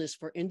wellness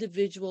for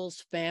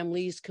individuals,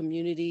 families,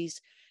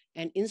 communities,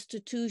 and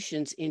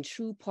institutions in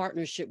true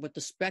partnership with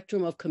the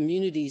spectrum of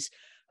communities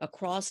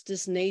across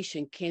this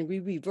nation can we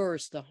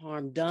reverse the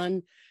harm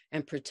done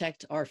and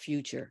protect our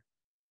future.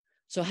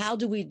 So how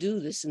do we do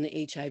this in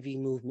the HIV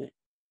movement?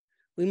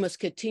 We must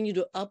continue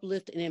to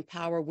uplift and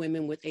empower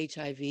women with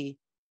HIV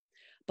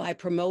by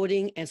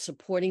promoting and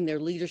supporting their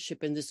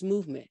leadership in this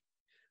movement.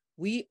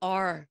 We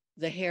are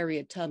the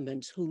Harriet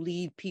Tubmans who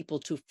lead people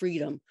to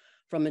freedom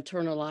from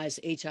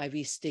internalized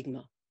HIV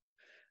stigma.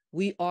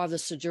 We are the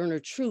Sojourner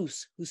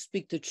Truths who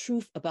speak the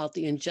truth about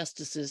the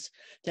injustices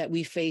that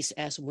we face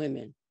as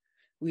women.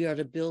 We are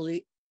the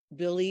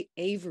Billy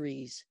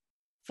Averys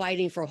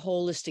fighting for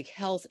holistic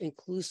health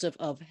inclusive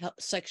of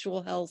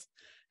sexual health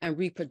and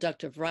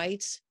reproductive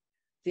rights,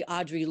 the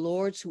Audre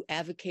Lordes who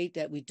advocate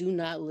that we do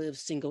not live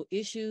single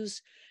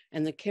issues,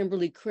 and the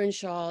Kimberly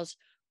Crenshaws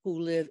who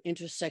live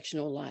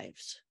intersectional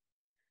lives.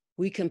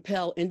 We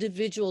compel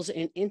individuals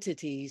and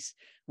entities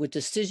with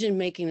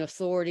decision-making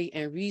authority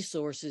and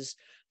resources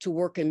to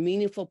work in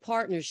meaningful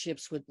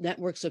partnerships with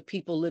networks of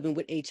people living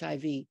with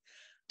HIV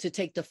to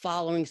take the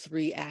following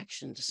 3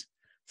 actions.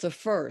 The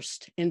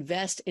first,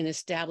 invest in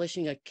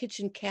establishing a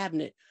kitchen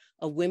cabinet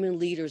of women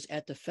leaders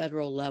at the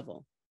federal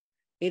level.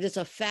 It is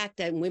a fact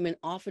that women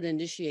often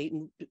initiate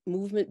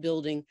movement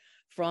building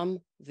from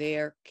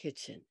their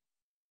kitchen,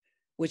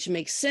 which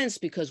makes sense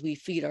because we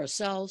feed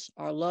ourselves,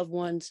 our loved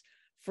ones,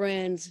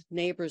 friends,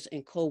 neighbors,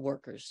 and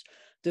co-workers.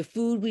 The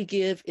food we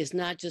give is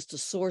not just a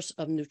source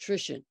of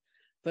nutrition,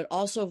 but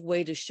also a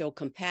way to show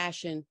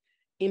compassion,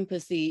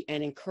 empathy,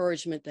 and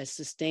encouragement that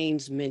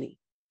sustains many.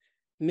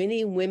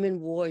 Many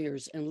women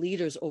warriors and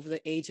leaders over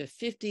the age of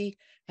 50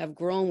 have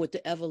grown with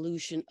the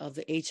evolution of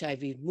the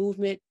HIV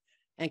movement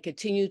and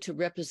continue to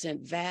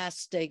represent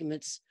vast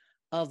segments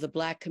of the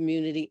Black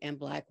community and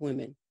Black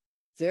women.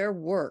 Their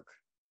work,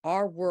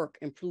 our work,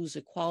 improves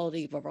the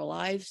quality of our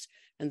lives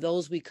and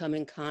those we come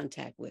in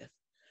contact with.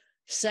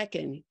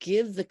 Second,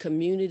 give the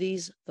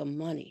communities the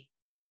money.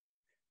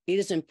 It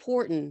is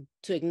important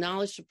to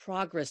acknowledge the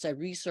progress that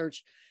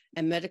research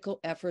and medical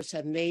efforts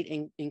have made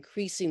in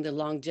increasing the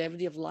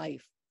longevity of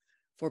life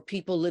for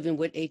people living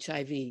with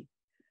HIV.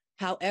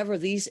 However,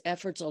 these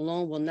efforts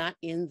alone will not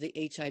end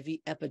the HIV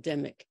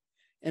epidemic.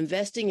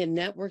 Investing in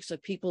networks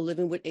of people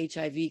living with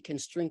HIV can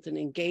strengthen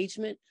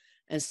engagement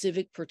and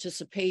civic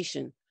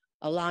participation,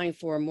 allowing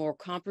for a more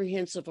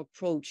comprehensive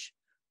approach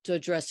to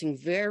addressing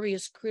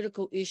various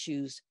critical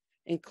issues,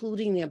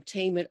 including the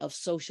obtainment of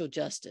social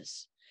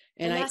justice.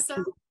 And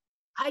Vanessa,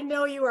 I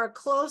know you are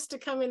close to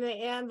coming to the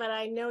end, but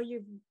I know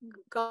you've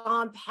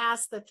gone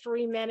past the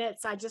 3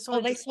 minutes. I just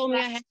want they told me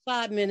I had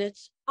 5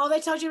 minutes. Oh,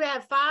 they told you we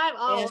had 5?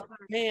 Oh, yes,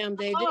 ma'am,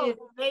 they did.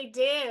 They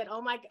did.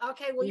 Oh my,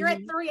 okay. Well, you're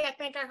at 3, I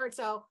think I heard.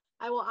 So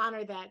I will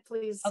honor that,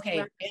 please.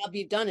 Okay, I'll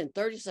be done in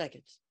 30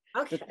 seconds.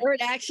 Okay. The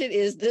third action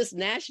is this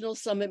national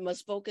summit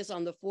must focus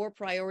on the 4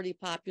 priority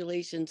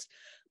populations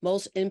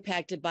most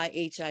impacted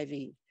by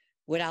HIV.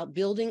 Without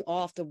building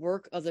off the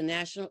work of the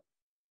national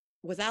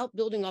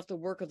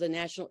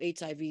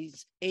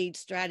HIV/AIDS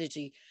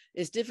strategy,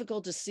 it's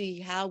difficult to see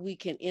how we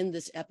can end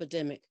this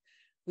epidemic.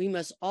 We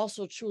must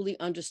also truly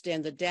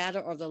understand the data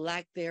or the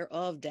lack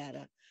thereof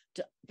data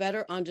to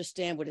better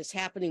understand what is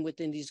happening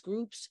within these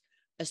groups,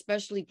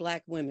 especially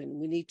Black women.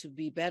 We need to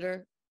do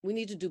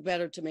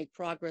better to make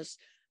progress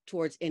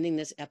towards ending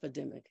this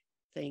epidemic.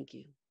 Thank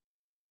you.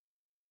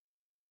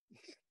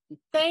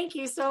 Thank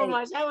you so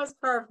much. That was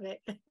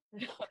perfect.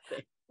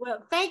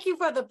 Well, thank you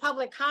for the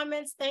public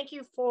comments. Thank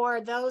you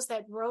for those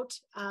that wrote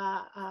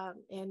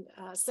and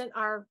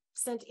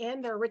sent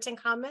in their written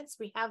comments.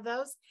 We have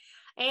those.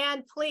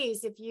 And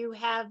please, if you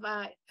have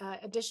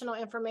additional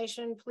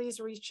information,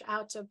 please reach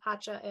out to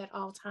PACHA at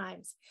all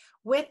times.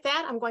 With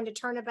that, I'm going to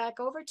turn it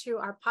back over to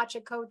our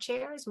PACHA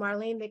co-chairs,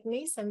 Marlene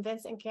McNeese and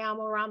Vincent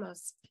Calmo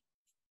Ramos.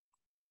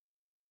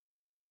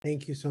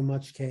 Thank you so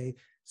much, Kay.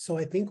 So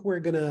I think we're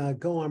gonna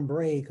go on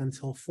break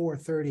until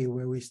 4:30,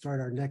 where we start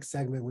our next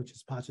segment, which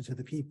is PACHA to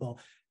the People.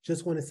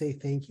 Just want to say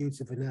thank you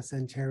to Vanessa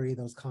and Terry.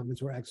 Those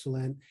comments were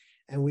excellent.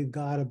 And we've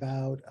got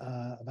about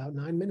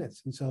 9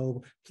 minutes. And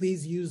so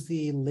please use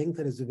the link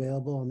that is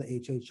available on the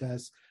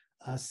HHS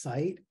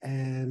site,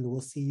 and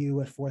we'll see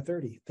you at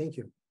 4:30. Thank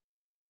you.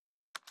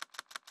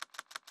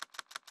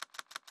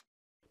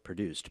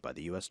 Produced by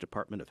the U.S.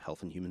 Department of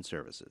Health and Human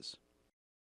Services.